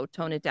like, yo,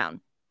 tone it down.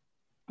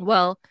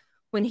 Well,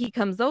 when he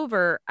comes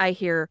over, I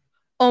hear,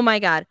 oh my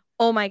God.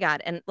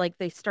 And like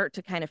they start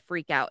to kind of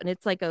freak out. And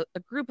it's like a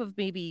group of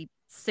maybe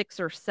 6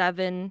 or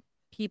 7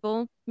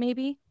 people,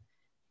 maybe.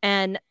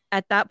 And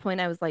at that point,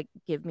 I was like,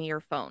 give me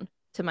your phone.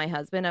 To my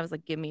husband, I was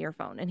like, give me your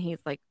phone. And he's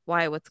like,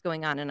 why? What's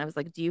going on? And I was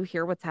like, do you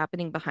hear what's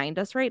happening behind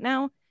us right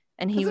now?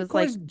 And he was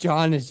like,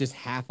 John is just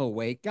half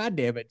awake. God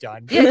damn it,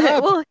 John. yeah,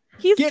 well,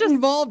 he's Get just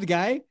involved,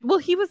 guy. Well,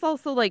 he was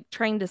also like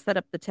trying to set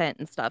up the tent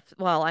and stuff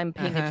while I'm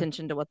paying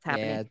attention to what's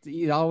happening. Yeah,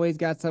 you always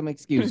got some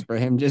excuse for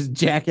him just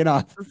jacking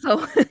off.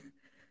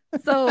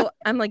 So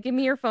I'm like, give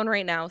me your phone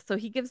right now. So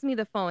he gives me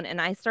the phone and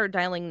I start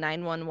dialing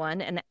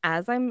 911. And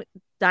as I'm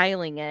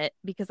dialing it,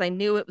 because I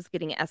knew it was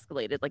getting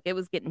escalated, like it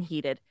was getting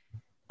heated,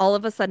 all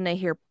of a sudden I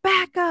hear,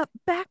 back up,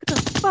 back the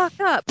fuck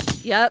up.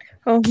 Yep.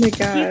 Oh my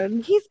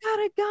God. He's got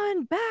a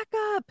gun, back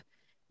up.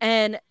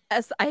 And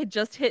as I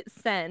just hit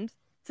send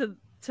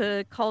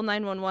to call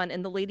 911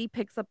 and the lady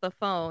picks up the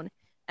phone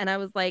and I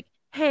was like,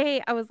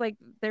 hey,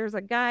 there's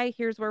a guy,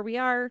 here's where we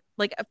are.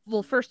 Like,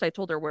 well, first I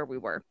told her where we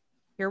were.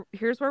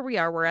 Here's where we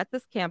are. We're at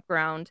this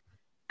campground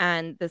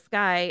and this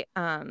guy,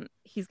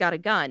 he's got a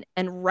gun.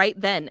 And right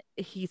then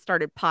he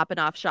started popping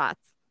off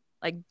shots.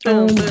 Like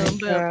boom, boom,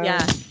 boom.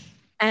 Yeah.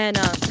 And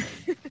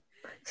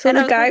so and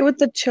the guy with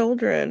the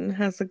children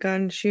has a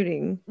gun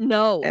shooting.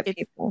 No, at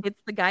people. It's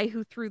the guy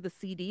who threw the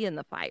CD in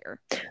the fire.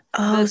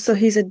 Oh, so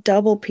he's a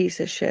double piece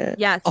of shit.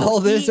 Yeah. So all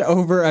this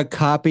over a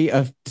copy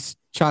of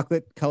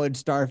chocolate colored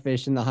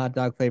starfish in the hot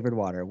dog flavored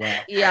water.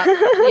 Wow. Yeah.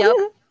 Yep.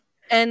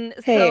 And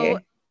hey, so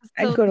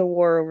I'd go to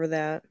war over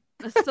that.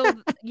 So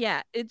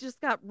yeah, it just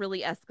got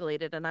really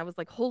escalated and I was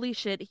like, holy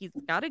shit, he's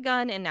got a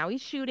gun and now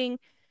he's shooting.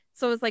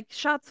 So it was like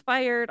shots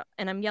fired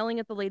and I'm yelling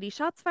at the lady,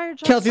 shots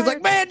fired. Kelsey's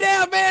fired. like, man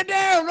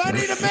down, I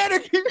need a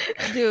medic.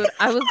 Dude,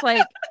 I was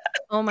like,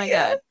 oh my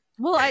God.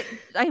 Well,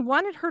 I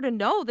wanted her to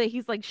know that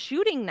he's like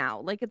shooting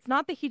now. Like, it's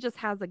not that he just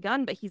has a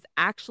gun, but he's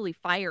actually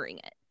firing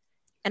it.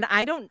 And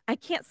I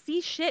can't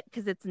see shit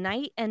because it's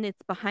night and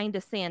it's behind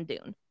a sand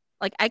dune.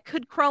 Like, I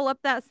could crawl up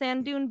that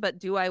sand dune, but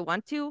do I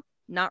want to?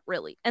 Not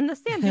really. And the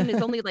sand dune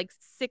is only like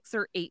 6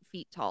 or 8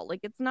 feet tall. Like,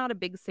 it's not a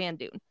big sand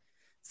dune.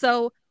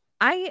 So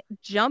I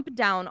jump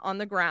down on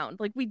the ground.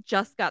 Like, we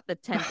just got the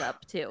tent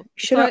up too.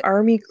 Should have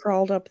army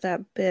crawled up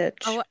that bitch.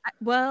 Oh,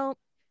 well,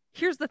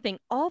 here's the thing.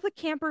 All the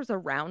campers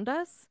around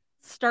us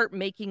start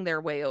making their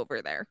way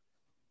over there.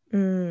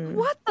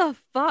 What the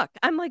fuck?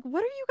 I'm like,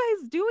 what are you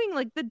guys doing?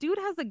 Like, the dude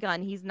has a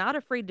gun. He's not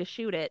afraid to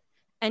shoot it.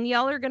 And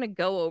y'all are going to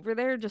go over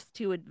there just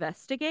to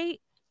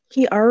investigate?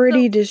 He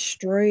already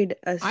destroyed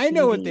a CD. I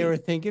know what they were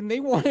thinking.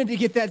 They wanted to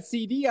get that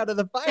CD out of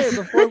the fire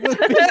before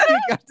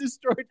it got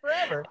destroyed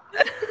forever.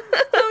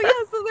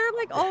 So they're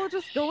like all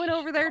just going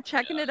over there,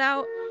 checking it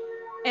out.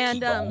 And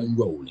keep on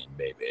rolling,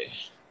 baby.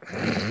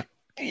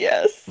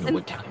 Yes. You know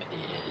what time it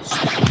is.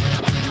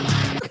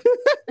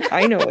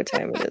 I know what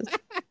time it is.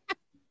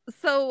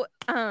 So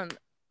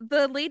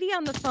the lady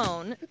on the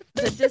phone,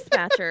 the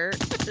dispatcher,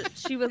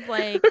 she was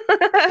like,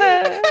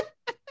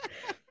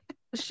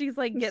 she's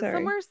like, get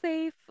somewhere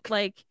safe.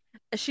 Like,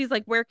 she's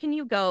like, where can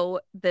you go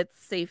that's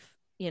safe,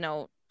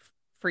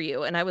 for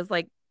you? And I was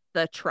like,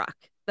 the truck.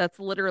 That's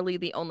literally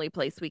the only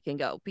place we can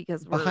go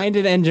because we're behind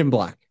an engine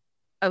block.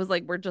 I was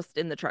like, we're just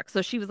in the truck.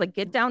 So she was like,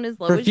 get down as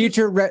low for as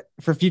future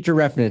for future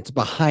reference,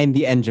 behind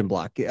the engine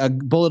block. A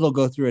bullet will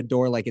go through a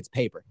door like it's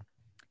paper.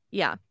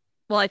 Yeah.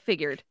 Well, I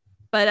figured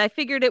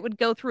it would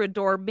go through a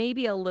door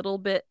maybe a little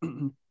bit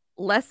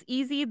less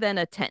easy than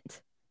a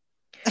tent.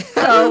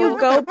 So you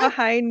go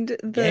behind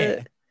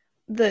Yeah.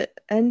 the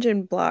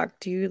engine block.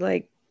 Do you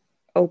like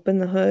open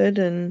the hood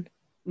and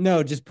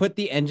No, just put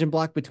the engine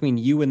block between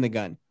you and the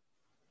gun.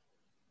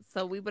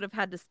 So we would have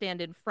had to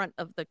stand in front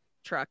of the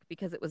truck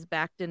because it was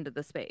backed into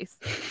the space.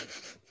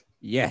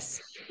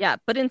 Yes. Yeah,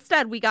 but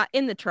instead we got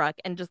in the truck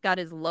and just got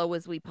as low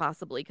as we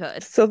possibly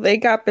could. so they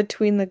got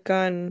between the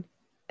gun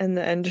and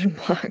the engine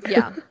block?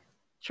 Yeah,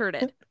 sure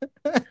did.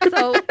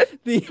 So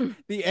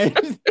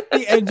the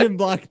engine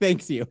block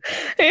thanks you.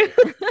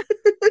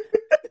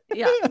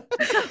 yeah.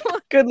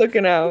 Good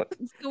looking out.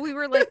 So we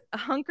were like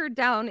hunkered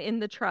down in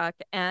the truck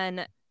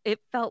and it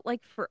felt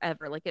like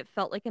forever. Like it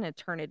felt like an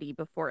eternity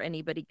before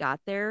anybody got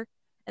there.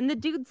 And the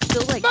dude's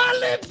still like, My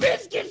lip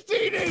biscuits,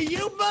 TD,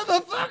 you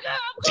motherfucker!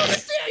 I'm gonna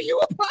tear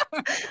you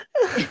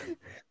apart.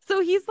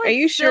 so he's like, Are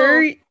you still-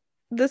 sure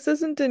this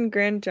isn't in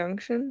Grand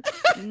Junction?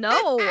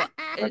 No, it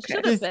Okay.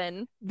 should have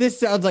been. This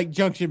sounds like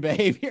junction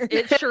behavior.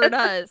 It sure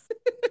does.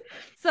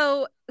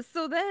 So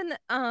then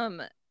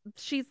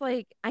she's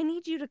like, I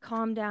need you to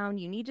calm down.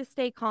 You need to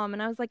stay calm.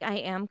 And I was like, I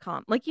am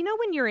calm. Like, you know,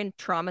 when you're in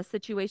trauma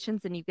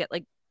situations and you get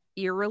like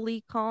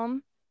eerily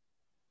calm?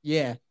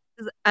 Yeah.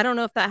 'Cause I don't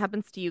know if that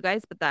happens to you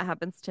guys, but that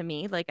happens to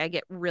me. Like I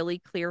get really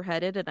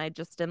clear-headed and I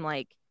just am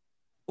like,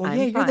 Well, I'm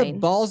yeah, you're the fine.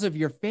 balls of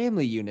your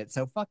family unit,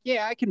 so fuck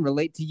yeah, I can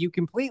relate to you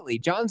completely.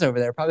 John's over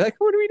there, probably like,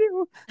 what do we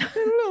do? I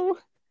don't know.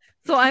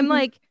 so I'm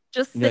like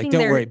just And you're sitting like,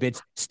 don't there. worry,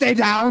 bitch. Stay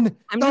down.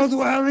 I'm don't just-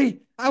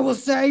 worry. I will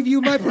save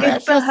you, my Get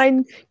precious.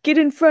 behind, get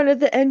in front of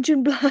the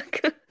engine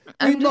block. We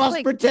I'm just must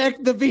like,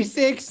 protect the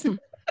V6.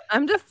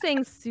 I'm just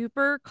staying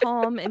super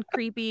calm and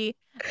creepy.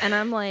 And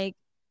I'm like,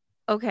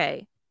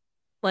 okay,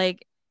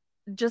 like,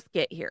 just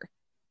get here.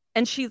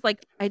 And she's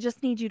like, I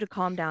just need you to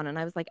calm down. And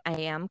I was like, I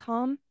am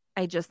calm.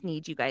 I just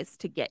need you guys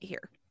to get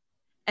here.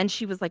 And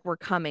she was like, we're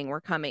coming, we're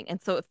coming. And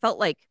so it felt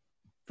like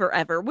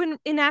forever, when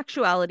in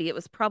actuality, it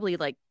was probably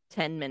like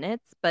 10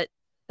 minutes, but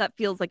that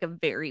feels like a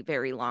very,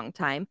 very long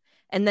time.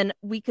 And then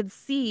we could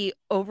see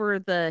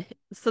over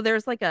so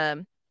there's like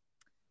a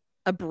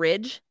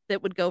bridge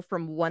that would go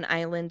from one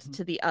island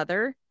to the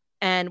other.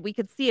 And we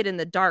could see it in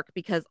the dark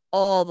because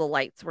all the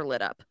lights were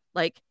lit up,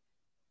 like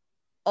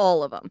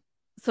all of them.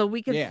 So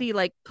we could Yeah. see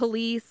like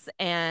police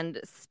and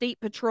state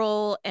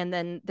patrol. And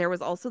then there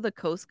was also the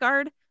Coast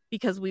Guard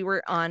because we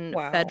were on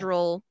Wow.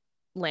 federal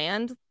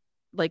land,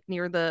 like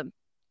near the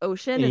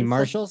ocean. Any and so-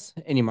 marshals?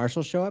 Any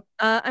marshals show up?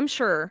 I'm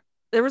sure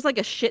there was like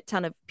a shit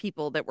ton of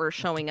people that were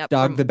showing up.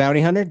 Dog from- the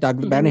bounty hunter?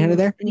 Dog the bounty hunter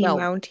there? Any No.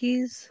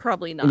 Mounties?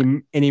 Probably not.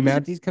 Any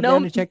Mounties come No-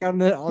 down to check out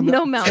no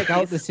check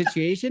out Mounties. the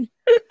situation?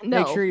 No.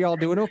 Make sure you're all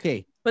doing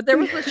okay. But there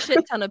was a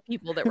shit ton of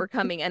people that were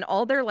coming and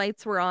all their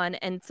lights were on.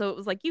 And so it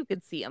was like you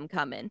could see them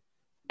coming.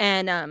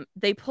 And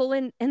they pull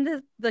in,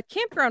 and the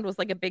campground was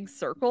like a big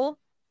circle.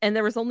 And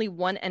there was only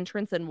one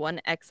entrance and one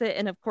exit.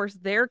 And of course,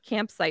 their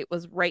campsite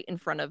was right in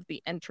front of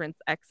the entrance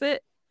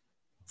exit.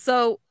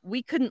 So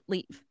we couldn't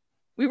leave.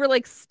 We were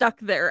like stuck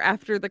there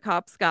after the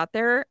cops got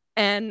there.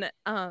 And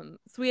so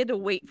we had to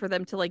wait for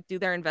them to like do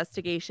their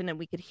investigation and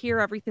we could hear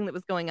everything that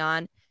was going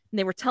on. And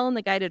they were telling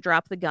the guy to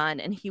drop the gun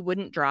and he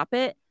wouldn't drop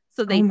it.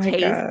 So they Oh my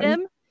tased God.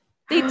 him.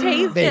 They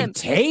tased They him.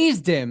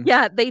 tased him.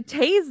 Yeah, they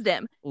tased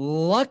him.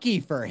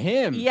 Lucky for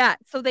him. Yeah,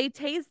 so they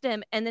tased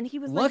him, and then he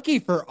was Lucky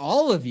for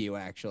all of you,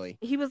 actually.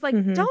 like,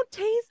 Mhm. "Don't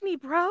tase me,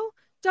 bro!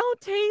 Don't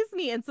tase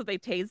me!" And so they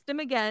tased him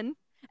again,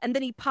 and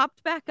then he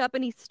popped back up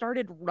and he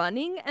started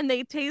running, and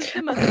they tased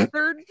him a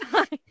third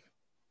time.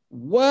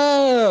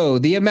 Whoa,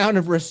 the amount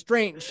of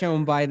restraint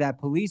shown by that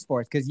police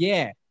force. Because,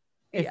 yeah,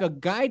 if Yeah. a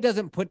guy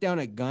doesn't put down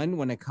a gun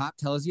when a cop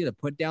tells you to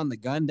put down the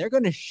gun, they're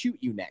going to shoot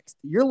you next.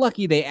 You're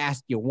lucky they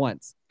asked you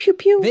once. Pew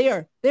pew.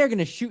 They're going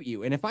to shoot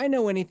you. And if I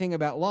know anything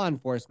about law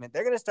enforcement,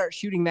 they're going to start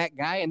shooting that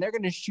guy and they're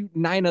going to shoot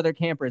 9 other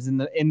campers in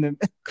the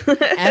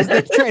as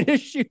they try to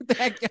shoot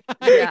that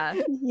guy. Yeah,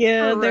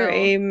 Yeah, For their real.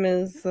 aim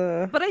is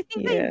but I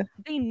think Yeah.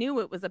 they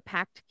knew it was a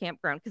packed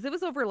campground because it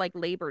was over like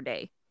Labor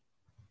Day.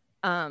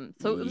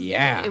 So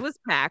Yeah. it was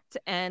packed,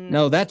 and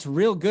No, that's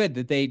real good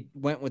that they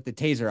went with the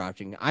taser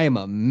option. I am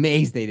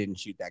amazed they didn't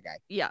shoot that guy.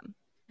 yeah.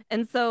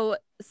 And so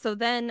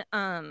then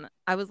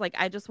I was like,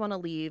 I just want to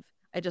leave.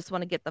 I just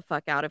want to get the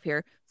fuck out of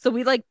here. So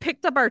we like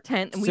picked up our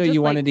tent and we So just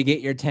you like, wanted to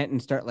get your tent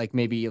and start like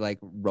maybe like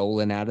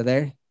rolling out of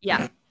there?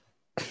 yeah.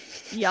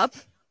 Yup.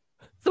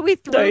 So we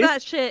threw Nice.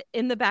 that shit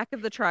in the back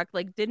of the truck,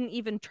 like didn't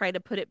even try to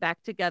put it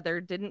back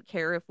together, didn't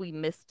care if we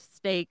missed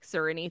stakes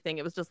or anything.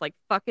 It was just like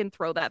fucking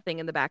throw that thing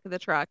in the back of the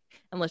truck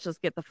and let's just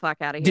get the fuck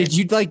out of here. Did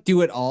you like do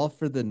it all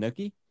for the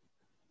nookie?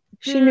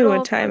 She Did it knew all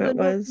what for time the it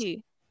was.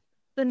 nookie.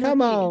 The Come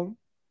nookie. on.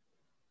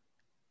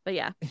 But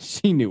yeah.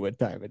 She knew what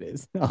time it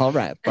is. All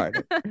right,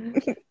 partner.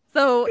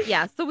 So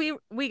yeah, so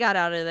we got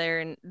out of there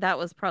and that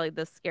was probably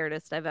the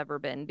scaredest I've ever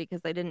been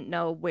because I didn't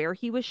know where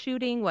he was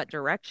shooting, what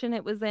direction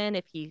it was in,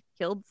 if he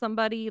killed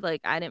somebody.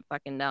 Like I didn't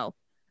fucking know.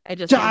 I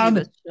just knew he John,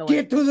 was chilling.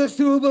 get to the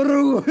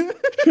Subaru.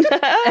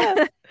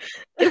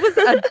 It was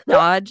a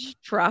Dodge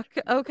truck,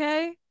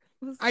 okay?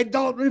 It was- I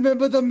don't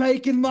remember the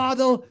make and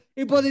model,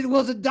 but it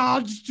was a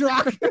Dodge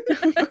truck.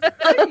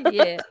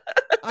 yeah.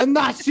 I'm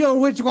not sure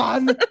which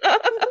one.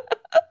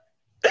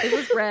 It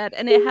was red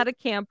and it had a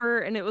camper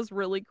and it was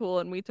really cool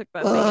and we took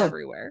that thing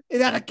everywhere. Is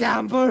that a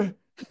camper?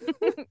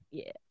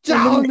 Yeah. And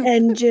Down! an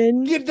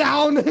engine. Get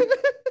down!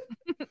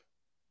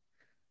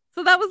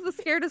 So that was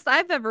the scaredest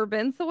I've ever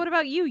been. So what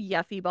about you,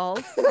 Yuffie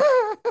balls?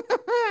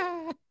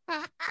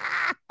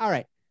 All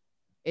right.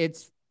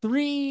 It's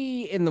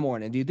 3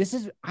 a.m, dude.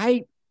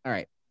 All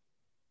right.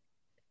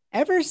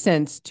 Ever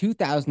since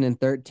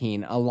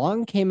 2013,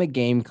 along came a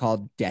game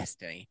called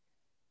Destiny.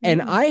 And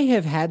I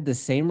have had the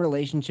same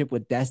relationship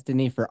with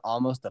Destiny for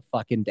almost a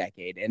fucking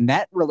decade. And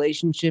that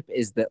relationship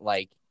is that,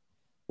 like,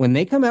 when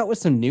they come out with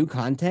some new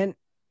content,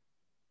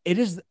 it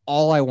is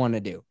all I want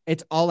to do.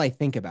 It's all I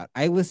think about.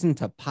 I listen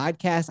to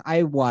podcasts.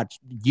 I watch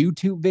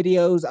YouTube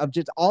videos of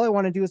just all I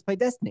want to do is play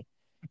Destiny.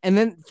 And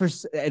then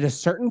at a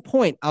certain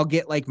point, I'll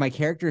get like my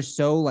character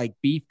so like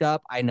beefed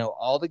up. I know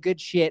all the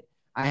good shit.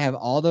 I have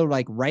all the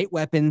like right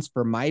weapons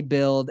for my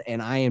build.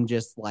 And I am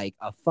just like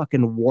a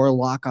fucking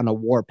warlock on a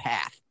war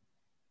path.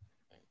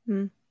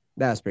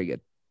 That was pretty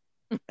good.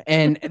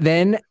 And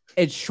then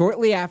it's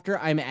shortly after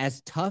I'm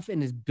as tough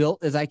and as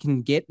built as I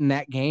can get in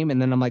that game.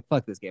 And then I'm like,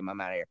 fuck this game. I'm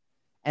out of here.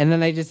 And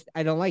then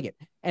I don't like it.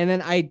 And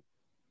then I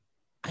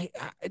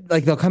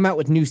like, they'll come out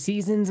with new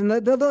seasons and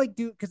they'll like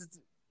do, because it's,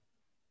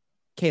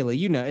 Kayla,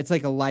 you know, it's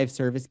like a live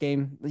service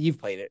game. You've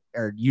played it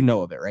or you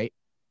know of it, right?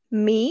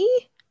 Me?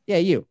 Yeah,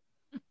 you.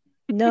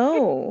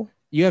 No.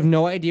 You have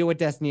no idea what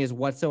Destiny is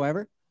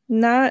whatsoever?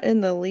 Not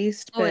in the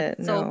least Oh, bit.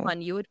 it's so No.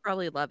 fun. You would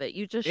probably love it.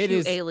 You just It shoot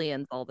is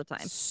aliens all the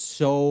time.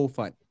 So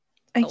fun.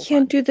 I So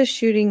can't fun. do the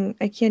shooting.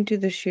 I can't do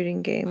the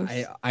shooting games.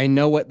 I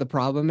know what the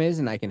problem is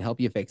and I can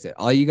help you fix it.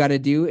 All you got to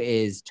do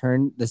is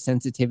turn the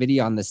sensitivity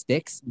on the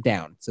sticks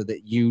down so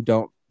that you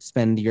don't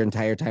spend your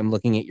entire time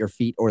looking at your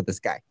feet or the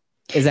sky.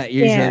 Is that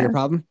usually Yeah. your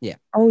problem? Yeah.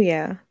 Oh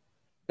yeah.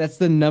 That's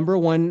the number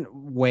one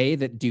way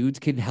that dudes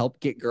could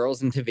help get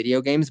girls into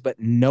video games, but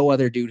no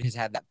other dude has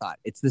had that thought.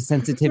 It's the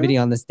sensitivity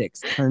on the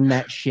sticks. Turn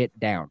that shit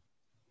down.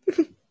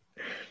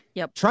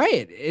 Yep. Try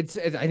it.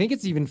 I think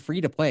it's even free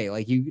to play.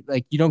 Like you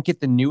don't get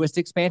the newest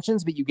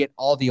expansions, but you get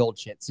all the old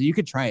shit. So you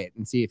could try it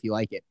and see if you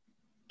like it.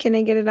 Can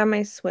I get it on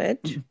my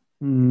Switch?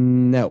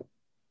 No.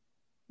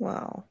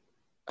 Wow.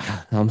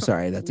 I'm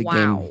sorry. That's a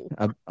Wow.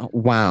 game.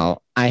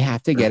 Wow. I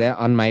have to get it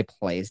on my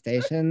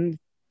PlayStation.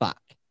 Fuck.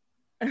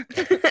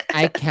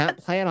 I can't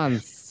play it on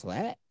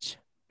Switch.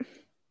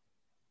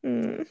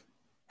 Mm.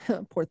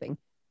 Poor thing.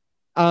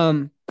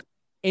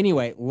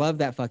 Anyway, love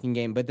that fucking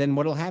game. But then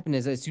what'll happen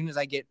is as soon as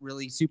I get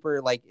really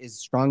super like as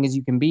strong as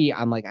you can be,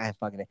 I'm like, I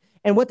fucking it.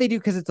 And what they do,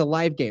 because it's a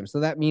live game,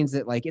 so that means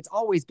that like it's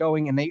always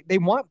going and they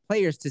want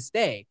players to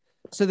stay.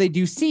 So they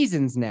do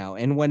seasons now.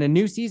 And when a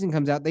new season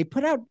comes out, they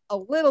put out a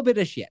little bit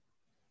of shit.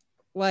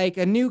 Like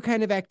a new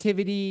kind of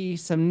activity,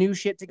 some new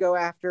shit to go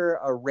after,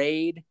 a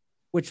raid,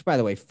 which by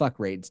the way, fuck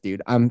raids,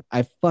 dude.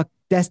 I fuck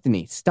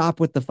Destiny.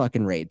 Stop with the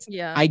fucking raids.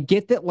 Yeah. I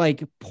get that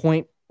like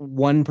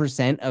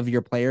 0.1% of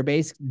your player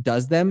base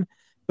does them,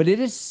 but it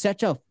is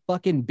such a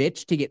fucking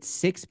bitch to get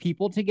 6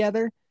 people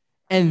together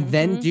and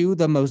then do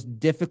the most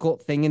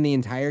difficult thing in the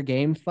entire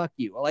game. Fuck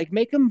you. Like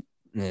make them.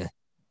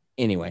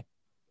 Anyway.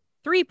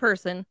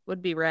 3-person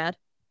would be rad.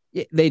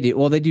 Yeah, they do.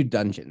 Well, they do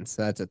dungeons.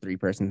 So that's a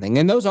 3-person thing.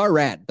 And those are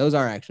rad. Those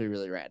are actually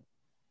really rad.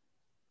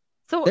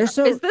 So, They're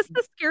so- is this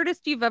the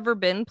scaredest you've ever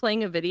been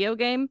playing a video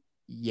game?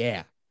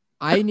 Yeah.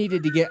 I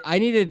needed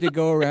to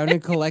go around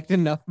and collect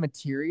enough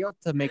material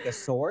to make a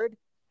sword.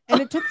 And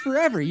it took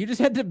forever. You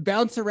just had to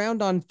bounce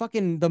around on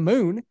fucking the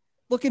moon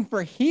looking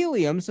for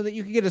helium so that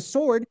you could get a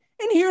sword.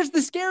 And here's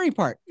the scary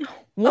part.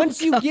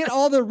 Once you get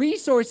all the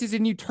resources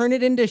and you turn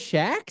it into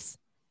shacks,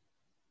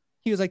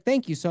 he was like,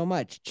 thank you so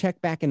much.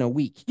 Check back in a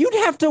week. You'd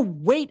have to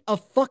wait a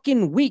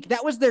fucking week.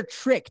 That was their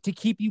trick to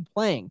keep you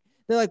playing.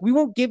 They're like, we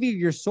won't give you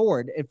your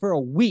sword for a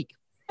week.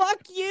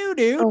 Fuck you,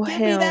 dude. Oh, Give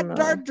me hell that no.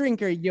 dark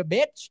drinker, you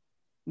bitch.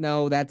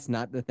 No, that's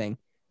not the thing.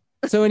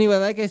 So anyway,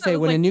 like I say, I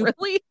was like,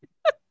 really?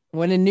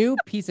 when a new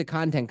piece of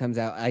content comes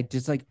out, I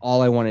just like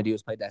all I want to do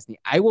is play Destiny.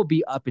 I will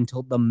be up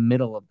until the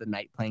middle of the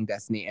night playing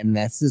Destiny, and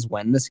this is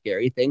when the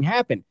scary thing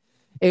happened.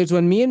 It was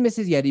when me and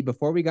Mrs. Yeti,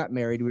 before we got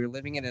married, we were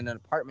living in an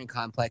apartment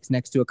complex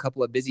next to a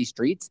couple of busy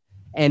streets,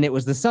 and it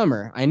was the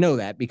summer. I know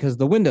that because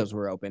the windows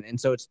were open, and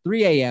so it's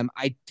 3 a.m.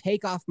 I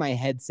take off my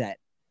headset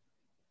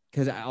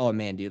because, oh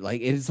man, dude,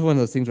 like it's one of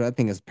those things where that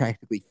thing is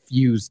practically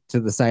fused to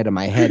the side of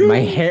my head.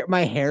 My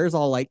hair's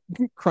all like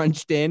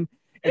crunched in.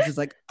 It's just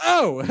like,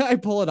 oh, I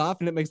pull it off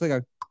and it makes like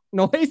a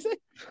noise.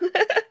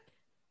 I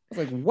was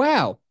like,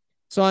 wow.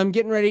 So I'm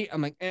getting ready.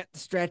 I'm like,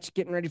 stretch,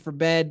 getting ready for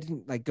bed.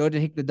 Like, go to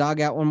take the dog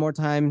out one more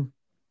time,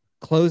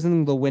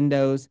 closing the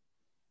windows.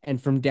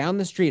 And from down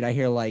the street, I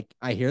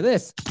hear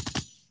this.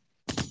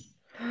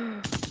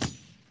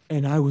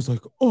 And I was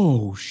like,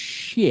 oh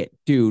shit,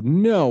 dude,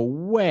 no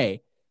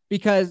way.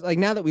 Because like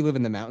now that we live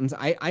in the mountains,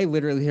 I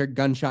literally hear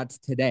gunshots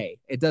today.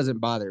 It doesn't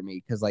bother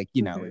me because like,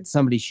 you know, it's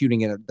somebody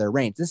shooting at their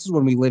range. This is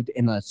when we lived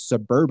in a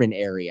suburban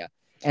area.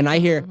 And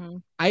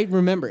I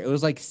remember it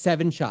was like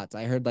 7 shots.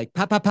 I heard like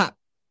pop, pop, pop,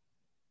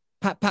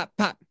 pop, pop,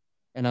 pop.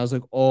 And I was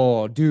like,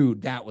 oh,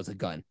 dude, that was a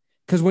gun.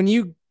 Because when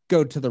you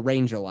go to the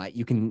range a lot,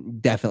 you can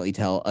definitely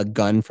tell a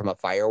gun from a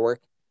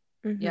firework.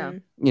 Yeah.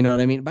 You know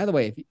what I mean? By the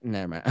way,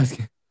 never mind. I was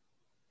gonna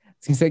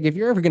say, if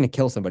you're ever going to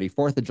kill somebody,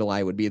 4th of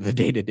July would be the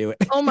day to do it.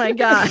 Oh my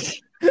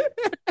gosh.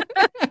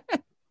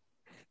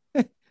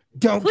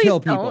 Don't Please kill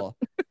don't. people.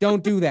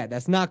 Don't do that.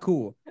 That's not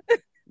cool.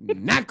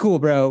 Not cool,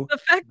 bro. The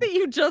fact that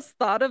you just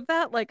thought of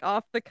that, like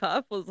off the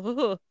cuff, was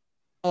ugh.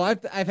 Oh,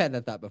 I've had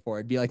that thought before.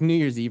 It'd be like New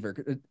Year's Eve, or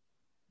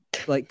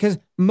like, because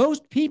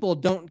most people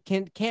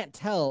can't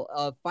tell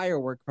a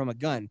firework from a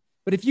gun.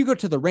 But if you go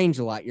to the range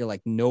a lot, you're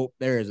like, nope,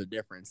 there is a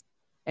difference.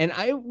 And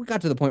I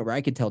got to the point where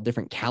I could tell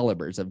different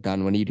calibers of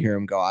gun when you'd hear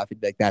them go off.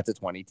 It'd be like, that's a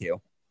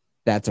 22,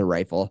 that's a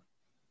rifle,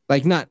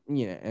 like not,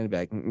 you know. And it'd be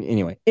like,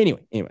 anyway.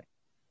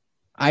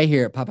 I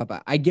hear it pop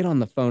up. I get on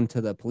the phone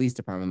to the police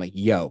department. I'm like,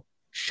 yo,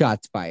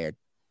 shots fired.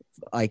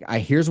 Like,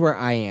 here's where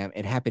I am.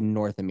 It happened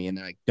north of me. And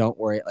they're like, don't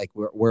worry. Like,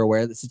 we're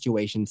aware of the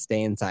situation.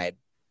 Stay inside.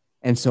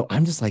 And so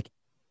I'm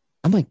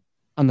like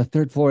on the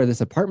 3rd floor of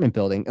this apartment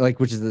building, like,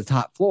 which is the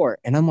top floor.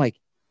 And I'm like,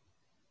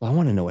 well, I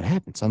want to know what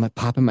happened. So I'm like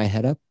popping my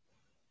head up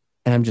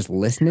and I'm just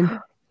listening.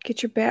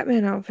 Get your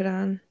Batman outfit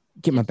on.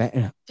 Get my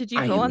Batman. Did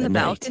you go on the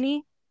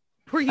balcony?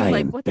 Were you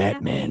like, what's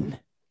Batman?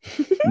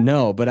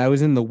 No, but I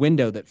was in the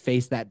window that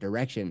faced that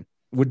direction,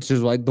 which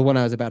is like the one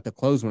I was about to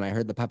close when I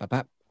heard the pop, pop,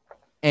 pop.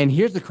 And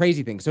here's the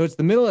crazy thing. So it's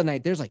the middle of the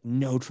night. There's like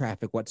no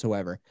traffic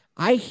whatsoever.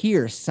 I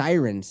hear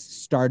sirens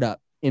start up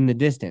in the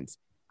distance.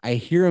 I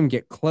hear them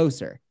get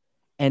closer.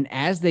 And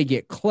as they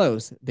get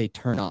close, they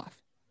turn off.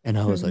 And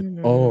I was like,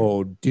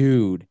 oh,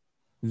 dude,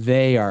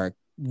 they are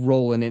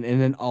rolling in. And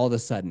then all of a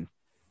sudden,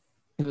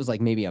 it was like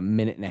maybe a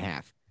minute and a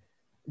half.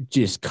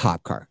 Just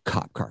cop car,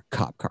 Oh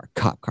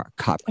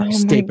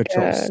state my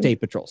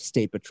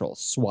patrol,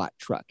 SWAT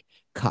truck,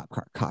 cop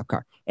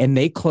car. And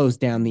they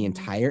closed down the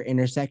entire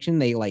intersection.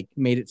 They like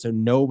made it so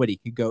nobody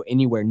could go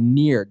anywhere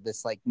near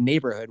this like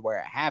neighborhood where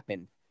it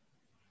happened.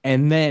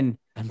 And then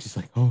I'm just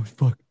like, oh,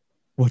 fuck,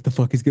 what the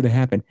fuck is going to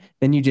happen?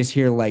 Then you just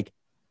hear like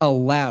a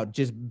loud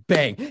just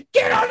bang.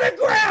 Get on the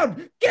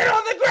ground.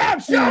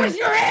 Show us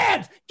your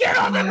hands. Get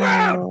on the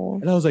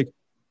ground. And I was like,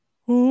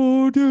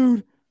 oh,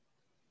 dude.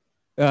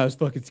 That was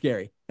fucking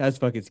scary.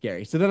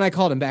 So then I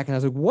called him back and I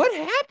was like, what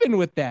happened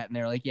with that? And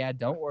they were like, yeah,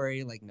 don't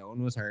worry. Like, no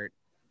one was hurt.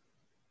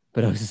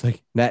 But I was just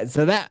like, that.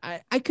 So that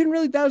I couldn't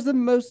really, that was the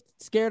most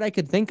scared I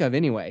could think of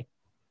anyway.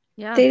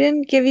 Yeah. They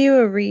didn't give you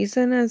a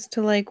reason as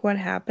to like what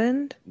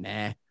happened?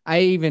 Nah.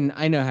 I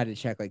know how to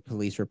check like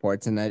police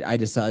reports, and I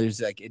just saw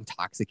there's like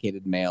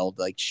intoxicated male,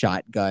 like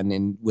shotgun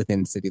in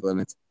within city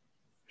limits.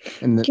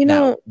 And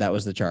that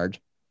was the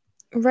charge.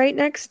 Right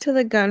next to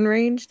the gun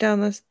range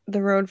down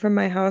the road from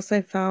my house,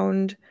 I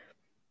found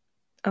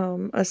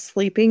a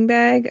sleeping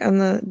bag on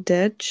the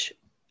ditch,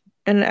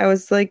 and I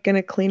was like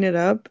gonna clean it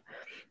up,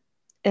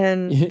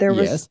 and there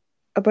was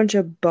a bunch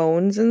of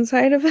bones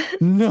inside of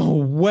it. No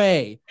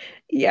way.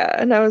 Yeah,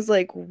 and I was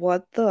like,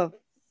 what the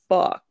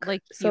fuck?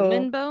 Like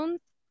human bones?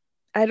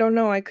 I don't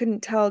know. I couldn't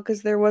tell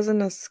because there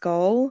wasn't a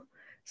skull.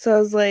 So I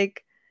was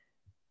like,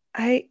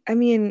 I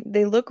mean,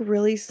 they look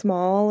really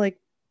small. Like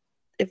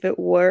if it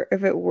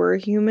were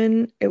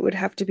human, it would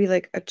have to be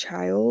like a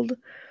child.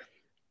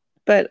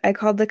 But I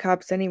called the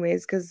cops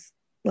anyways because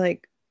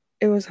like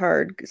it was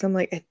hard because I'm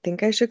like, I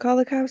think I should call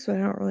the cops, but I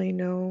don't really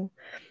know.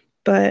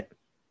 But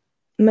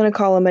I'm gonna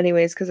call them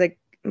anyways because like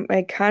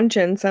my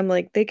conscience, I'm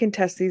like, they can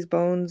test these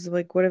bones.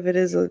 Like, what if it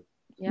is a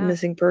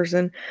missing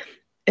person?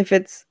 If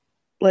it's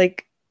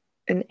like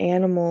an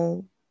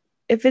animal,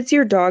 if it's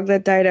your dog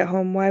that died at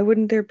home, why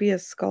wouldn't there be a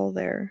skull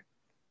there?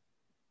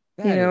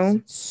 That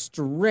is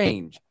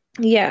strange.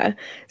 Yeah.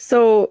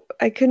 So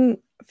I couldn't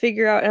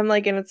figure out, I'm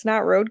like, and it's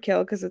not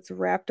roadkill because it's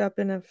wrapped up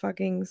in a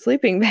fucking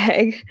sleeping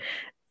bag.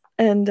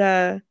 And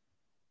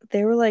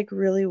they were like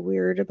really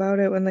weird about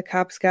it when the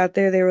cops got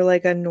there. They were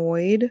like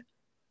annoyed.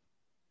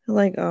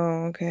 Like,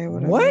 oh, okay,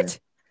 whatever. What?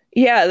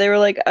 Yeah, they were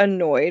like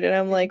annoyed, and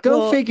I'm like,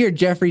 go figure.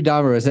 Jeffrey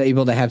Dahmer was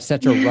able to have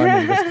such a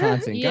run in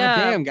Wisconsin. Yeah,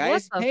 goddamn,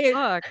 guys, what the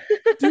fuck?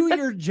 Do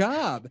your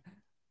job.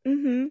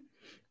 And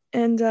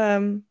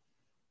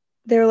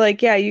they were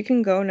like, yeah, you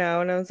can go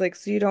now. And I was like,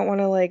 so you don't want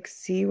to like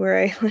see where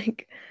I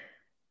like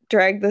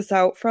drag this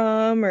out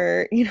from,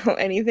 or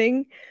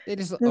anything? They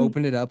just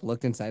opened it up,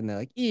 looked inside, and they're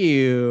like,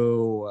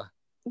 ew.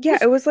 Yeah,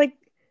 it was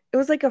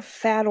like a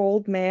fat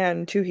old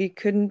man too. He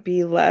couldn't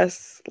be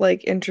less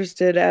like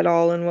interested at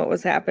all in what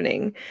was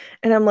happening.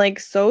 And I'm like,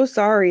 so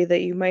sorry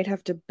that you might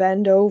have to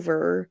bend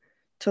over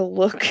to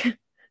look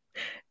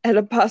at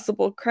a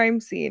possible crime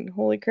scene.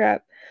 Holy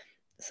crap.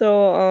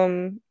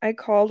 So I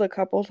called a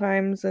couple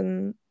times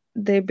and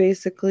they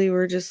basically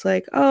were just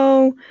like,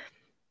 oh,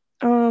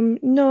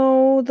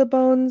 no, the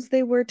bones,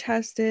 they were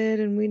tested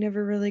and we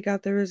never really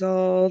got the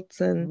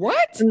results. And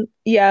what?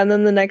 Yeah, and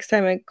then the next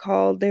time I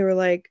called, they were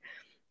like,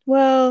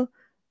 well,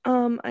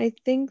 I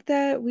think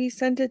that we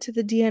sent it to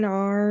the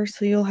DNR,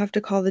 so you'll have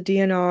to call the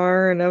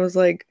DNR. And I was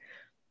like,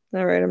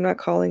 all right, I'm not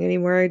calling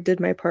anymore. I did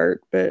my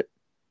part, but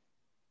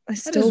I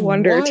still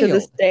wonder to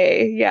this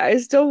day. Yeah, I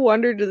still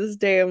wonder to this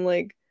day. I'm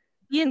like,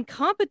 the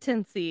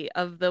incompetency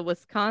of the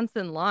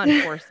Wisconsin law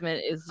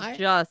enforcement is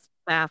just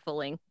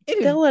baffling. It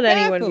is They'll let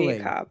anyone be a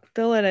baffling. cop.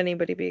 They'll let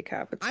anybody be a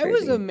cop. It's I was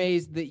crazy.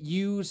 amazed that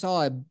you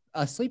saw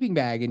a sleeping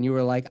bag and you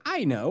were like,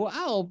 I know,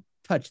 I'll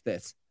touch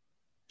this.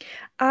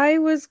 I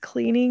was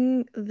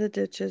cleaning the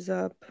ditches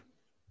up.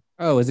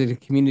 Oh, is it a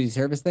community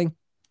service thing?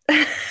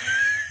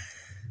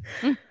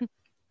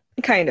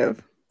 Kind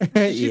of.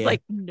 She's Yeah.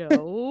 like,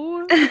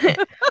 no.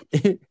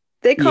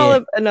 They call Yeah.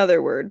 it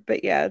another word,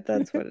 but yeah,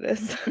 that's what it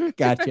is.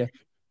 Gotcha.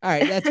 All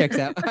right, that checks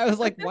out. I was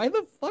like, why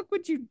the fuck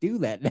would you do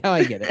that? Now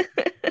I get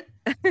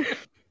it.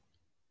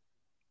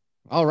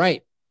 All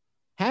right.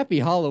 Happy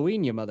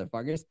Halloween, you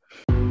motherfuckers.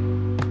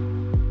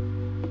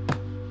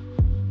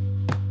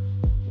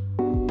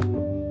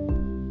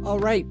 All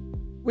right.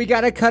 We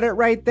got to cut it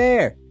right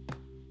there.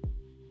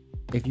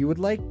 If you would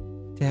like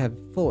to have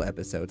full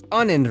episodes,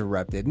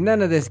 uninterrupted,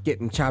 none of this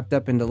getting chopped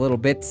up into little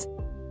bits,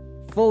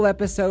 full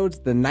episodes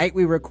the night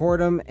we record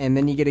them, and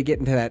then you get to get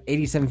into that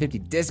 8750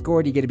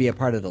 Discord. You get to be a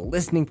part of the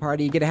listening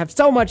party. You get to have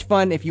so much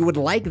fun. If you would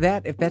like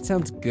that, if that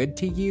sounds good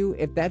to you,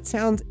 if that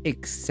sounds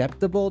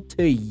acceptable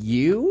to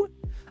you,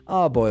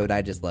 oh boy, would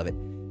I just love it.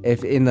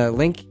 If in the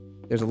link,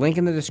 there's a link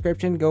in the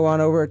description. Go on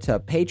over to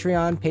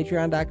Patreon,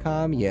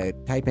 patreon.com. You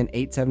type in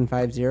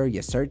 8750,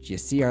 you search, you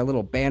see our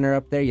little banner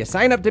up there. You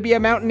sign up to be a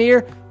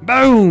Mountaineer.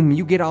 Boom!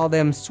 You get all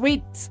them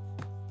sweets.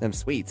 Them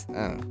sweets.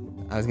 I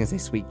was going to say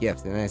sweet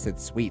gifts, and then I said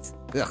sweets.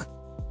 Ugh.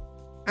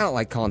 I don't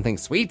like calling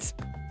things sweets.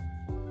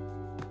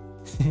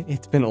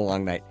 It's been a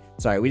long night.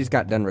 Sorry, we just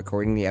got done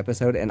recording the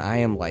episode, and I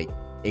am, like,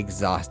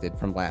 exhausted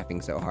from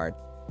laughing so hard.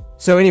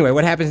 So anyway,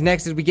 what happens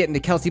next is we get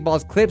into Kelsey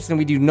Ball's clips, and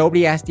we do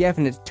Nobody Asked Yef,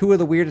 and it's two of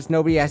the weirdest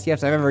Nobody Asked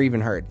Yefs I've ever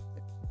even heard.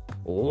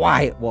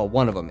 Wild. Well,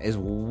 one of them is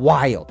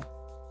wild.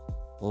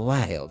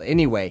 Wild.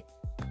 Anyway,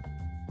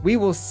 we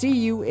will see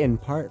you in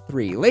part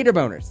 3. Later,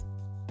 boners.